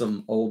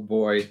awesome, old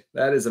boy.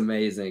 That is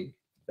amazing.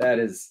 That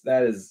is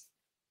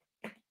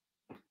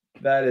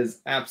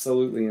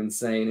absolutely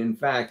insane. In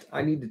fact,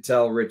 I need to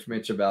tell Rich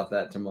Mitch about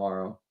that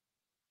tomorrow.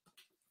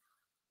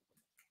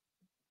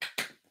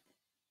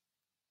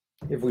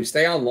 If we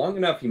stay on long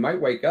enough, he might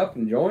wake up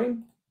and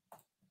join.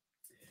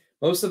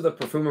 Most of the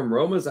Parfum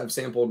aromas I've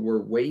sampled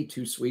were way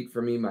too sweet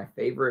for me. My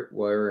favorite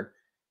were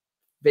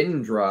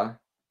Vindra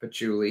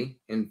Patchouli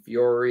and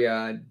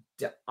Fioria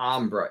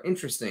d'Ambra.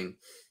 Interesting.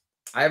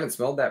 I haven't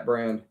smelled that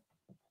brand.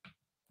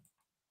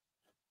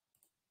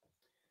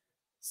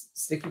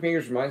 Sticky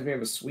Fingers reminds me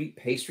of a sweet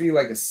pastry,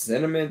 like a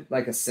cinnamon,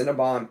 like a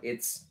Cinnabon.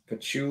 It's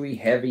patchouli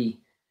heavy.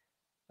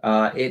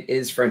 It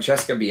is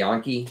Francesca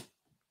Bianchi.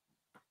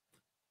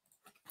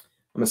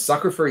 I'm a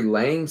sucker for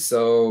Ylang,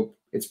 so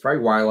it's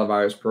probably why I love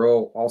Iris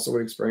Pearl. Also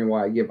would explain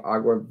why I give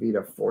Agua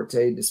Vida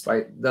Forte,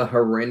 despite the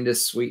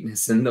horrendous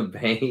sweetness in the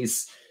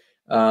base.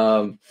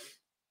 I'm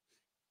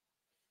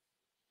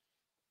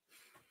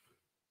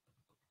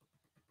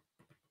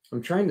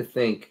trying to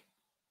think.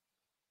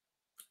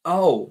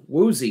 Oh,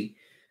 Woozy.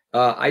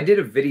 I did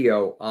a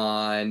video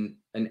on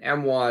an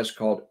Amouage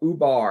called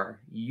Ubar,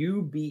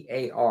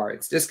 U-B-A-R.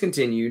 It's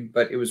discontinued,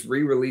 but it was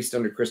re-released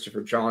under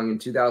Christopher Chong in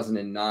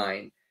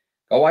 2009.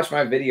 Go watch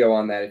my video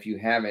on that if you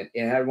haven't.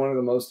 It had one of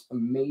the most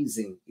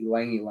amazing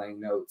ylang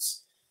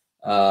notes.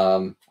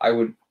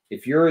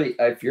 If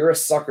you're a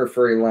sucker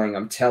for ylang,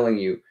 I'm telling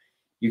you,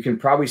 you can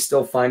probably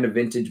still find a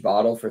vintage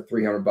bottle for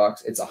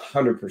 $300. It's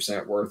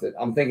 100% worth it.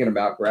 I'm thinking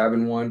about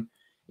grabbing one,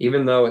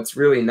 even though it's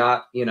really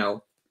not,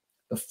 the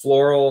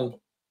floral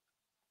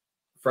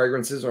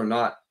fragrances are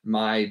not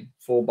my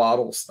full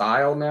bottle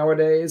style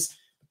nowadays.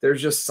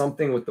 There's just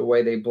something with the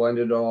way they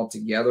blended it all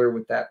together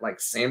with that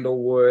like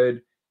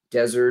sandalwood,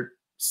 desert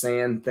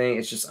sand thing.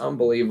 It's just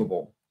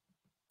unbelievable.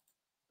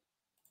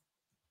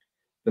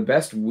 The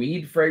best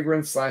weed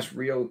fragrance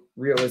 /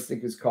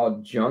 realistic is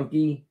called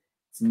Junkie.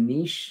 It's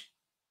niche.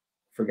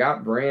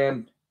 Forgot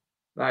brand.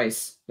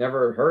 Nice.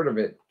 Never heard of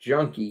it.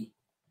 Junkie.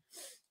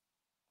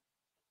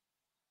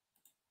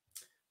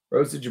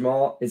 Rose de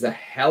Jamal is a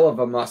hell of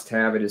a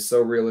must-have. It is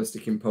so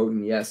realistic and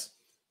potent. Yes.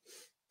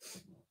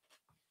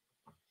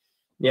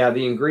 Yeah,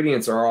 the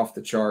ingredients are off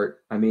the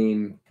chart. I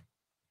mean,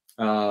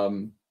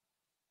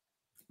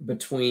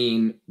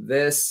 between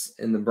this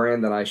and the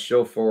brand that I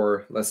show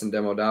for Les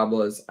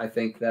Indemodables, I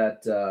think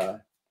that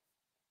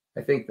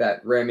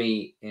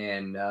Remy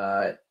and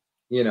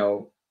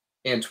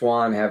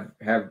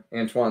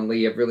Antoine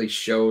Lee have really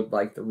showed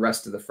like the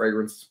rest of the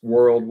fragrance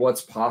world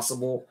what's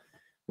possible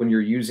when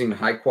you're using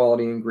high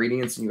quality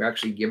ingredients and you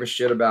actually give a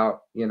shit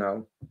about,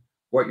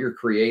 what you're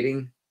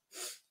creating.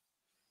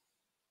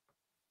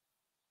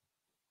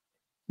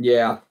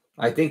 Yeah,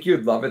 I think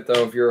you'd love it,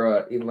 though, if you're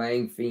a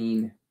ylang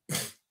fiend.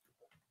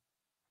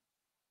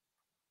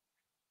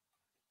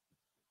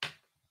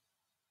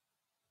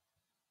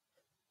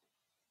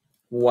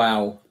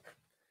 Wow.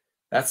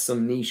 That's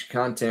some niche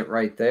content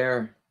right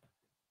there.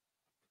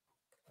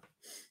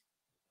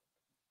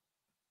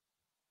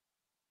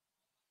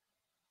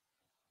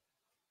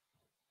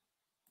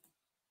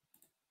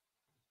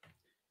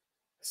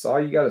 Saw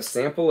you got a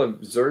sample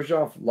of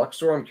Xerjoff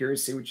Luxor. I'm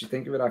curious to see what you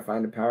think of it. I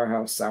find a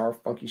powerhouse, sour,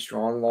 funky,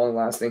 strong, long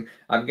lasting.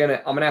 I'm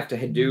gonna have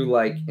to do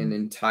like an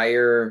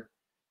entire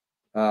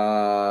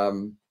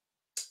I'm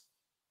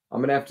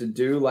gonna have to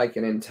do like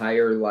an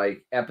entire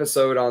like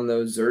episode on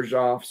those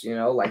Xerjoffs, you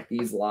know, like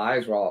these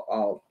lives where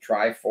I'll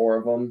try 4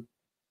 of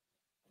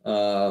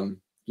them.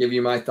 Give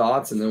you my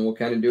thoughts, and then we'll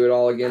kind of do it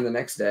all again the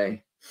next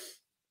day.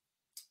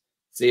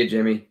 See you,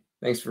 Jimmy.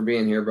 Thanks for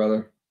being here,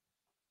 brother.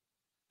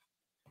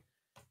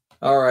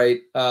 All right,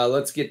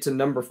 let's get to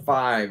number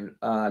 5.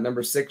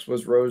 Number 6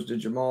 was Rose de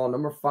Jamal.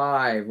 Number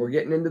 5, we're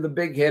getting into the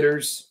big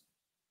hitters.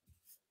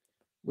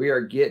 We are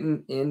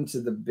getting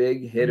into the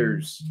big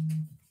hitters.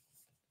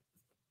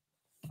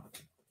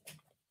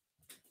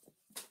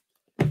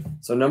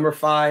 So number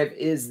 5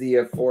 is the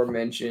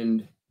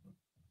aforementioned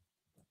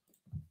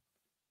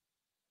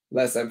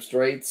Les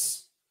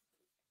Abstraits,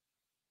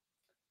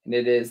 and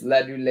it is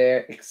La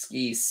Douleur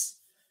Exquise.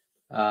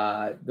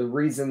 The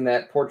reason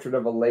that Portrait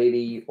of a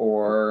Lady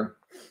or,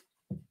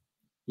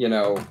 you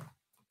know,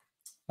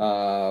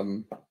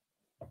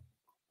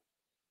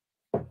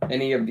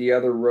 any of the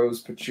other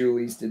rose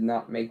patchoulis did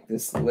not make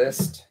this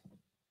list,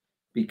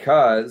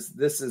 because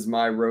this is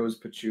my rose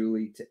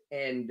patchouli to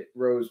end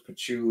rose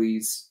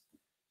patchoulis.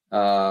 You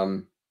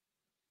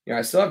know,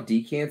 I still have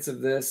decants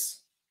of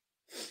this.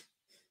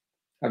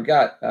 I've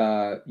got,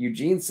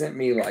 Eugene sent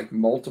me like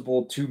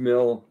multiple 2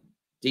 ml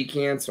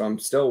decants, so I'm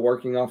still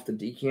working off the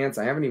decants.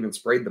 I haven't even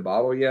sprayed the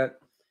bottle yet.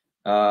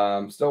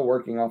 I'm still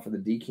working off of the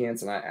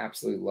decants, and I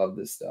absolutely love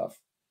this stuff.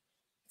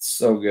 It's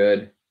so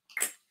good.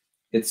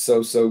 It's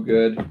so, so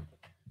good.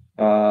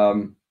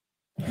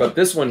 But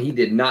this one he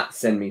did not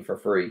send me for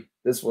free.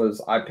 This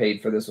was, I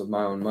paid for this with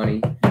my own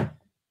money.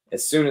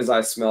 As soon as I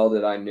smelled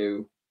it, I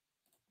knew.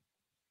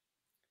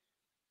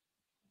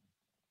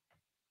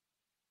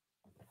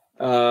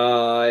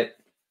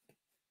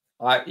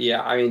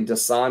 I mean,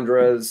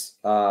 Dessandra's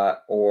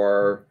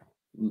or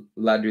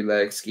La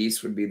Douleur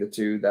Exquise would be the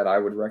 2 that I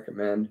would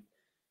recommend.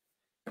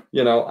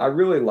 You know, I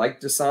really like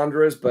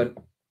Dessandra's, but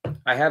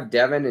I have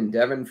Devon, and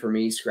Devon for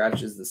me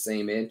scratches the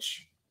same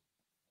itch.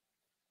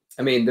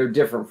 I mean, they're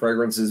different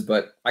fragrances,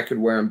 but I could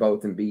wear them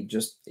both and be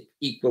just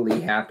equally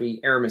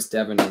happy. Hermes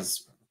Devon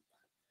is,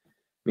 I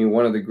mean,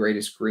 one of the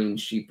greatest green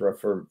chypre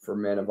for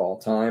men of all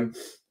time.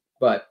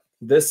 But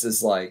this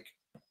is like,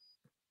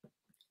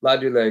 La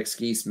Douleur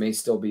Exquise may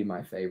still be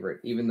my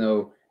favorite, even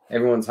though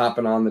everyone's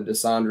hopping on the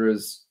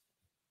Dessandra's,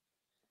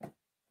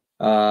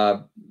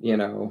 you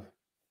know,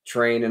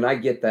 train, and I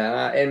get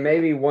that. And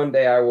maybe one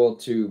day I will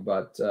too,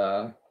 but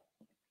let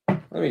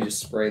me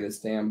just spray this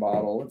damn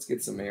bottle. Let's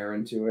get some air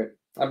into it.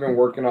 I've been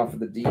working off of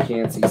the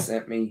decants he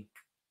sent me.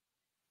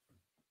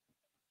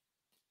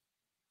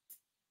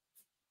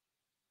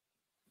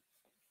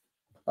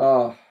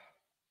 Oh.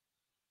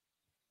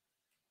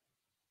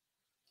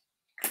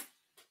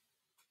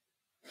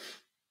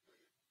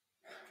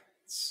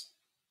 It's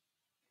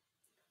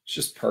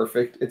just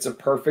perfect. It's a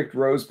perfect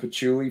rose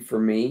patchouli for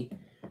me.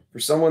 For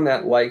someone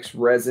that likes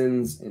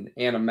resins and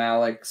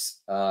animalics,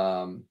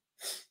 I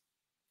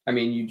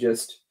mean, you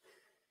just,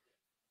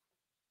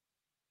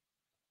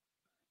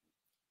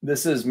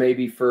 this is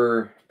maybe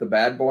for the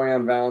bad boy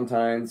on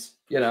Valentines,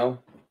 you know.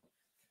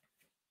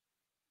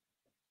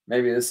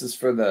 Maybe this is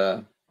for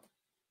the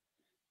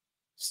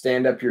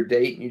stand up your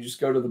date and you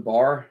just go to the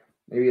bar.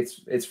 Maybe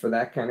it's for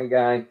that kind of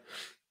guy,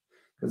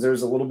 because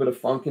there's a little bit of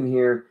funk in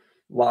here,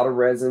 a lot of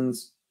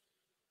resins.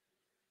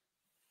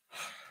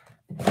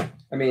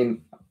 I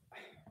mean,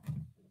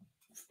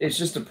 it's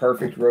just a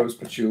perfect rose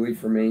patchouli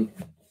for me.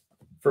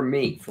 For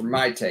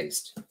my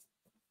taste.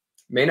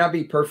 May not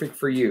be perfect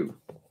for you,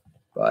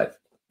 but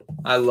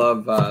I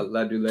love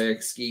La Douleur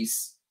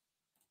Exquise.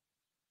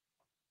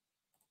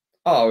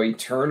 Oh,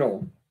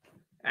 eternal.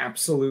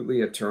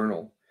 Absolutely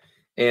eternal.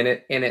 And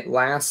it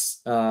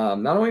lasts,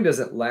 not only does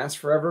it last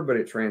forever, but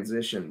it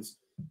transitions.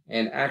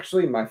 And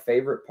actually my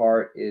favorite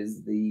part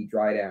is the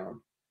dry down.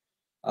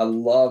 I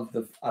love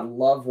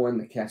when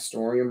the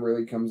castoreum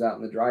really comes out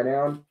in the dry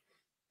down.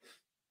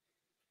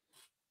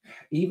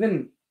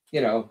 Even, you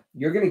know,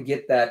 you're going to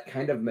get that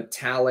kind of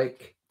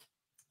metallic,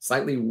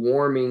 slightly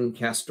warming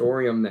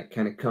castoreum that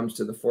kind of comes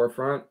to the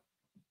forefront.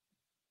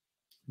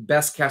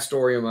 Best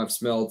castoreum I've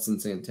smelled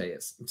since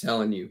Antaeus. I'm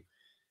telling you.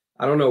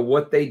 I don't know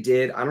what they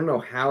did. I don't know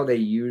how they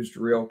used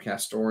real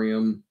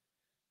castoreum.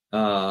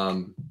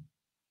 They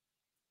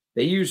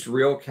used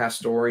real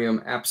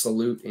castoreum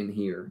absolute in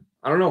here.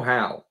 I don't know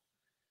how.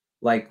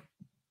 Like,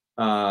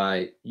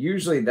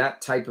 usually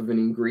that type of an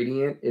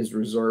ingredient is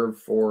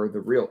reserved for the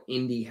real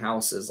indie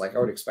houses. Like I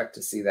would expect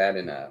to see that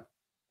in a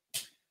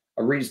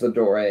Rouge de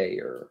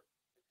Douleur or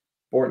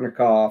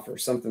Bortnikov or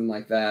something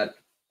like that.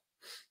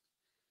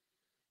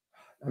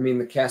 I mean,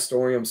 the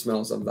castoreum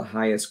smells of the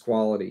highest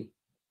quality.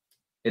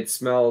 It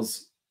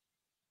smells...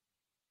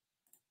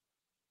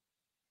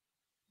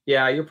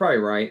 Yeah, you're probably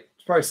right.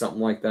 It's probably something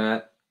like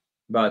that.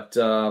 But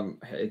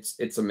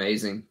it's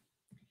amazing.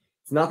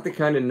 It's not the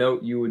kind of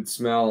note you would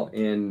smell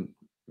in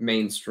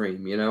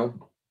mainstream, you know?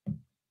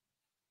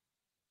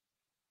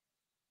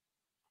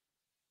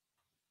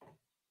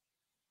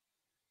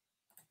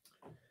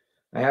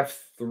 I have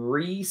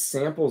 3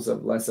 samples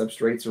of Les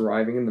Abstraits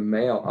arriving in the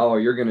mail. Oh,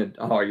 you're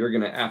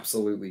gonna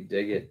absolutely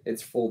dig it.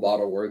 It's full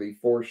bottle worthy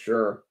for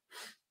sure.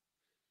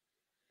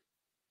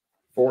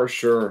 For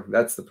sure.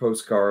 That's the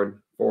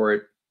postcard for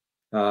it.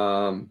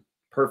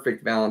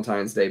 Perfect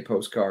Valentine's Day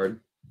postcard.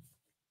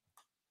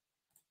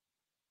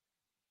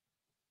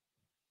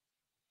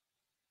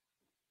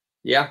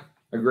 Yeah,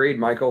 agreed,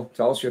 Michael.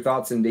 Tell us your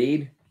thoughts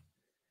indeed.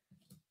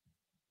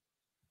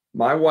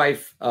 My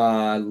wife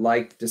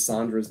liked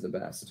Dessandra's the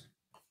best.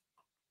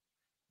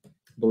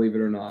 Believe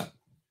it or not.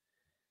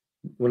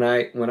 When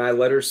I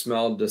let her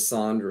smell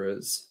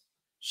Dessandra's,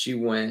 she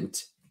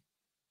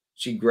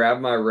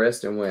grabbed my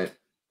wrist and went,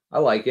 I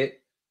like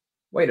it.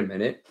 Wait a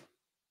minute.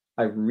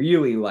 I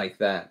really like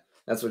that.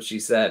 That's what she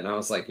said. And I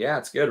was like, yeah,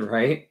 it's good,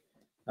 right?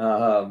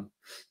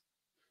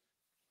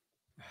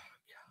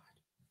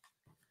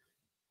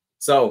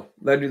 So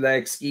let's do the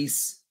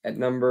Exquise at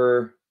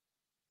number,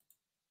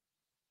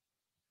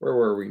 where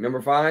were we?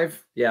 Number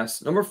 5?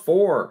 Yes. Number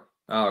 4.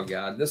 Oh,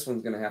 God. This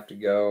one's going to have to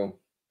go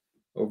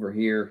over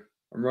here.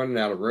 I'm running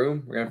out of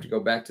room. We're going to have to go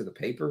back to the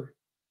paper.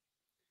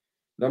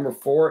 Number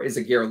 4 is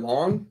a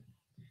Guerlain,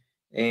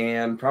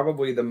 and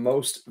probably the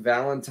most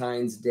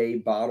Valentine's Day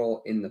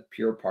bottle in the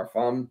Pure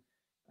Parfum.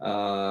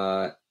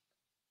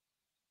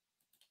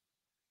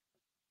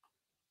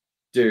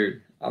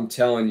 Dude, I'm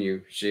telling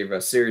you,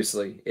 Shiva,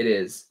 seriously, it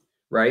is,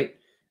 right?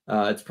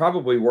 It's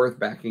probably worth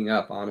backing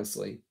up,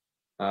 honestly.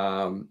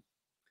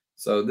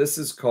 So this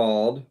is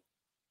called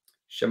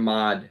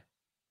Chamade.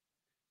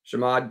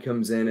 Chamade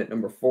comes in at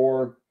number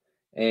 4.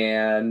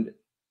 And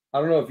I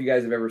don't know if you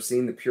guys have ever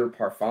seen the Pure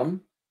Parfum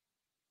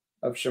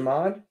of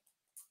Chamade,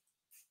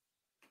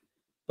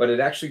 but it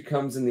actually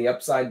comes in the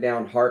upside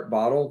down heart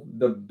bottle,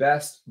 the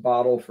best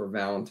bottle for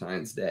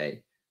Valentine's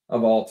Day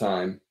of all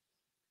time.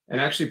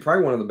 And actually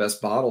probably one of the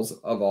best bottles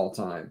of all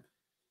time.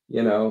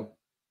 You know,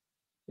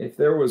 if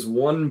there was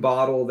one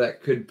bottle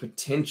that could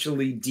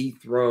potentially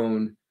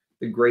dethrone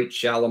the great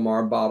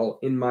Shalimar bottle,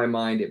 in my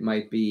mind, it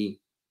might be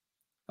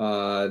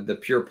the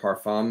Pure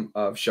Parfum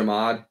of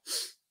Chamade.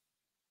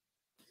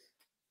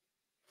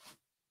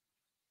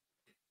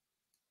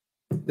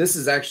 This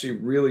has actually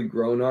really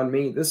grown on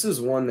me. This is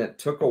one that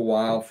took a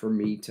while for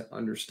me to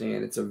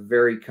understand. It's a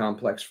very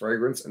complex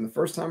fragrance. And the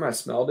first time I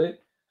smelled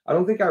it, I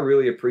don't think I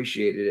really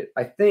appreciated it.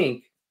 I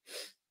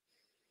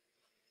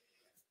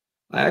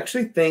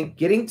actually think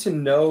getting to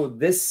know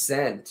this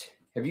scent.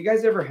 Have you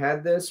guys ever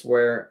had this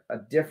where a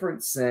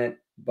different scent,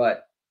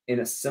 but in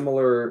a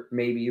similar,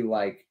 maybe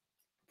like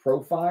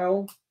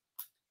profile,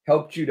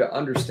 helped you to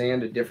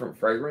understand a different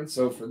fragrance?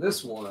 So for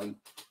this one,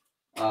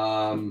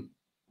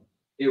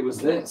 it was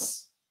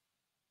this.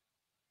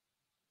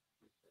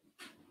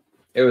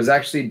 It was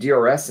actually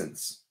Dior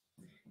Essence.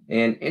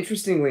 And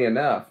interestingly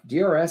enough,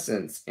 Dior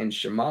Essence and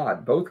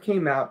Chamade both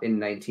came out in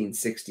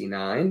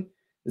 1969.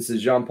 This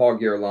is Jean-Paul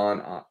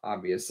Guerlain,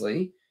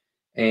 obviously.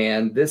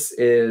 And this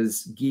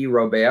is Guy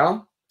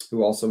Robert,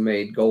 who also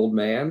made Gold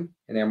Man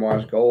and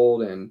Amouage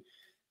Gold and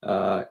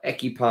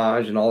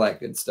Equipage and all that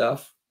good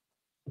stuff.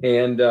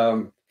 And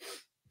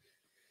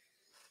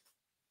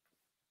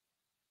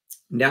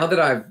now that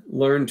I've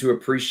learned to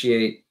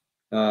appreciate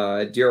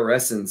Dior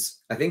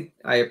Essence, I think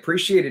I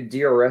appreciated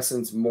Dior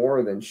Essence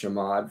more than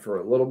Chamade for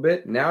a little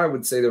bit. Now I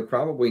would say they're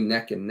probably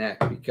neck and neck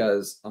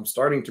because I'm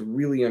starting to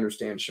really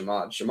understand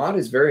Chamade. Chamade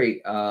is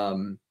very,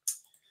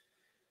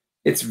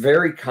 it's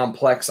very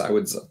complex, I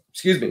would say.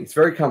 Excuse me, it's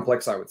very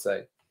complex, I would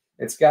say.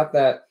 It's got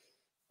that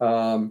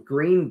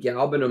green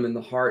galbanum in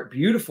the heart,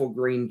 beautiful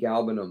green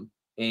galbanum,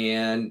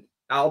 and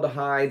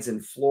aldehydes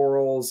and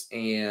florals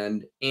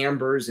and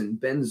ambers and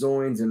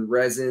benzoins and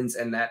resins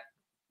and that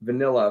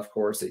vanilla, of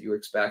course, that you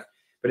expect.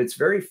 But it's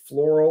very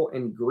floral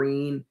and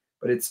green,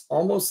 but it's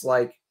almost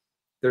like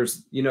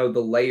there's, you know,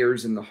 the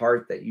layers in the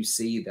heart that you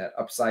see, that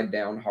upside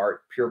down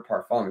heart, Pure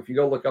Parfum. If you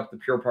go look up the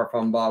Pure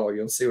Parfum bottle,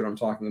 you'll see what I'm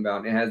talking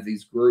about. It has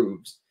these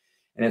grooves.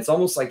 And it's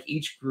almost like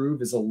each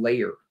groove is a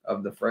layer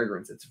of the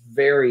fragrance. It's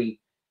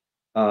very,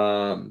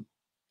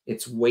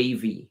 it's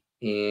wavy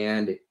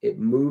and it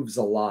moves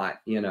a lot,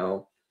 you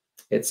know.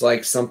 It's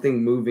like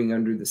something moving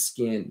under the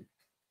skin.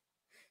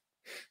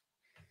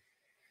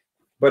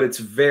 But it's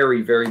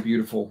very, very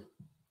beautiful.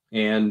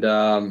 And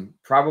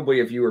probably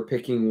if you were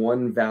picking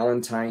one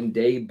Valentine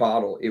Day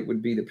bottle, it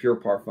would be the Pure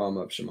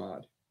Parfum of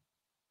Chamade.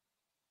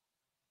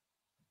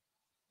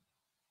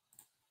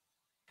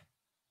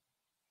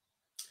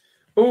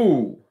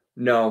 Ooh,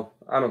 no,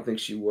 I don't think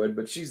she would,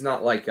 but she's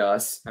not like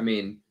us. I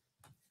mean,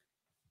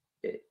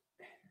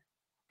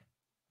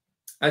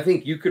 I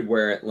think you could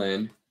wear it,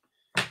 Lynn.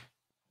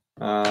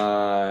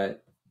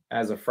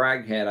 as a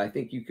frag head, I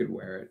think you could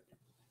wear it.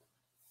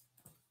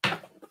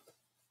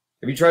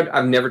 Have you tried?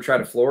 I've never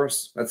tried a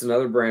Florist. That's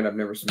another brand I've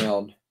never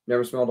smelled.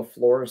 Never smelled a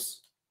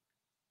Florist.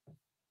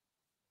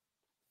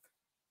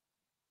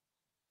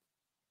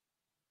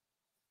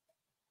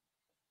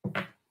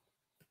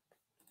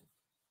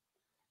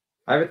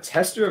 I have a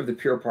tester of the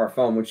Pure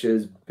Parfum, which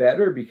is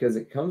better because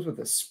it comes with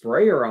a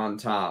sprayer on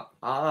top.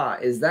 Ah,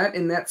 is that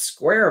in that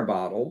square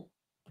bottle?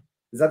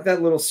 Is that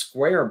little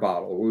square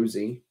bottle,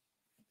 Woozy?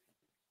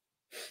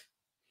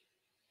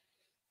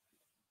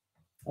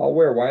 I'll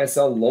wear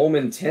YSL L'Homme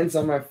Intense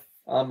on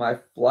my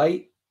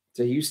flight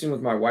to Houston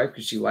with my wife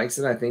because she likes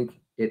it. I think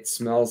it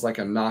smells like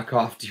a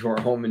knockoff Dior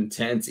Homme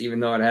Intense, even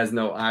though it has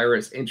no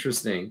iris.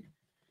 Interesting.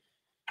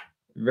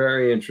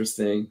 Very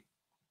interesting.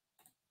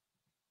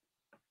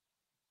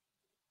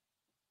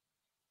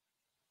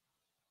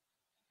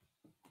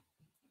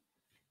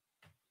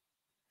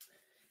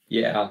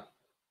 Yeah.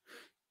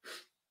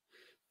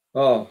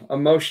 Oh,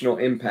 emotional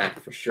impact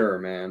for sure,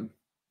 man.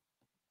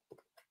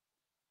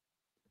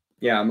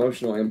 Yeah,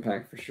 emotional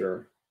impact for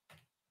sure.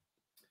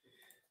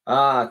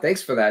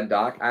 Thanks for that,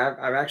 Doc.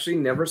 I've actually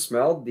never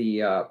smelled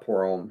the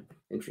Pour Homme,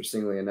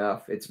 interestingly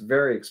enough. It's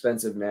very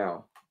expensive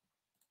now.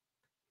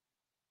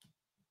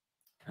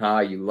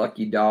 Ah, you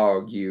lucky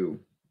dog, you.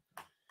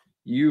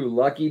 You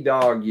lucky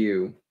dog,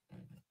 you.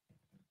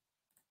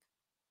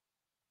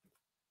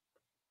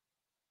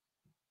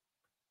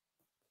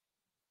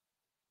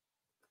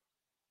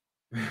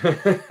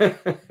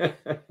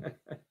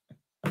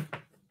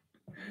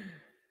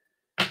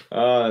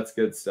 Oh, that's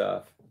good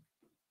stuff.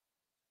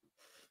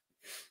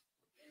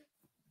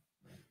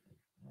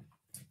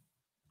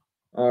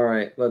 All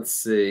right, let's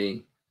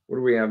see. What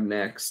do we have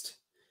next?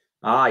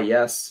 Ah,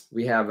 yes,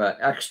 we have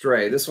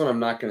Extrait. This one I'm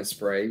not going to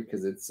spray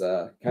because it's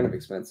kind of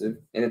expensive,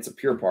 and it's a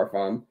Pure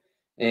Parfum,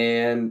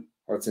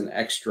 or it's an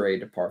Extrait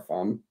de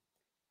Parfum,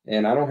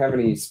 and I don't have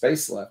any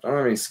space left. I don't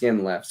have any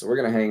skin left, so we're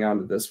going to hang on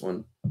to this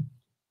one.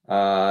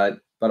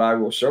 But I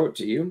will show it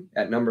to you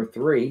at number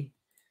 3.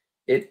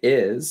 It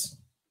is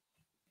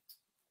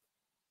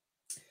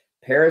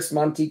Paris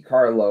Monte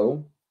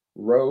Carlo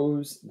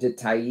Rose de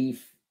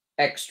Taif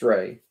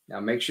Extrait. Now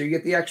make sure you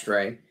get the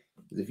Extrait,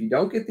 because if you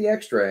don't get the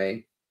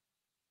Extrait,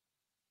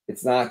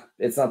 it's not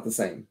the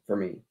same for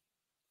me.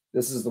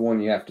 This is the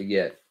one you have to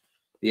get.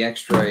 The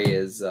Extrait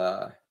is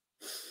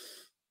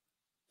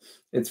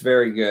it's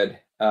very good.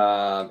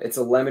 It's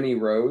a lemony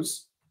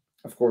rose.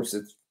 Of course,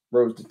 it's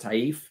Rose de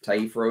Taif.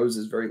 Taif rose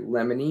is very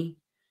lemony.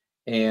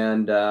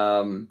 And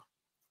for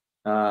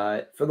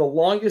the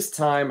longest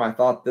time, I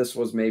thought this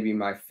was maybe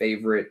my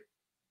favorite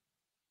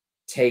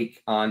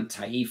take on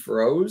Taif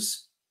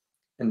rose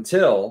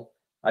until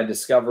I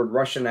discovered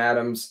Russian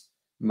Adams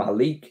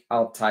Malik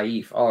Al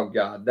Taif. Oh,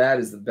 God, that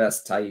is the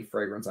best Taif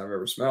fragrance I've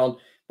ever smelled.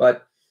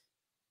 But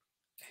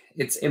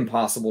it's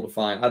impossible to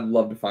find. I'd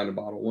love to find a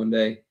bottle one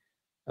day.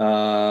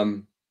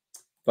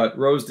 But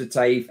Rose de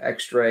Taif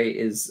Extrait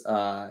is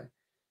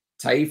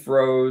Taif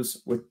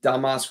rose with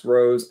damask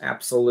rose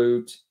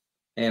absolute,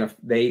 and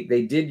they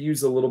did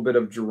use a little bit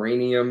of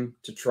geranium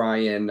to try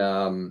and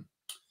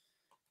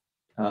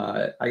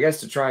I guess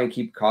to try and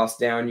keep costs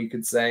down, you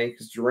could say,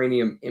 because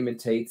geranium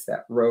imitates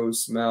that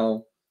rose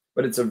smell,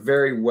 but it's a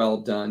very well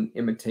done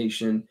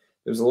imitation.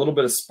 There's a little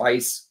bit of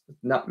spice with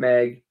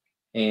nutmeg,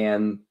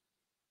 and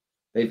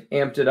they've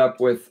amped it up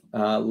with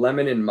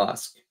lemon and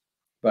musk.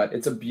 But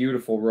it's a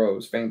beautiful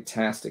rose,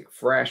 fantastic,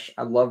 fresh.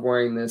 I love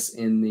wearing this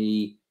in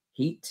the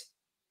heat.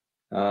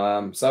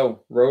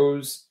 So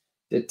Rose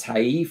de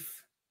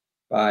Taif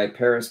by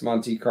Paris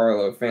Monte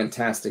Carlo,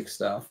 fantastic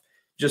stuff.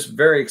 Just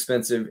very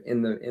expensive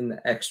in the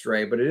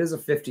Extrait, but it is a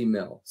 50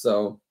 ml.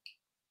 So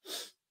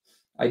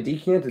I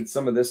decanted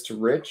some of this to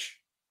Rich.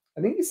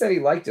 I think he said he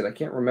liked it. I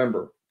can't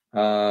remember.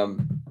 But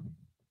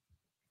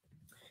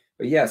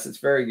yes, it's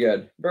very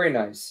good. Very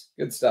nice.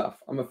 Good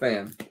stuff. I'm a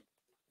fan.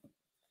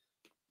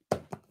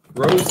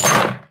 Rose.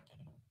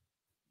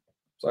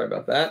 Sorry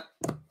about that.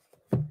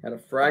 Had a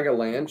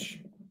fragalanche.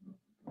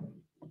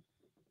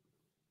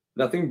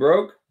 Nothing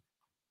broke.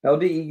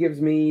 LDE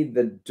gives me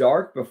the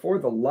dark before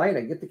the light.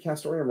 I get the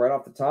castoreum right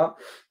off the top.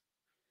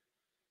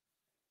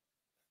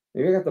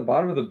 Maybe I got the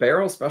bottom of the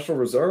barrel, special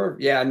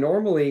reserve. Yeah,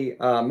 normally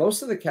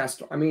most of the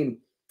castor. I mean,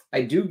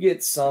 I do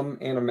get some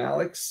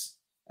animalics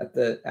at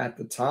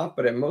the top,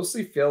 but it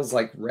mostly feels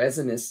like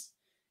resinous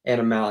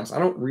animalics. I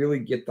don't really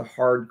get the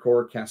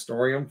hardcore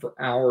castoreum for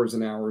hours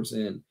and hours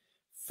in,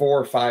 4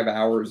 or 5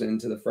 hours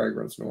into the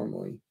fragrance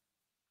normally.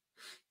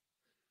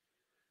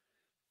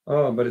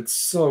 Oh, but it's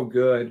so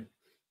good.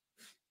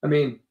 I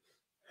mean,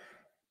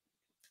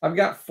 I've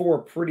got 4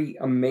 pretty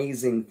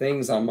amazing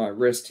things on my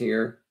wrist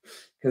here.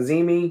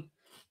 Kazimi,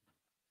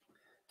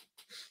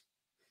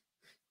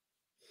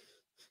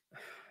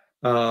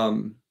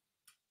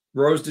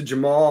 Rose de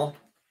Jamal,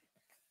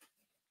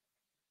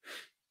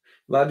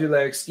 La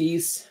Douleur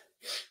Exquise,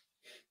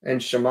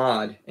 and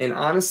Chamade. And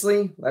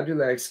honestly, La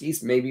Douleur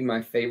Exquise may be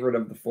my favorite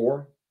of the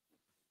 4.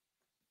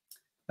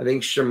 I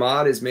think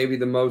Chamade is maybe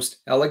the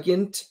most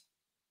elegant.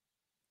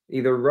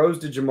 Either Rose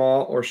de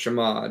Jamal or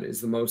Chamade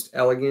is the most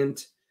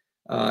elegant.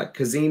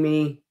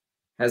 Kazimi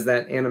has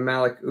that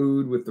animalic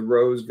oud with the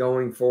rose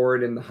going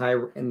forward in the high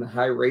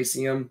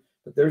racemium.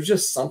 But there's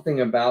just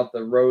something about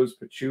the rose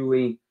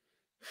patchouli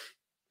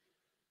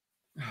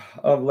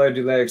of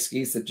Douleur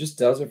Exquise that just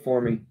does it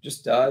for me.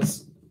 Just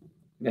does.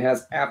 And it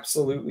has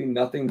absolutely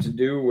nothing to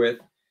do with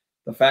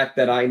the fact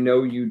that I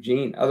know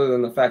Eugene, other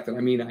than the fact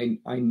that,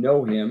 I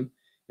know him.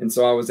 And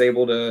so I was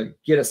able to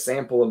get a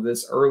sample of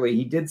this early.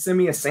 He did send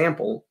me a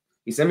sample.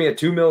 He sent me a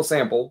 2 ml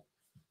sample.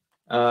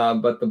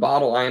 But the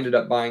bottle I ended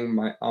up buying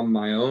on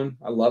my own.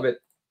 I love it.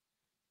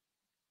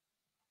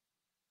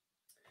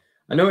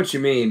 I know what you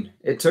mean.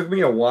 It took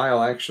me a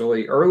while,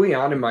 actually. Early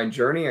on in my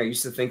journey, I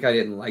used to think I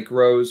didn't like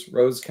Rose.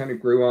 Rose kind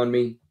of grew on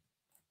me.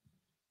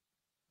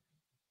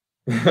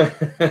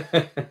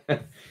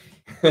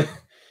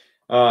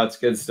 Oh, it's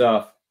good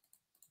stuff.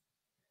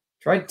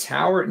 Tried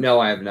Tower? No,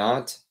 I have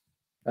not.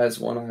 That's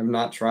one I have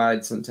not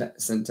tried.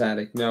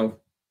 Synthetic, no.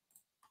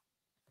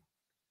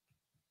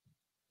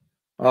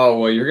 Oh,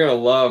 well, you're going to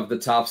love the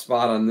top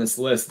spot on this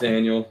list,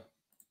 Daniel.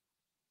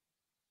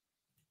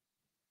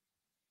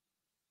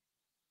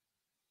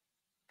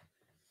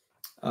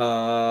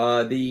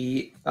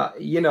 They've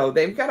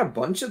got a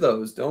bunch of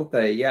those, don't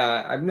they?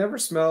 Yeah, I've never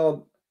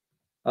smelled.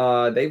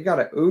 They've got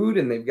a oud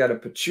and they've got a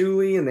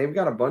patchouli and they've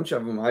got a bunch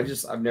of them.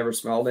 I've never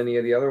smelled any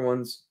of the other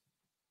ones.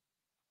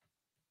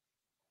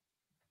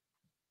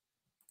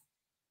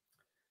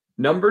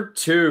 Number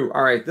 2.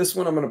 All right, this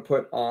one I'm going to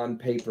put on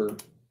paper.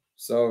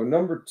 So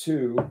number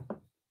 2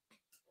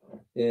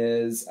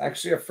 is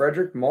actually a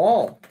Frederic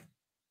Malle.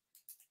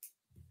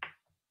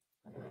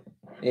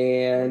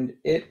 And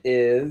it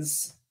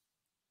is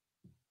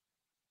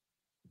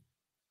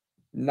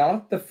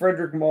not the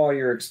Frederic Malle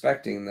you're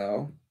expecting,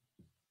 though.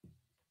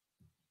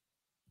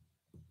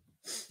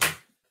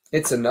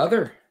 It's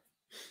another.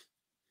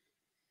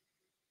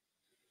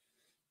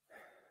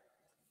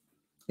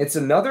 It's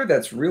another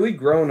that's really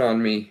grown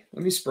on me.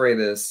 Let me spray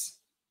this.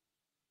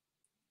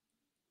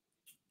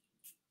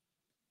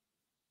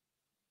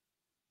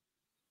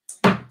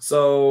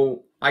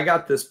 So I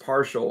got this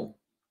partial,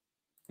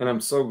 and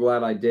I'm so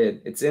glad I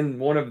did. It's in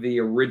one of the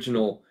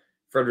original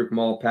Frederic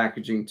Malle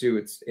packaging, too.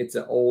 It's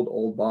an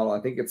old bottle.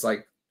 I think it's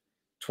like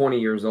 20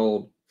 years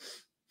old.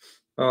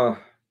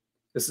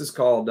 This is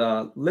called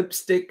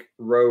Lipstick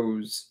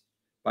Rose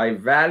by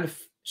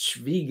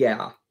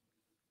Valentines.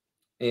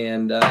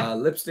 And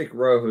Lipstick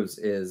Rose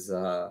is,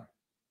 it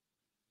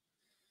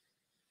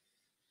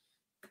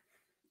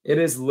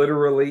is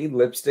literally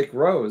Lipstick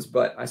Rose.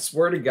 But I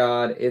swear to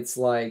God, it's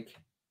like,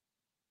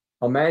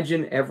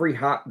 imagine every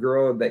hot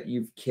girl that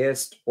you've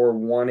kissed or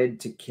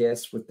wanted to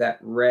kiss with that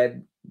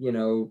red,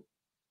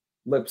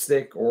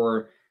 lipstick,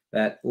 or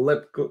that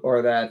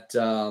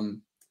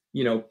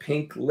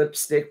pink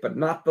lipstick, but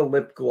not the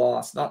lip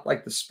gloss, not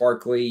like the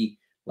sparkly,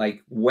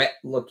 like wet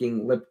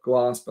looking lip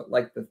gloss, but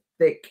like the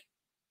thick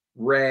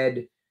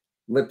red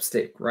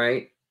lipstick,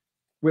 right?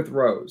 With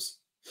rose.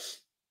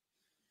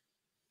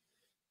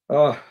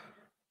 Oh,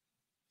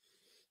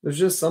 there's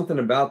just something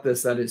about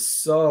this that is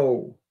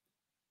so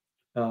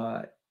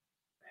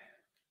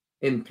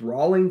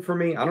enthralling for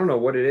me. I don't know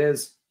what it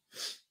is.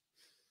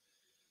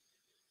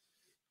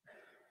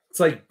 It's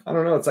like, I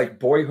don't know, it's like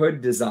boyhood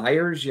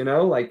desires,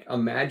 like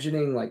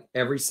imagining like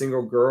every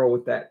single girl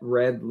with that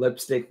red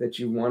lipstick that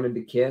you wanted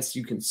to kiss.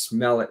 You can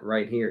smell it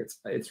right here.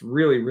 It's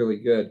really, really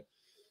good.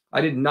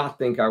 I did not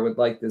think I would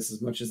like this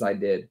as much as I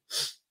did.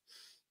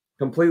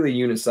 Completely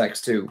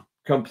unisex too.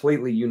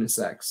 Completely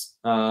unisex.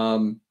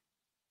 I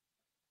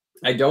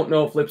don't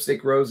know if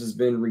Lipstick Rose has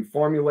been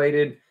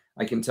reformulated.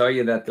 I can tell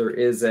you that there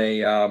is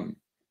a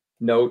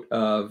note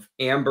of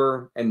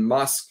amber and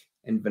musk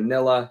and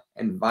vanilla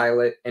and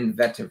violet and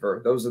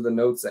vetiver. Those are the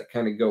notes that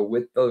kind of go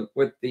with the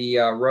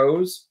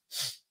rose.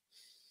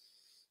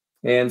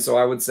 And so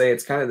I would say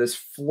it's kind of this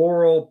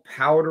floral,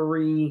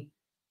 powdery,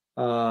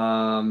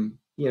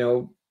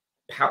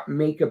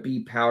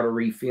 makeup-y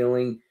powdery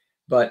feeling,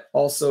 but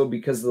also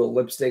because of the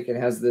lipstick, it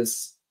has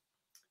this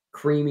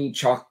creamy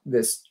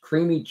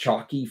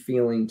chalky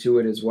feeling to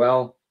it as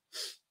well.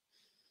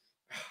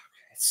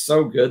 It's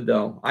so good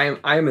though. I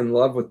am in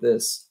love with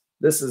this.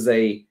 This is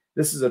a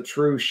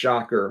true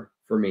shocker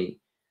for me.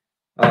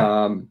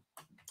 The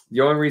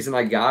only reason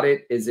I got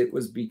it is it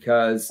was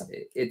because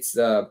it's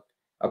this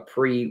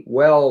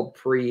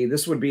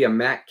would be a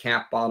matte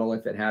cap bottle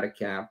if it had a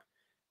cap.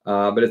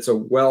 But it's a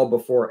well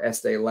before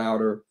Estee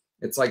Lauder.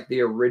 It's like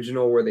the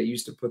original where they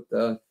used to put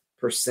the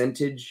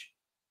percentage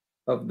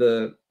of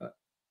the,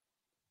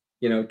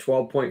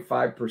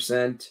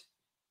 12.5%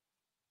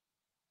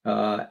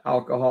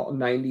 alcohol,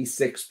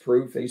 96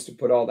 proof. They used to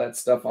put all that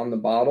stuff on the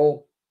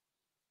bottle.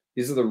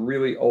 These are the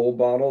really old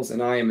bottles,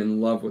 and I am in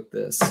love with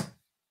this.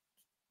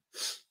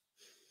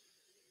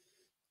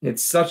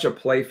 It's such a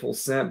playful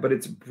scent, but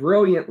it's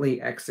brilliantly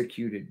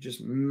executed.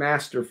 Just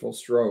masterful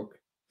stroke.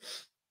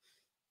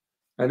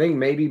 I think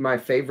maybe my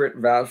favorite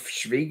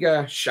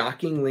Valentines,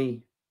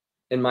 shockingly,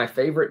 and my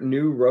favorite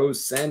new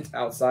rose scent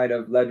outside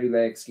of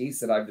Douleur Exquise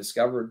that I've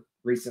discovered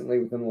recently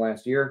within the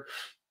last year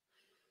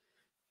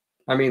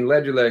I mean,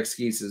 Ledular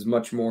Exquise is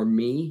much more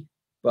me,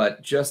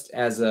 but just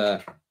as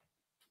a,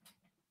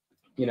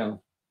 you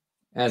know,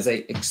 as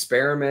a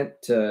experiment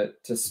to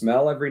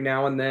smell every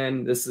now and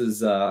then, this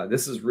is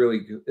really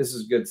good. This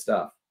is good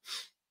stuff.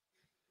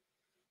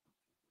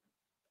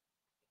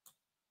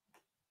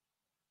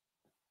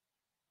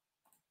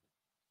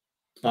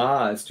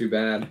 Ah, it's too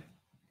bad.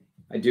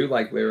 I do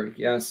like Lyric,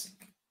 yes.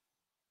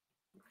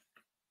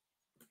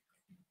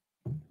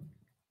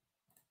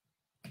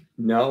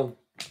 No,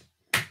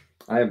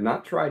 I have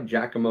not tried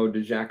Giacomo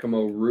de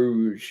Giacomo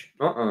Rouge.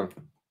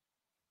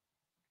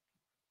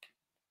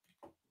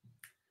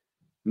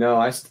 No,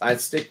 I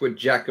stick with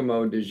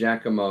Giacomo de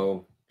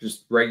Giacomo,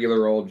 just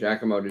regular old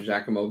Giacomo de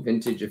Giacomo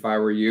vintage if I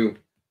were you.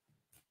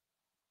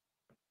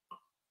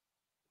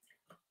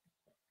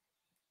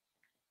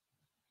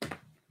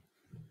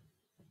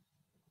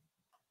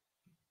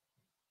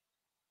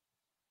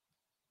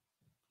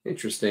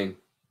 Interesting.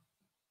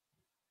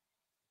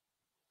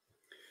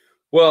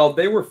 Well,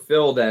 they were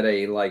filled at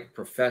a like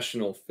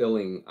professional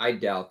filling. I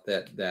doubt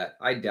that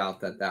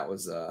that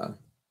was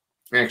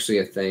actually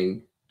a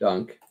thing,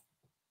 Dunk.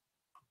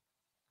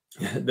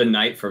 The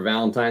night for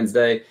Valentine's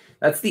Day.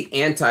 That's the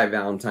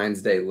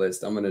anti-Valentine's Day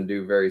list I'm going to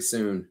do very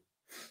soon.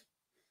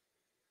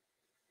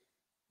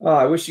 Oh,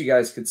 I wish you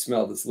guys could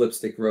smell this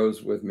lipstick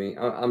rose with me.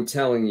 I'm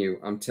telling you,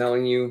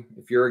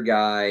 if you're a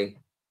guy,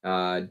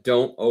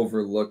 don't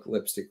overlook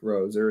lipstick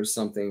rose. There is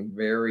something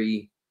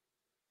very,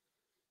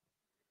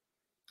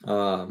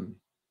 it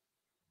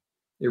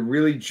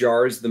really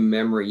jars the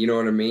memory. You know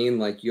what I mean?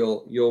 Like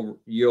you'll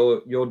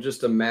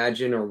just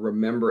imagine or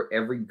remember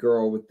every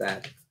girl with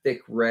that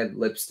thick red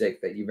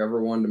lipstick that you've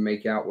ever wanted to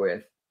make out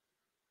with.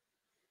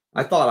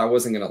 I thought I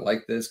wasn't going to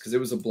like this because it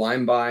was a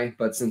blind buy,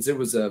 but since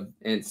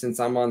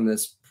I'm on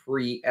this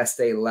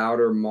pre-Estee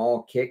Lauder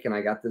mall kick and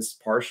I got this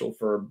partial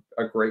for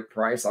a great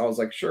price, I was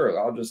like, sure,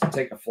 I'll just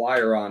take a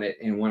flyer on it.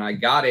 And when I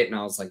got it, and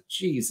I was like,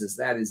 Jesus,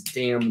 that is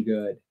damn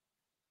good.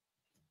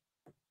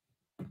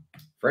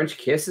 French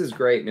Kiss is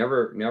great.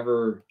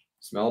 Never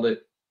smelled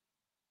it.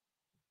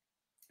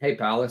 Hey,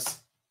 Palace.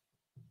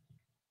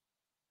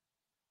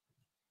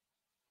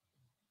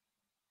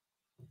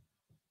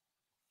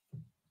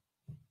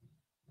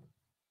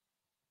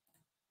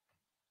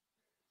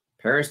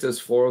 Perris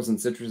does florals and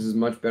citruses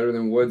much better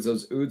than woods.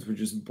 Those ouds were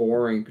just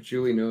boring.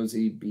 Patchouli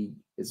nosy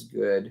is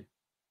good.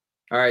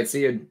 All right,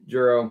 see you,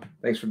 Juro.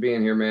 Thanks for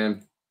being here,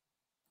 man.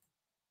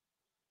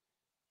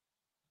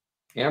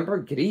 Amber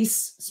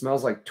Gris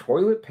smells like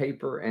toilet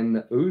paper, and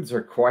the ouds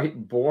are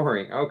quite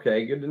boring.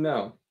 Okay, good to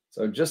know.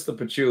 So just the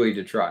patchouli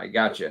to try.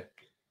 Gotcha.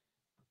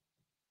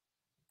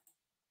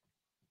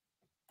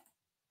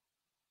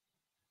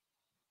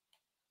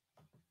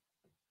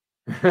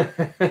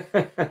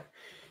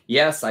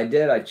 Yes, I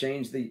did. I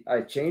changed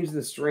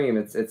the stream.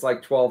 It's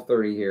like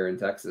 12:30 here in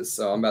Texas.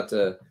 So I'm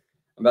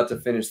about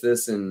to finish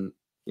this and,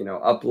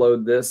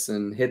 upload this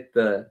and hit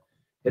the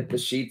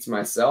sheets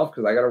myself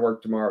because I got to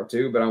work tomorrow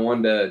too, but I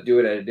wanted to do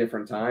it at a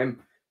different time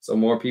so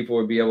more people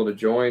would be able to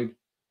join.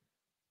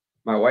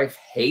 My wife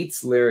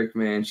hates Lyric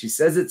Man. She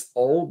says it's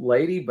old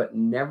lady, but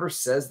never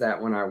says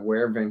that when I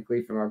wear Van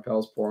Cleef and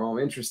Arpels Pour Homme.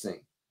 Interesting.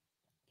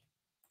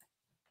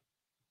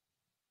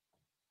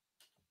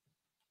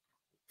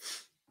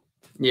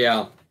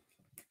 Yeah,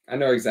 I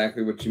know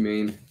exactly what you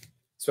mean,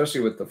 especially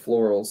with the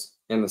florals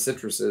and the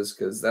citruses,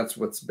 because that's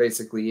what's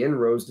basically in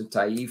Rose de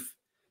Taif.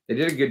 They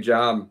did a good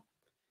job.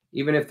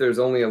 Even if there's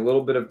only a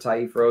little bit of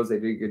Taif Rose, they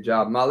did a good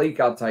job. Malik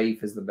Al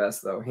Taif is the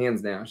best, though,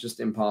 hands down. It's just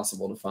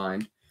impossible to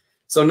find.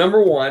 So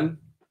number one,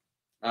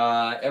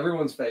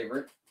 everyone's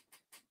favorite.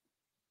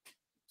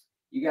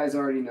 You guys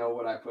already know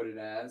what I put it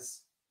as.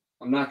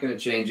 I'm not going to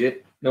change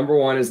it. Number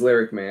one is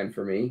Lyric Man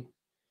for me.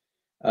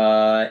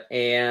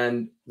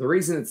 And the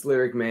reason it's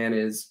Lyric Man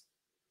is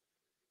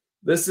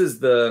this is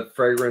the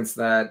fragrance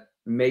that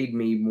made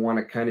me want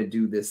to kind of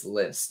do this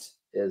list,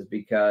 is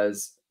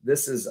because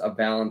this is a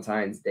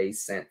Valentine's Day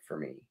scent for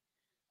me.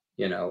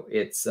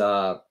 It's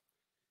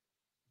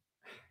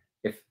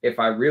if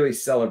I really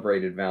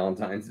celebrated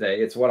Valentine's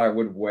Day, it's what I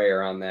would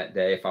wear on that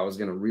day if I was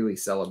going to really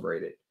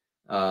celebrate it.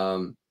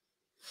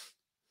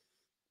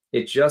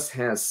 It just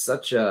has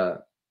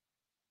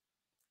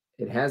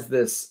it has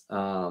this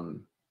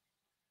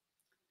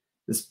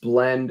this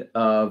blend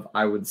of,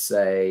 I would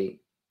say,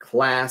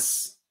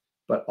 class,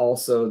 but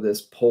also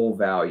this pull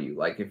value.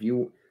 Like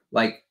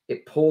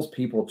it pulls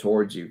people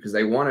towards you because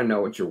they want to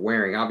know what you're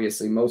wearing.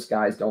 Obviously, most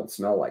guys don't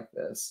smell like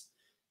this.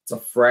 It's a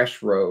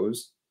fresh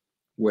rose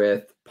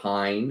with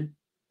pine.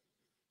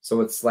 So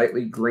it's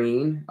slightly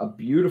green, a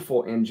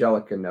beautiful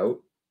angelica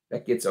note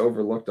that gets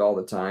overlooked all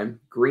the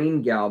time.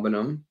 Green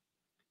galbanum.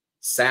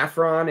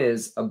 Saffron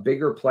is a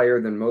bigger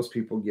player than most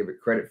people give it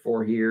credit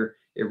for here.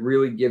 It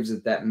really gives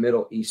it that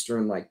Middle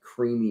Eastern like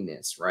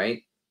creaminess,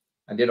 right?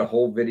 I did a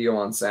whole video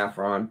on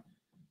saffron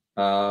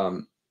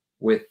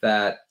with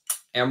that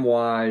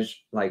Amouage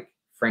like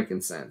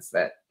frankincense,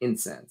 that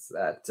incense,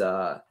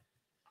 that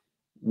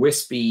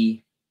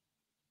wispy,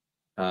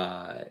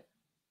 white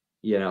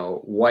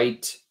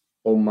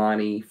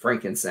Omani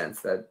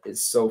frankincense that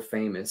is so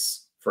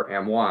famous for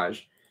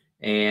Amouage.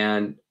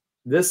 And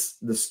the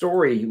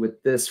story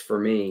with this for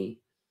me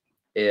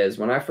is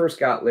when I first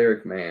got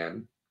Lyric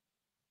Man,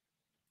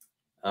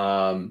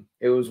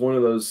 it was one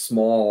of those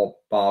small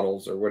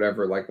bottles or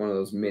whatever, like one of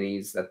those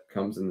minis that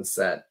comes in the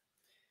set.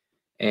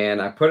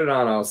 And I put it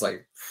on. I was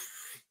like,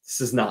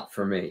 this is not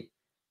for me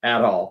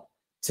at all.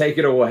 Take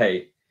it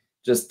away.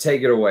 Just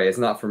take it away. It's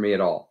not for me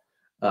at all.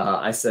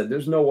 I said,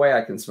 there's no way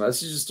I can smell.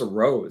 This is just a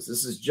rose.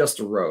 This is just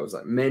a rose.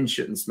 Like, men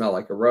shouldn't smell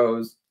like a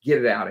rose. Get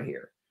it out of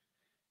here.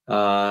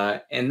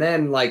 And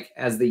then, like,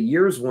 as the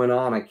years went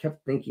on, I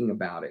kept thinking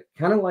about it.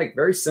 Kind of like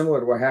very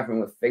similar to what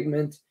happened with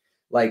Figment.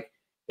 Like,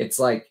 it's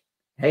like,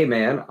 hey,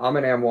 man, I'm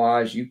an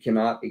Amouage. You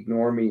cannot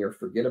ignore me or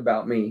forget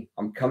about me.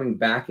 I'm coming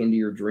back into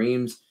your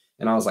dreams.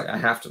 And I was like, I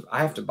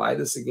have to buy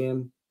this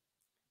again.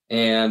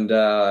 And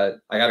I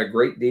got a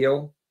great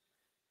deal.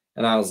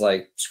 And I was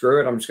like,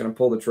 screw it. I'm just going to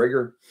pull the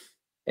trigger.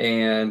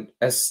 And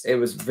it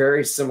was a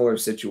very similar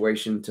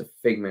situation to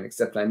Figment,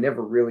 except I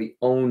never really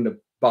owned a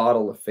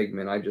bottle of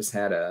Figment. I just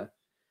had a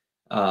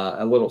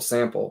little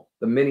sample.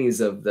 The minis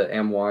of the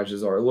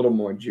Amouages are a little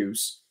more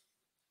juice.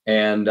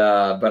 And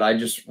but I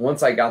just,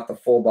 once I got the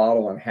full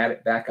bottle and had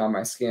it back on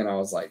my skin, I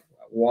was like,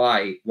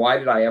 why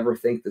did I ever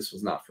think this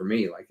was not for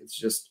me? Like, it's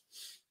just,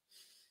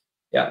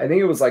 yeah, I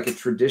think it was like a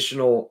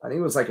traditionally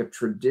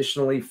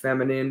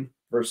feminine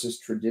versus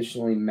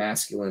traditionally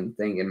masculine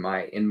thing in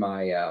my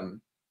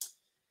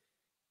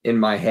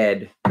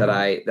head that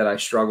I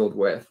struggled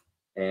with.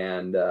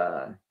 And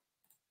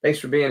thanks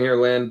for being here,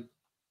 Lynn.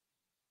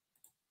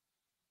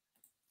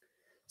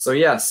 So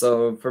yeah,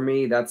 so for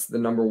me, that's the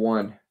number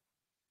one.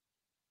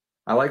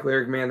 I like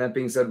Lyric Man. That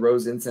being said,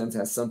 rose incense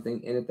has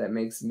something in it that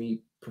makes me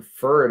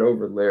prefer it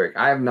over Lyric.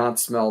 I have not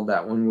smelled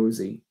that one,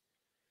 Woozy.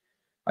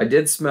 I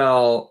did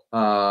smell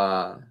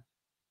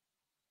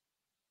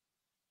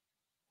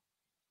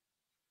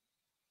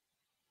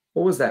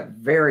what was that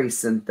very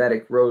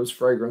synthetic rose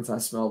fragrance I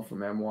smelled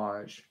from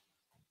Amouage?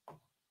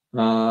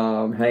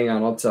 Hang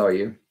on, I'll tell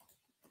you.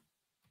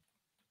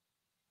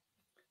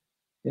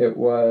 It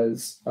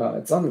was,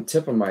 it's on the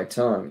tip of my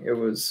tongue. It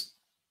was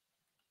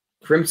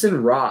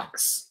Crimson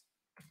Rocks.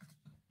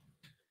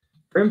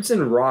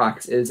 Crimson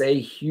Rocks is a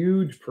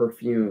huge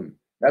perfume.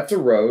 That's a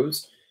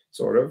rose,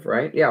 sort of,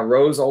 right? Yeah,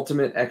 rose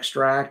ultimate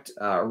extract,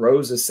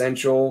 rose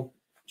essential,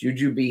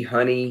 jujube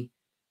honey,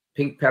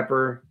 pink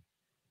pepper,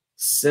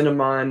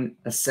 cinnamon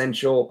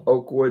essential,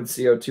 oak wood,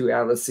 CO2,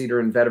 atlas cedar,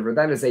 and vetiver.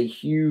 That is a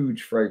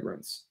huge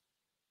fragrance.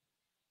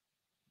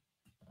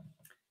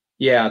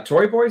 Yeah,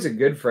 Toy Boy is a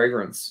good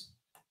fragrance.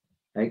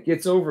 It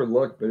gets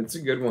overlooked, but it's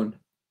a good one.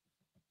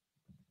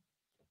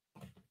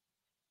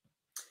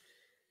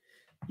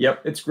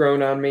 Yep, it's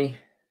grown on me.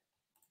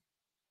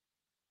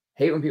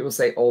 Hate when people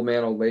say old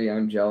man, old lady.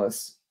 I'm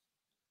jealous.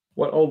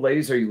 What old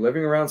ladies are you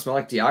living around? Smell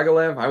like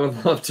Diaghilev? I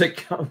would love to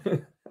come.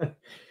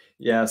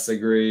 Yes,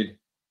 agreed.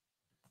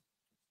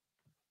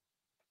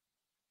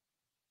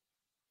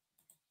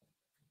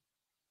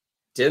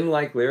 Didn't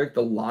like Lyric.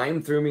 The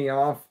lime threw me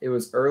off. It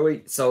was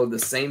early. So the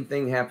same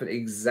thing happened.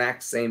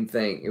 Exact same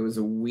thing. It was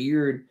a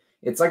weird,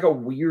 it's like a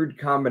weird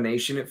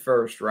combination at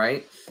first,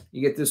 right?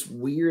 You get this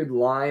weird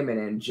lime and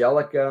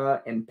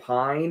angelica and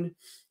pine.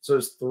 So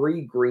there's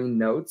 3 green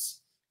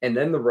notes and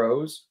then the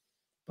rose.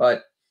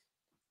 But,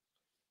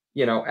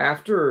 you know,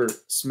 after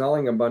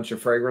smelling a bunch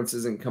of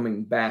fragrances and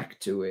coming back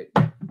to it,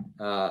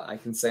 I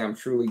can say I'm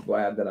truly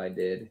glad that I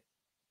did.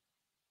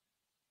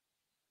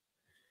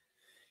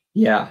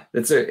 Yeah,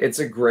 it's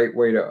a great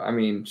way to, I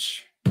mean,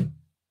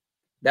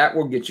 that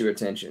will get you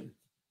attention.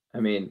 I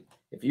mean,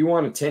 if you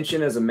want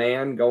attention as a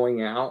man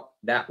going out,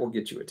 that will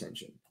get you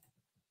attention.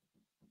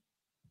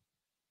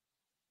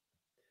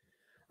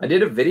 I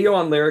did a video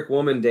on Lyric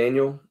Woman,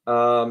 Daniel.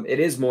 It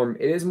is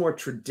more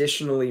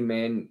traditionally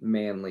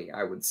manly,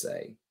 I would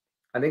say.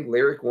 I think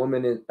Lyric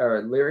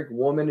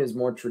Woman is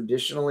more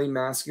traditionally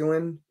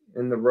masculine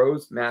in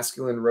the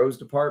masculine rose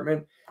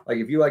department. Like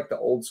if you like the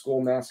old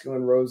school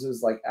masculine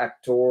roses like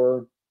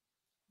Acteur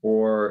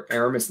or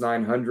Hermes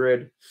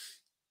 900,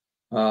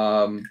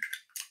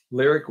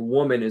 Lyric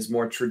Woman is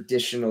more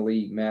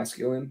traditionally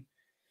masculine.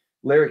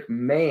 Lyric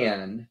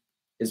Man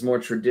is more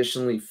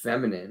traditionally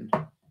feminine,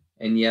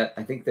 and yet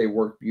I think they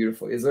work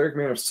beautifully. Is Lyric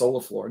Man a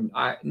Soliflor?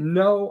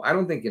 No, I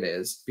don't think it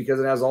is,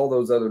 because it has all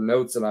those other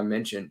notes that I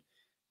mentioned,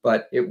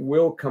 but it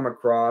will come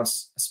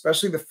across,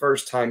 especially the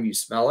first time you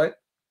smell it,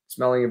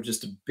 smelling of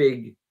just a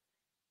big,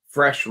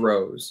 fresh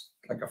rose,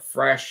 like a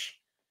fresh,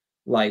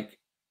 like,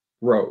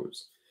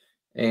 rose.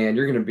 And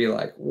you're going to be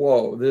like,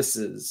 whoa, this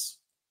is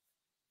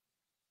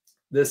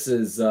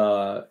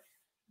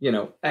you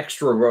know,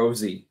 extra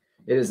rosy.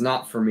 It is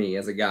not for me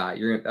as a guy.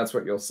 That's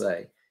what you'll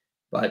say.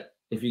 But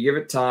if you give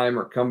it time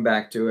or come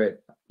back to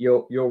it,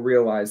 you'll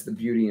realize the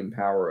beauty and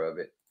power of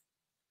it.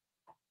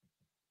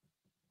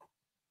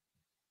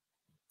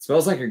 It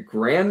smells like a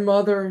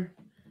grandmother.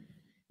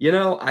 You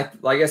know,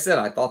 like I said,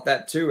 I thought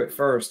that too at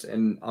first,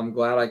 and I'm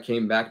glad I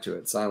came back to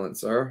it. Silent,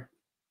 sir.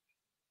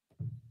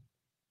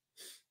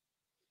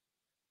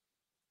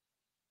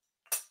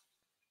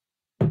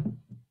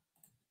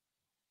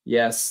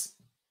 Yes.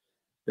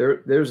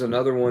 There's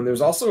another one.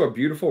 There's also a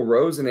beautiful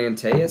rose in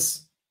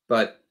Antaeus,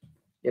 but,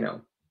 you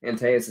know,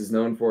 Antaeus is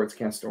known for its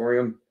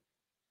castoreum.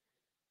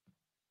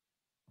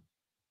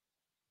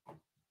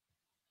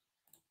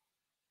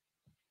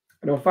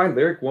 I don't find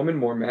Lyric Woman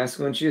more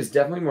masculine. She is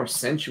definitely more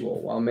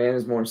sensual, while man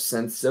is more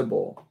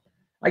sensible.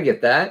 I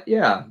get that.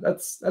 Yeah,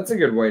 that's a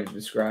good way to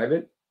describe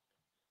it.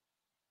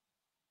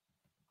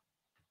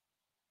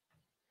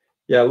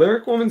 Yeah,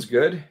 Lyric Woman's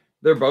good.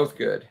 They're both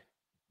good.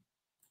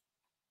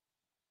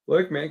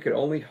 Lyric Man could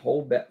only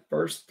hold that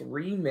first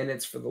 3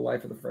 minutes for the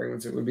life of the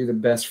fragrance. It would be the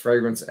best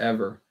fragrance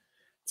ever.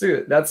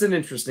 That's an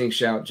interesting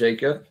shout,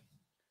 Jacob.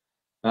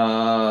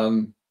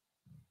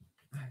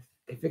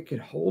 If it could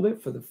hold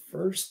it for the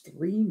first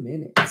 3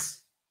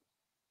 minutes.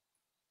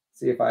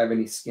 See if I have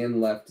any skin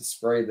left to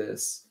spray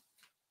this.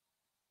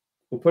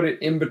 We'll put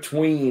it in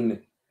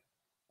between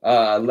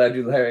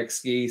Douleur,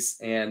 Exquise,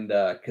 and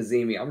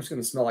Kazimi. I'm just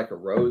going to smell like a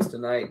rose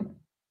tonight.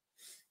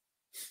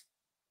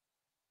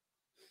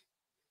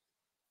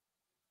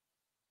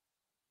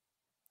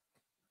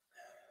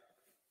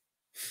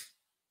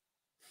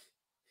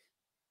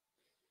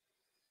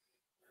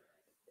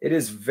 It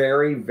is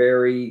very,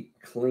 very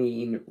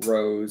clean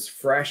rose.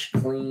 Fresh,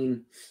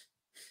 clean.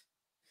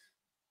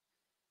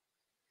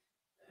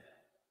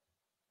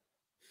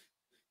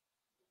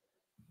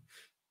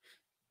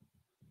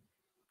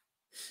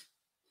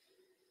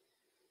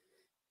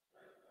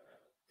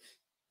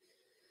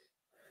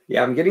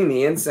 Yeah, I'm getting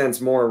the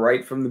incense more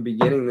right from the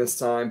beginning this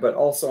time, but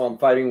also I'm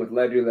fighting with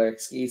Douleur,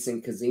 Exquise,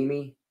 and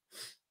Kazimi.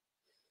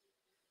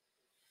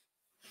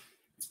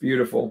 It's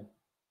beautiful.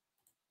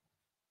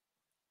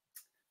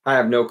 I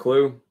have no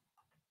clue.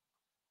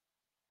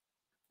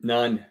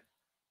 None.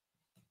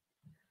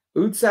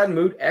 Oud Satin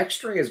Mood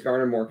Extrait has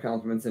garnered more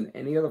compliments than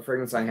any other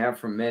fragrance I have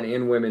from men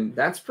and women.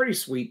 That's pretty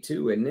sweet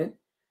too, isn't it?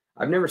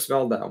 I've never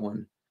smelled that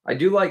one. I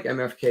do like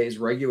MFK's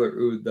regular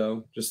oud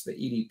though, just the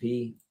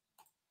EDP.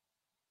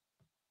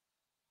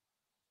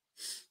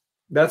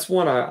 That's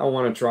one I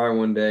want to try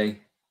one day.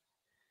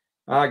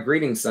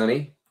 Greetings,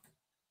 Sonny.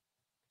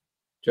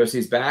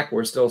 Josie's back.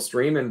 We're still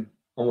streaming,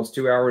 almost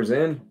 2 hours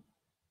in.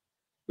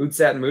 Oud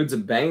Satin Mood's a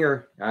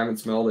banger. I haven't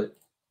smelled it.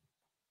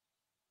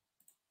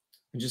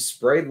 I just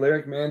sprayed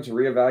Lyric Man to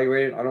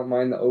reevaluate it. I don't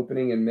mind the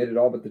opening and mid at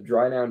all, but the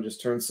dry down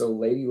just turns so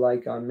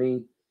ladylike on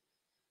me.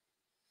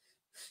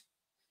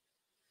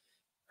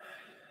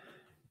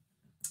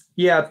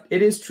 Yeah,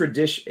 it is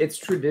tradition. It's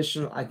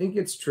traditional. I think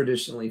it's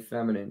traditionally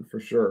feminine for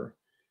sure.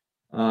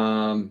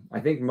 I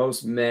think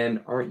most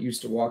men aren't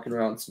used to walking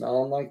around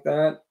smelling like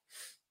that.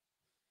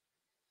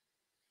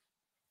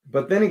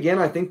 But then again,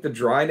 I think the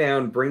dry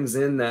down brings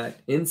in that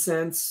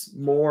incense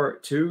more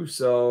too.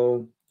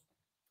 So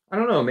I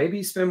don't know.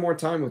 Maybe spend more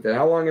time with it.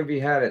 How long have you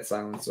had it,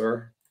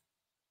 Silencer?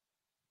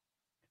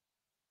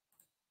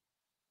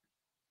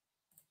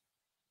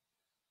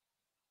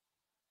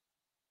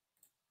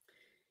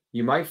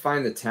 You might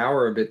find the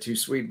Tower a bit too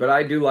sweet, but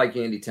I do like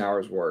Andy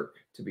Tower's work,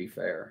 to be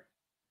fair.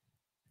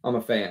 I'm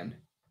a fan.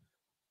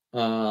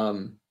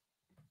 Lone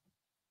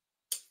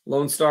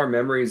Star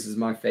Memories is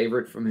my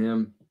favorite from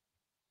him.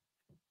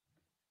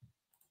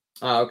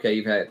 Okay,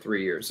 you've had it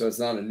 3 years, so it's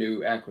not a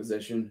new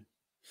acquisition.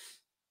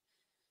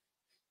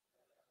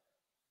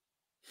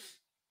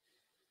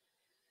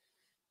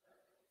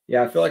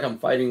 Yeah, I feel like I'm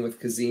fighting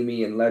with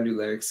Kazimi and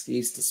Douleur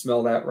Exquise to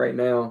smell that right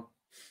now.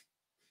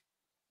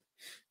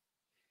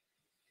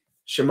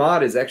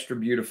 Chamade is extra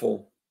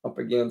beautiful up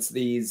against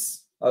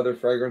these other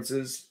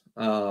fragrances.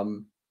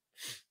 None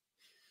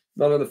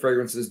of the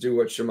fragrances do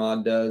what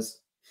Chamade does.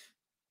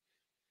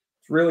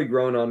 It's really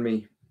grown on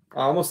me.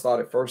 I almost thought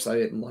at first I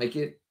didn't like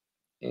it.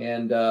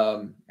 And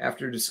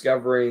after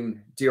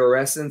discovering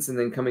Dior Essence and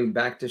then coming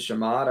back to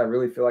Chamade, I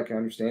really feel like I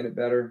understand it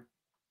better.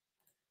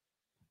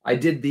 I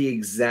did the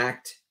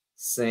exact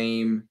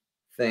same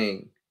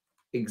thing.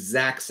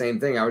 Exact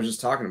same thing. I was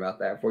just talking about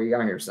that before you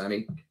got here,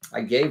 Sonny.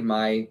 I gave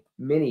my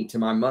mini to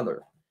my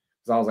mother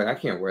because I was like, I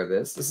can't wear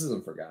this. This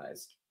isn't for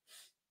guys.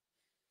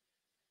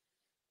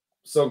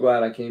 So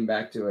glad I came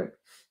back to it.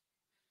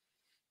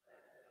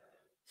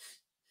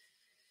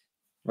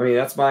 I mean,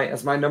 that's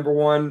my number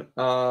one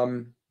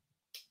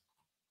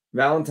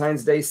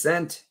Valentine's Day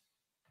scent.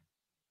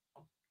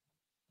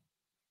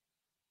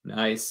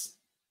 Nice.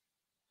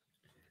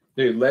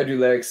 Dude,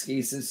 Douleur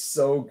Exquise is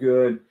so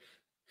good.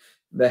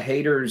 The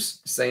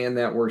haters saying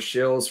that we're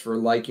shills for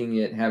liking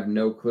it have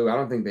no clue. I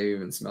don't think they've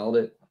even smelled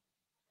it.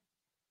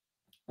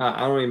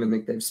 I don't even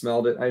think they've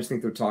smelled it. I just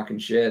think they're talking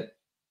shit.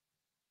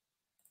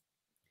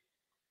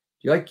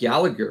 Do you like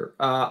Gallagher?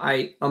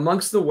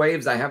 Amongst the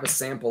Waves, I have a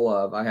sample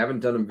of. I haven't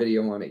done a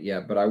video on it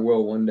yet, but I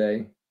will one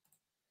day.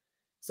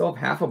 Still have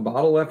half a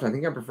bottle left. I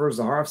think I prefer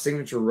Zaharoff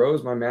Signature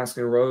Rose, my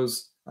masculine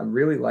rose. I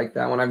really like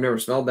that one. I've never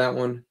smelled that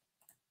one.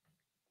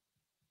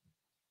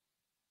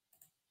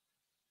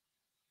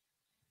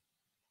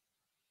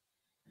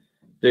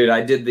 Dude,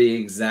 I did the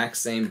exact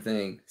same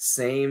thing.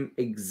 Same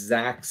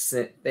exact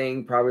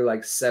thing probably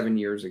like 7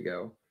 years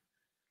ago.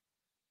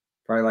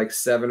 Probably like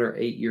 7 or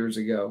 8 years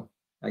ago.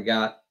 I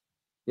got,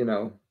 you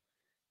know,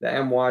 the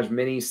Amouage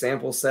mini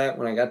sample set,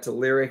 when I got to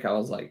Lyric, I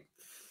was like,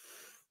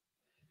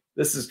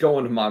 this is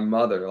going to my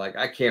mother. Like,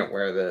 I can't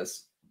wear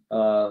this.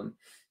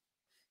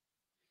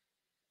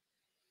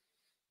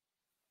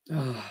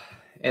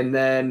 And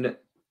then,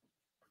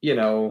 you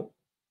know,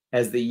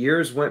 as the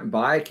years went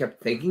by, I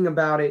kept thinking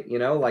about it, you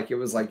know, like it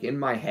was like in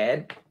my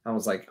head. I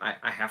was like,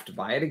 I have to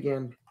buy it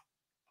again.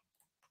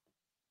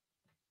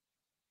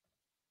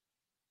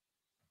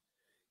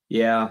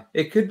 Yeah,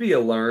 it could be a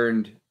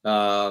learned.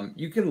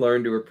 You can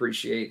learn to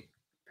appreciate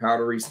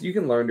powdery. You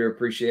can learn to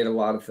appreciate a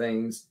lot of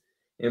things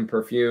in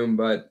perfume,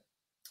 but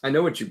I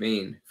know what you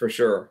mean for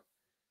sure.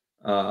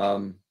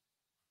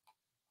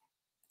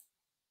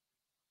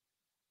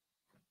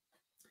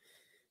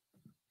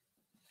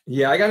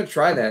 Yeah, I got to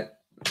try that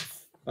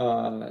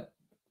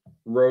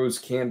Rose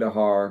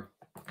Kandahar.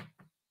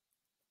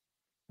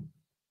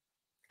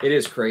 It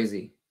is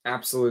crazy,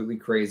 absolutely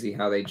crazy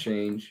how they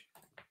change.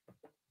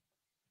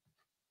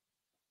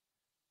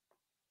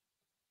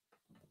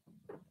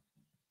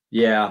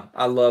 Yeah,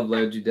 I love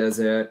Le du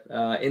Desert.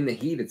 In the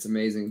heat, it's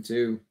amazing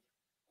too.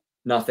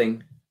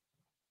 Nothing.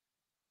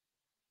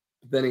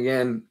 But then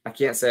again, I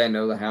can't say I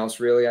know the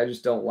house really. I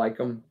just don't like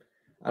them.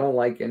 I don't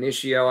like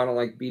Initio. I don't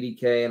like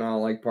BDK, and I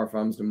don't like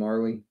Parfums de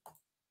Marly.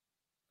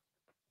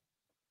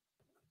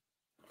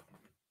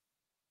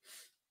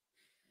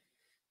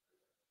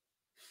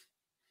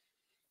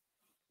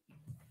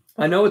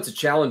 I know it's a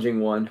challenging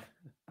one.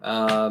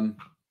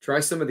 Try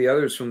some of the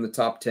others from the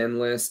top 10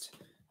 list,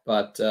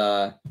 but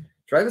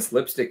try this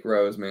lipstick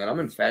rose, man.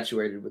 I'm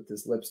infatuated with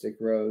this lipstick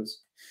rose.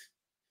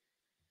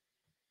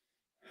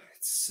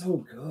 It's so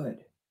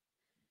good.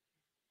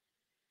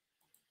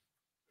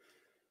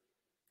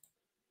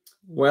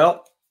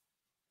 Well,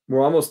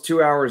 we're almost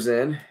 2 hours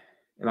in,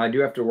 and I do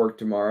have to work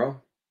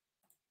tomorrow.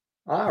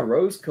 Ah,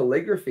 Rose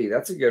Calligraphy.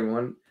 That's a good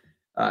one.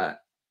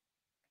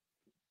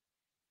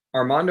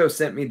 Armando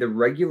sent me the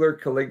regular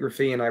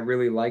calligraphy, and I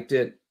really liked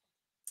it.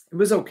 It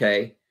was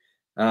okay.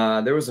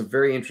 There was a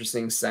very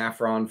interesting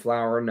saffron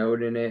flower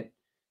note in it.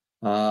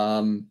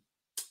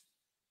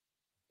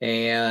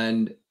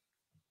 And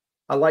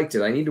I liked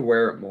it. I need to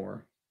wear it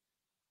more.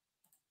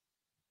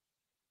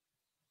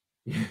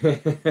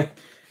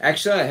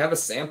 Actually, I have a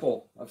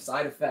sample of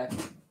Side Effect.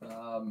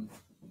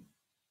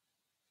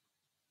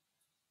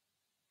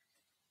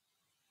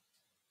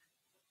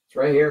 It's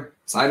right here,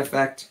 Side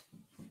Effect.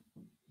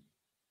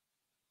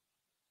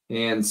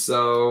 And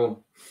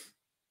so,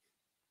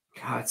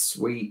 God,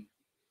 sweet.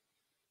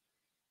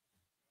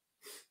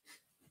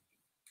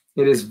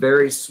 It is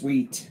very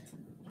sweet.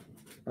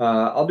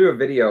 I'll do a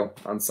video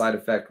on Side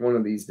Effect one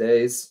of these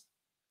days.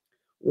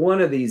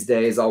 One of these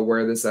days, I'll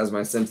wear this as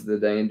my scent of the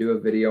day and do a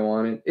video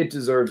on it. It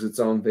deserves its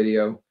own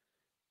video.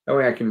 That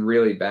way I can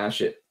really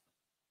bash it.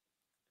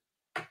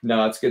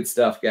 No, it's good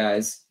stuff,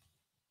 guys.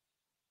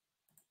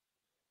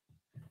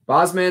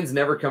 Bosman's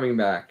never coming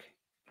back.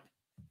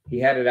 He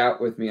had it out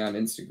with me on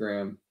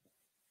Instagram.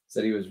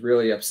 Said he was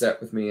really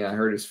upset with me. I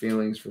hurt his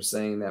feelings for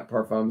saying that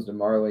Parfums de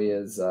Marly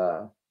is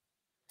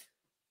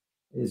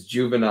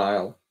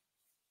juvenile.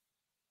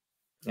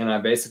 And I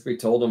basically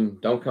told him,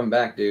 don't come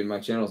back, dude.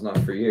 My channel's not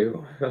for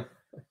you.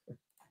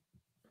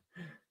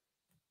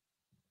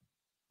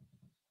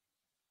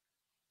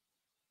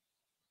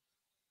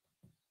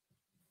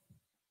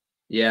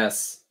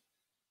 Yes.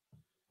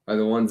 Are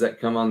the ones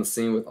that come on the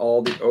scene with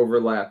all the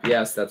overlap.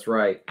 Yes, that's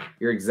right.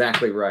 You're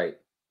exactly right.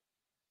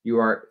 You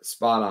are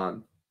spot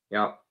on.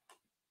 Yep.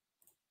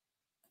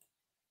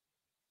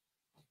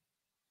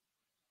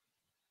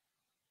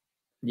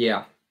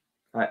 Yeah.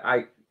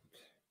 I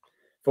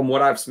from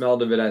what I've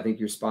smelled of it, I think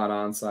you're spot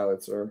on,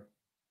 Silent Sir.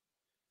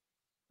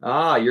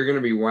 Ah, you're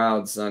gonna be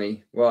wild,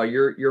 Sonny. Well,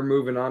 you're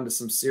moving on to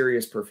some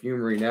serious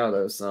perfumery now,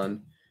 though,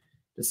 son.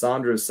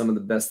 Dessandra is some of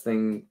the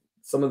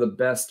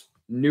best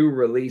new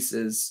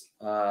releases,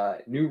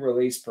 new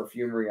release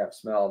perfumery I've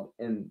smelled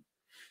in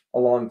a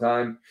long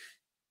time.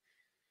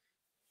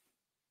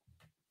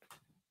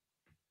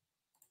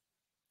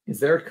 Is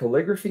there a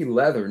calligraphy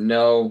leather?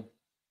 No,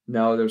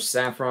 there's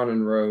saffron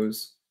and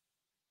rose.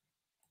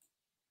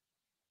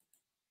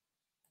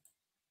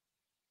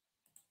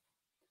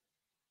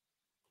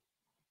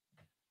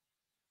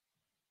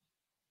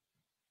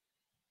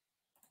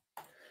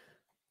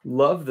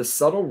 Love the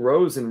subtle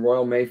rose in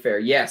Royal Mayfair.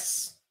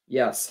 Yes,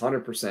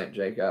 100%,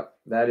 Jacob.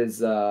 That is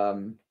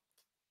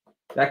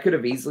that could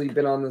have easily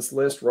been on this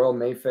list, Royal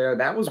Mayfair.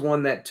 That was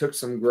one that took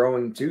some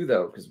growing too,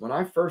 though, because when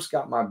I first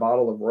got my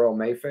bottle of Royal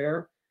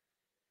Mayfair,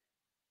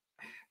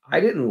 I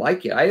didn't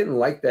like it. I didn't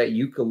like that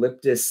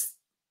eucalyptus,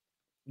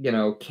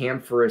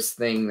 camphorous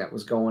thing that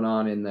was going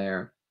on in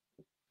there.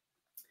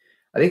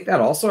 I think that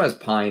also has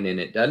pine in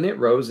it, doesn't it?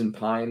 Rose and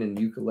pine and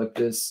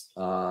eucalyptus.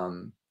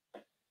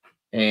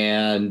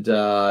 And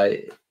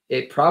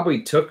it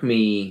probably took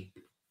me,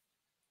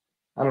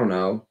 I don't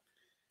know,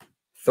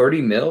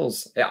 30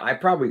 mils. I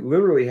probably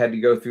literally had to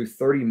go through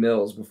 30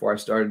 mils before I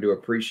started to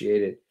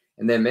appreciate it.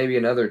 And then maybe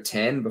another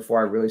 10 before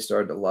I really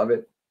started to love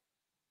it.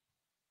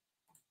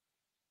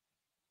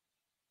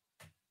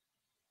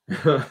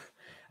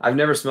 I've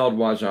never smelled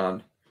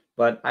Wajan.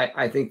 but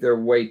I think they're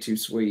way too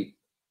sweet.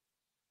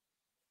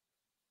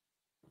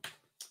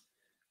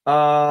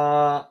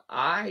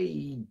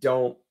 I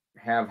don't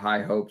have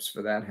high hopes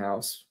for that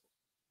house,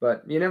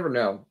 but you never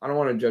know. I don't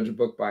want to judge a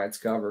book by its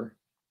cover.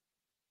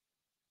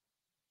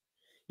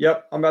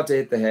 Yep, I'm about to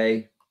hit the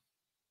hay.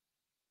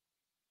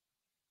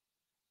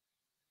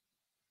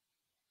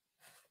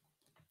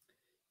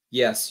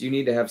 Yes, you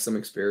need to have some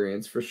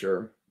experience for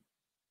sure.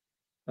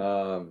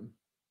 I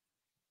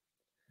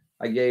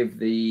gave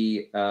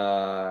the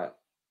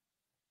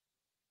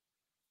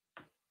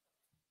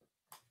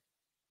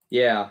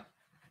yeah.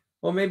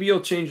 Well, maybe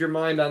you'll change your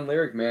mind on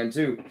Lyric Man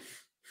too.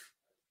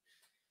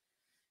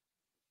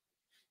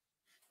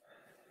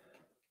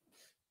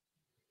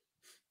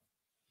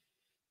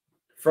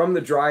 From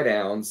the dry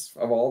downs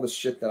of all the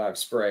shit that I've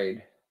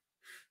sprayed,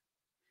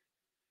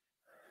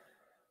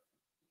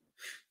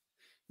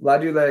 La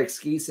Douleur,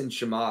 Exquise, and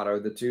Chamade are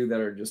the two that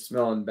are just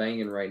smelling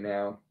banging right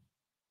now.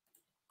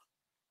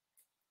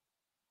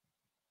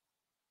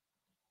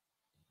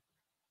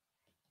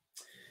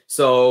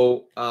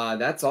 So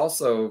that's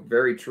also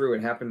very true.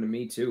 It happened to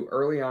me too.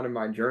 Early on in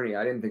my journey,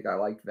 I didn't think I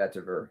liked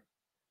vetiver.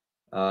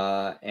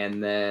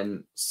 And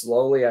then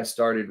slowly I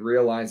started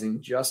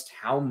realizing just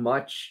how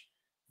much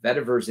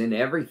vetiver's in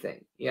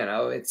everything. You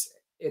know, it's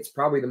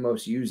probably the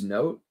most used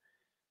note,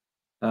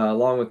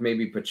 along with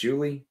maybe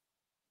patchouli.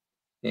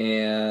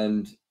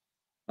 And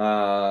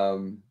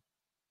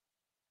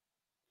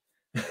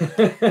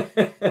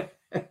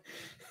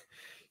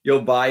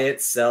you'll buy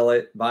it, sell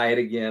it, buy it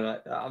again.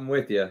 I'm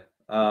with you.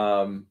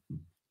 And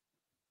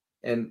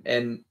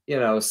you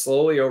know,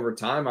 slowly over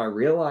time, I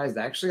realized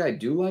actually I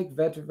do like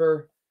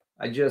vetiver.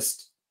 I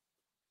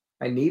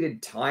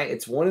needed time.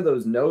 It's one of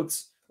those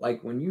notes,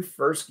 like when you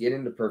first get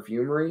into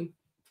perfumery,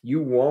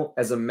 you won't,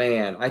 as a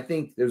man, I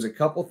think there's a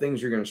couple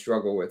things you're going to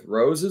struggle with.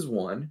 Rose is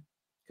one,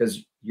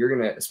 because you're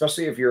going to,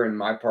 especially if you're in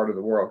my part of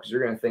the world, because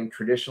you're going to think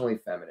traditionally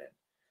feminine.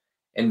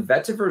 And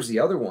vetiver is the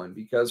other one,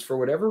 because for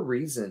whatever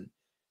reason,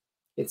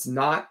 it's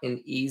not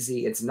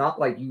it's not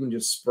like you can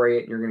just spray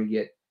it and you're going to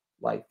get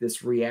like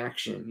this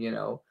reaction, you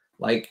know,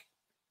 like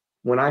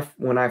when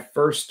I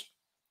first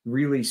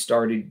really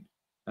started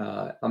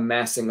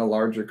amassing a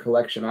larger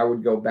collection, I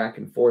would go back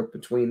and forth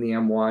between the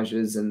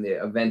Amouages and the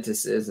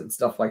Aventises and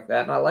stuff like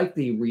that. And I like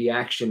the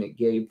reaction it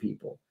gave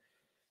people.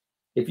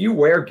 If you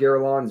wear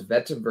Guerlain's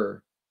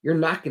vetiver, you're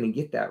not going to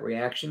get that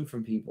reaction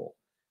from people.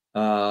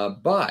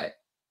 But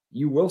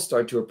you will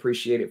start to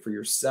appreciate it for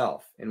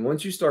yourself. And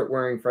once you start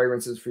wearing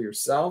fragrances for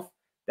yourself,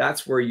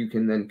 that's where you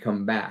can then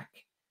come back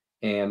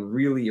and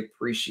really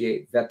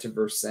appreciate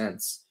vetiver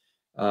scents,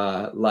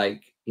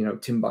 like, you know,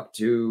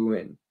 Timbuktu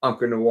and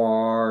Encre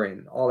Noir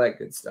and all that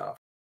good stuff.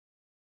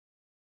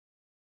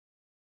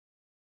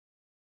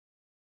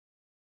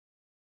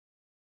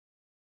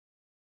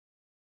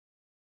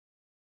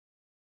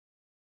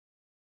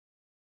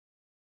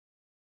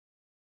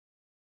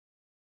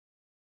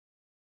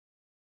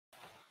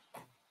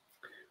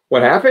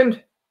 What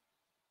happened?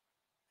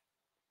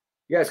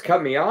 You guys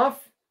cut me off?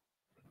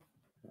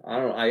 I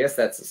don't know. I guess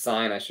that's a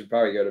sign I should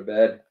probably go to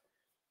bed.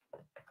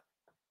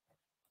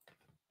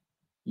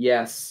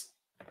 Yes,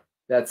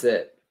 that's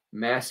it.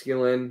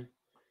 Masculine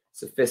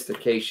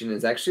sophistication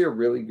is actually a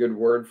really good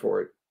word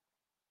for it.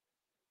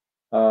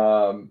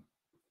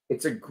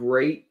 It's a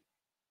great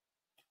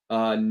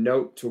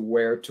note to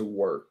wear to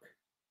work.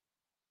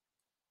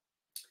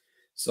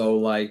 So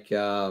like,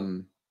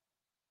 you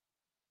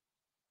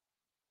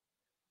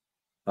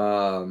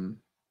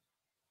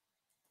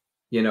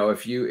know,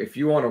 if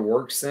you want a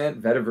work scent,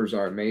 vetivers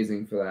are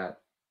amazing for that.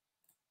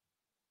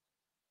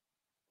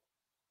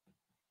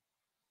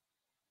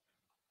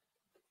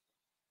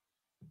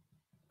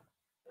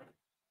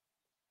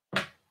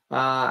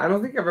 I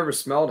don't think I've ever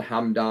smelled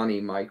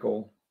Hamdani,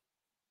 Michael.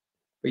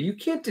 But you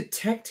can't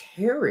detect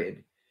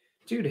Herod.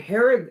 Dude,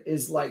 Herod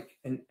is like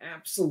an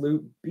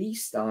absolute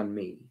beast on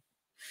me.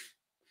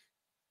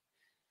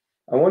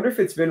 I wonder if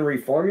it's been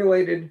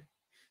reformulated.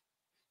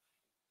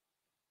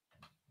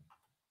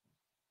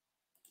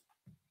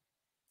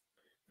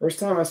 First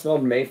time I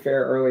smelled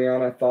Mayfair early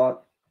on, I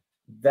thought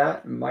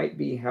that might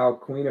be how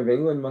Queen of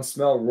England must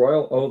smell.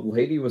 Royal Old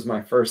Lady was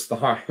my first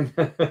thought.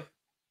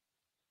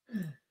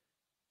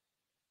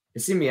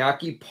 Issey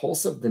Miyake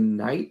Pulse of the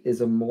Night is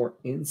a more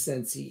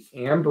incensey,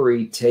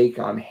 ambery take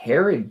on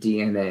Herod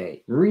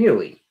DNA.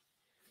 Really?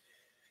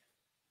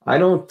 I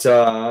don't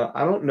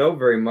know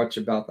very much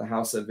about the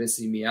house of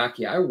Issey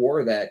Miyake. I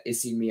wore that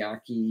Issey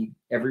Miyake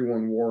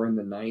everyone wore in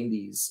the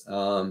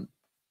 90s.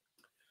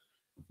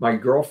 My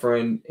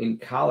girlfriend in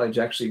college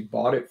actually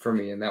bought it for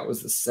me, and that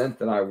was the scent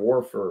that I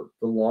wore for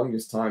the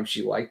longest time.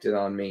 She liked it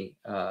on me.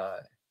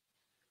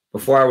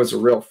 Before I was a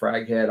real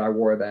frag head, I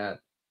wore that.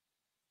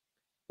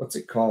 What's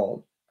it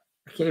called?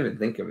 I can't even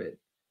think of it.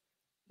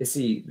 The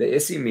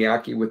Issey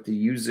Miyake with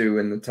the yuzu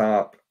in the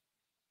top.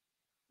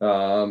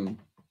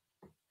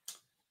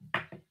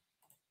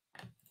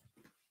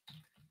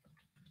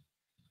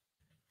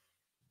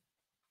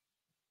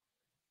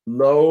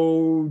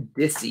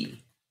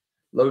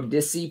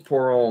 L'Odyssey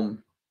pour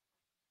homme.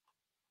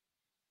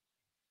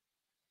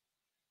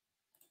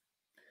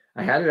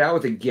 I had it out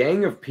with a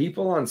gang of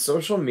people on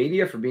social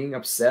media for being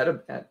upset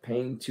at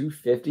paying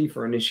 $250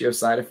 for Initio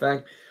Side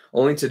Effect,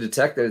 only to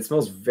detect that it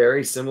smells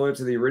very similar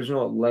to the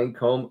original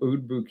Lancôme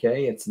Oud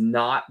Bouquet. It's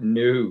not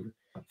nude.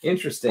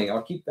 Interesting.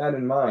 I'll keep that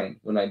in mind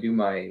when I do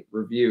my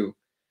review.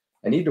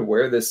 I need to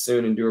wear this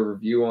soon and do a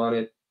review on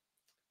it.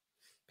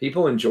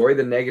 People enjoy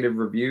the negative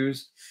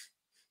reviews.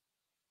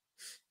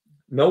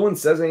 No one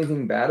says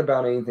anything bad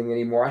about anything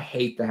anymore. I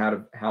hate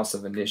the House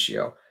of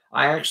Initio.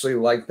 I actually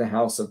like the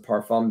House of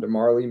Parfum de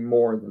Marly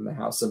more than the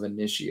House of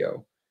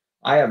Initio.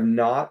 I have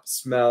not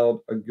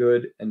smelled a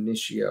good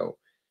Initio.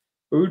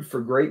 Oud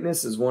for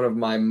Greatness is one of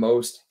my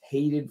most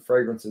hated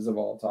fragrances of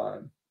all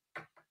time.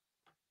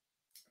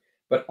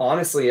 But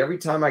honestly, every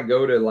time I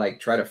go to like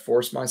try to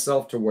force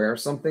myself to wear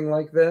something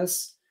like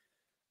this,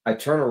 I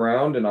turn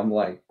around and I'm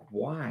like,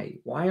 why?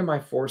 Why am I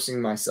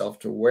forcing myself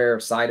to wear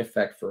Side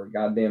Effect for a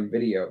goddamn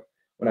video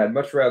when I'd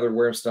much rather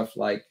wear stuff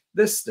like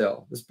this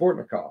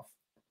Bortnikov?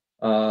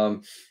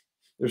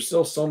 There's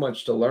still so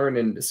much to learn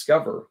and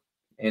discover,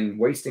 and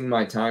wasting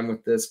my time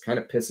with this kind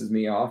of pisses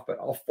me off, but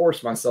I'll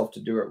force myself to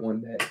do it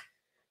one day.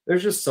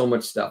 There's just so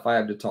much stuff I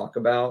have to talk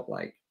about,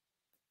 like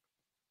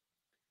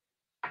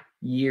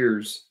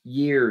years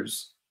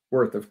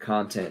worth of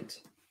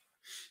content.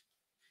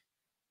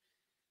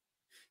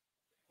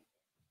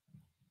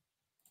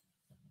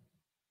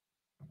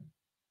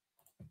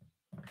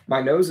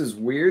 My nose is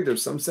weird.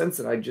 There's some scents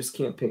that I just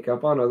can't pick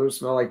up on. Others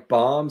smell like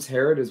bombs.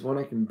 Herod is one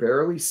I can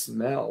barely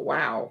smell.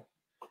 Wow.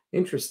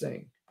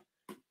 Interesting.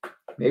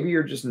 Maybe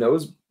you're just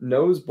nose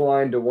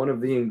blind to one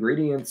of the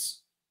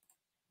ingredients.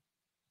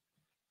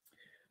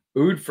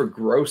 Oud for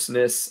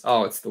grossness.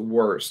 Oh, it's the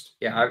worst.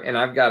 Yeah,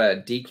 I've got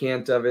a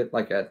decant of it,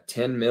 like a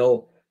 10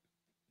 mil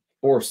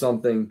or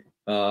something.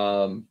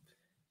 So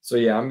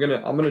yeah, I'm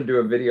gonna do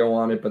a video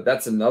on it, but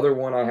that's another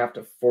one I have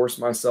to force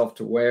myself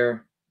to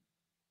wear.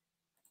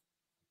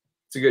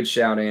 It's a good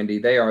shout, Andy.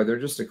 They're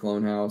just a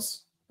clone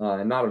house.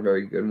 Not a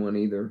very good one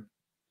either.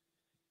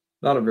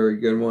 Not a very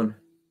good one.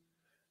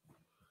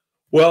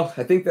 Well,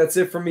 I think that's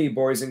it for me,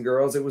 boys and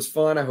girls. It was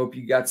fun. I hope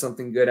you got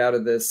something good out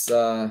of this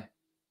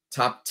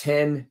top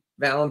 10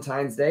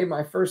 Valentine's Day.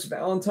 My first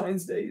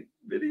Valentine's Day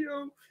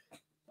video.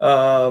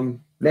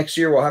 Next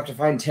year, we'll have to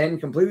find 10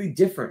 completely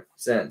different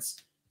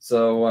scents.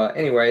 So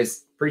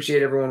anyways,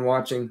 appreciate everyone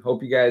watching.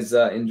 Hope you guys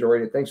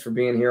enjoyed it. Thanks for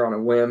being here on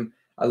a whim.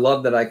 I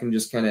love that I can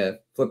just kind of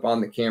flip on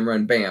the camera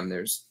and bam,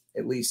 there's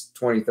at least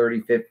 20,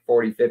 30, 50,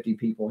 40, 50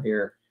 people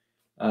here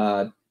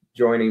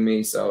joining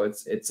me. So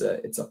it's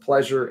a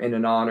pleasure and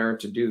an honor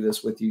to do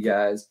this with you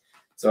guys.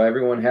 So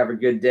everyone have a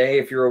good day.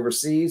 If you're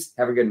overseas,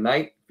 have a good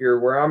night if you're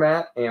where I'm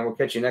at, and we'll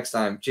catch you next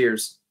time.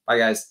 Cheers. Bye,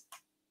 guys.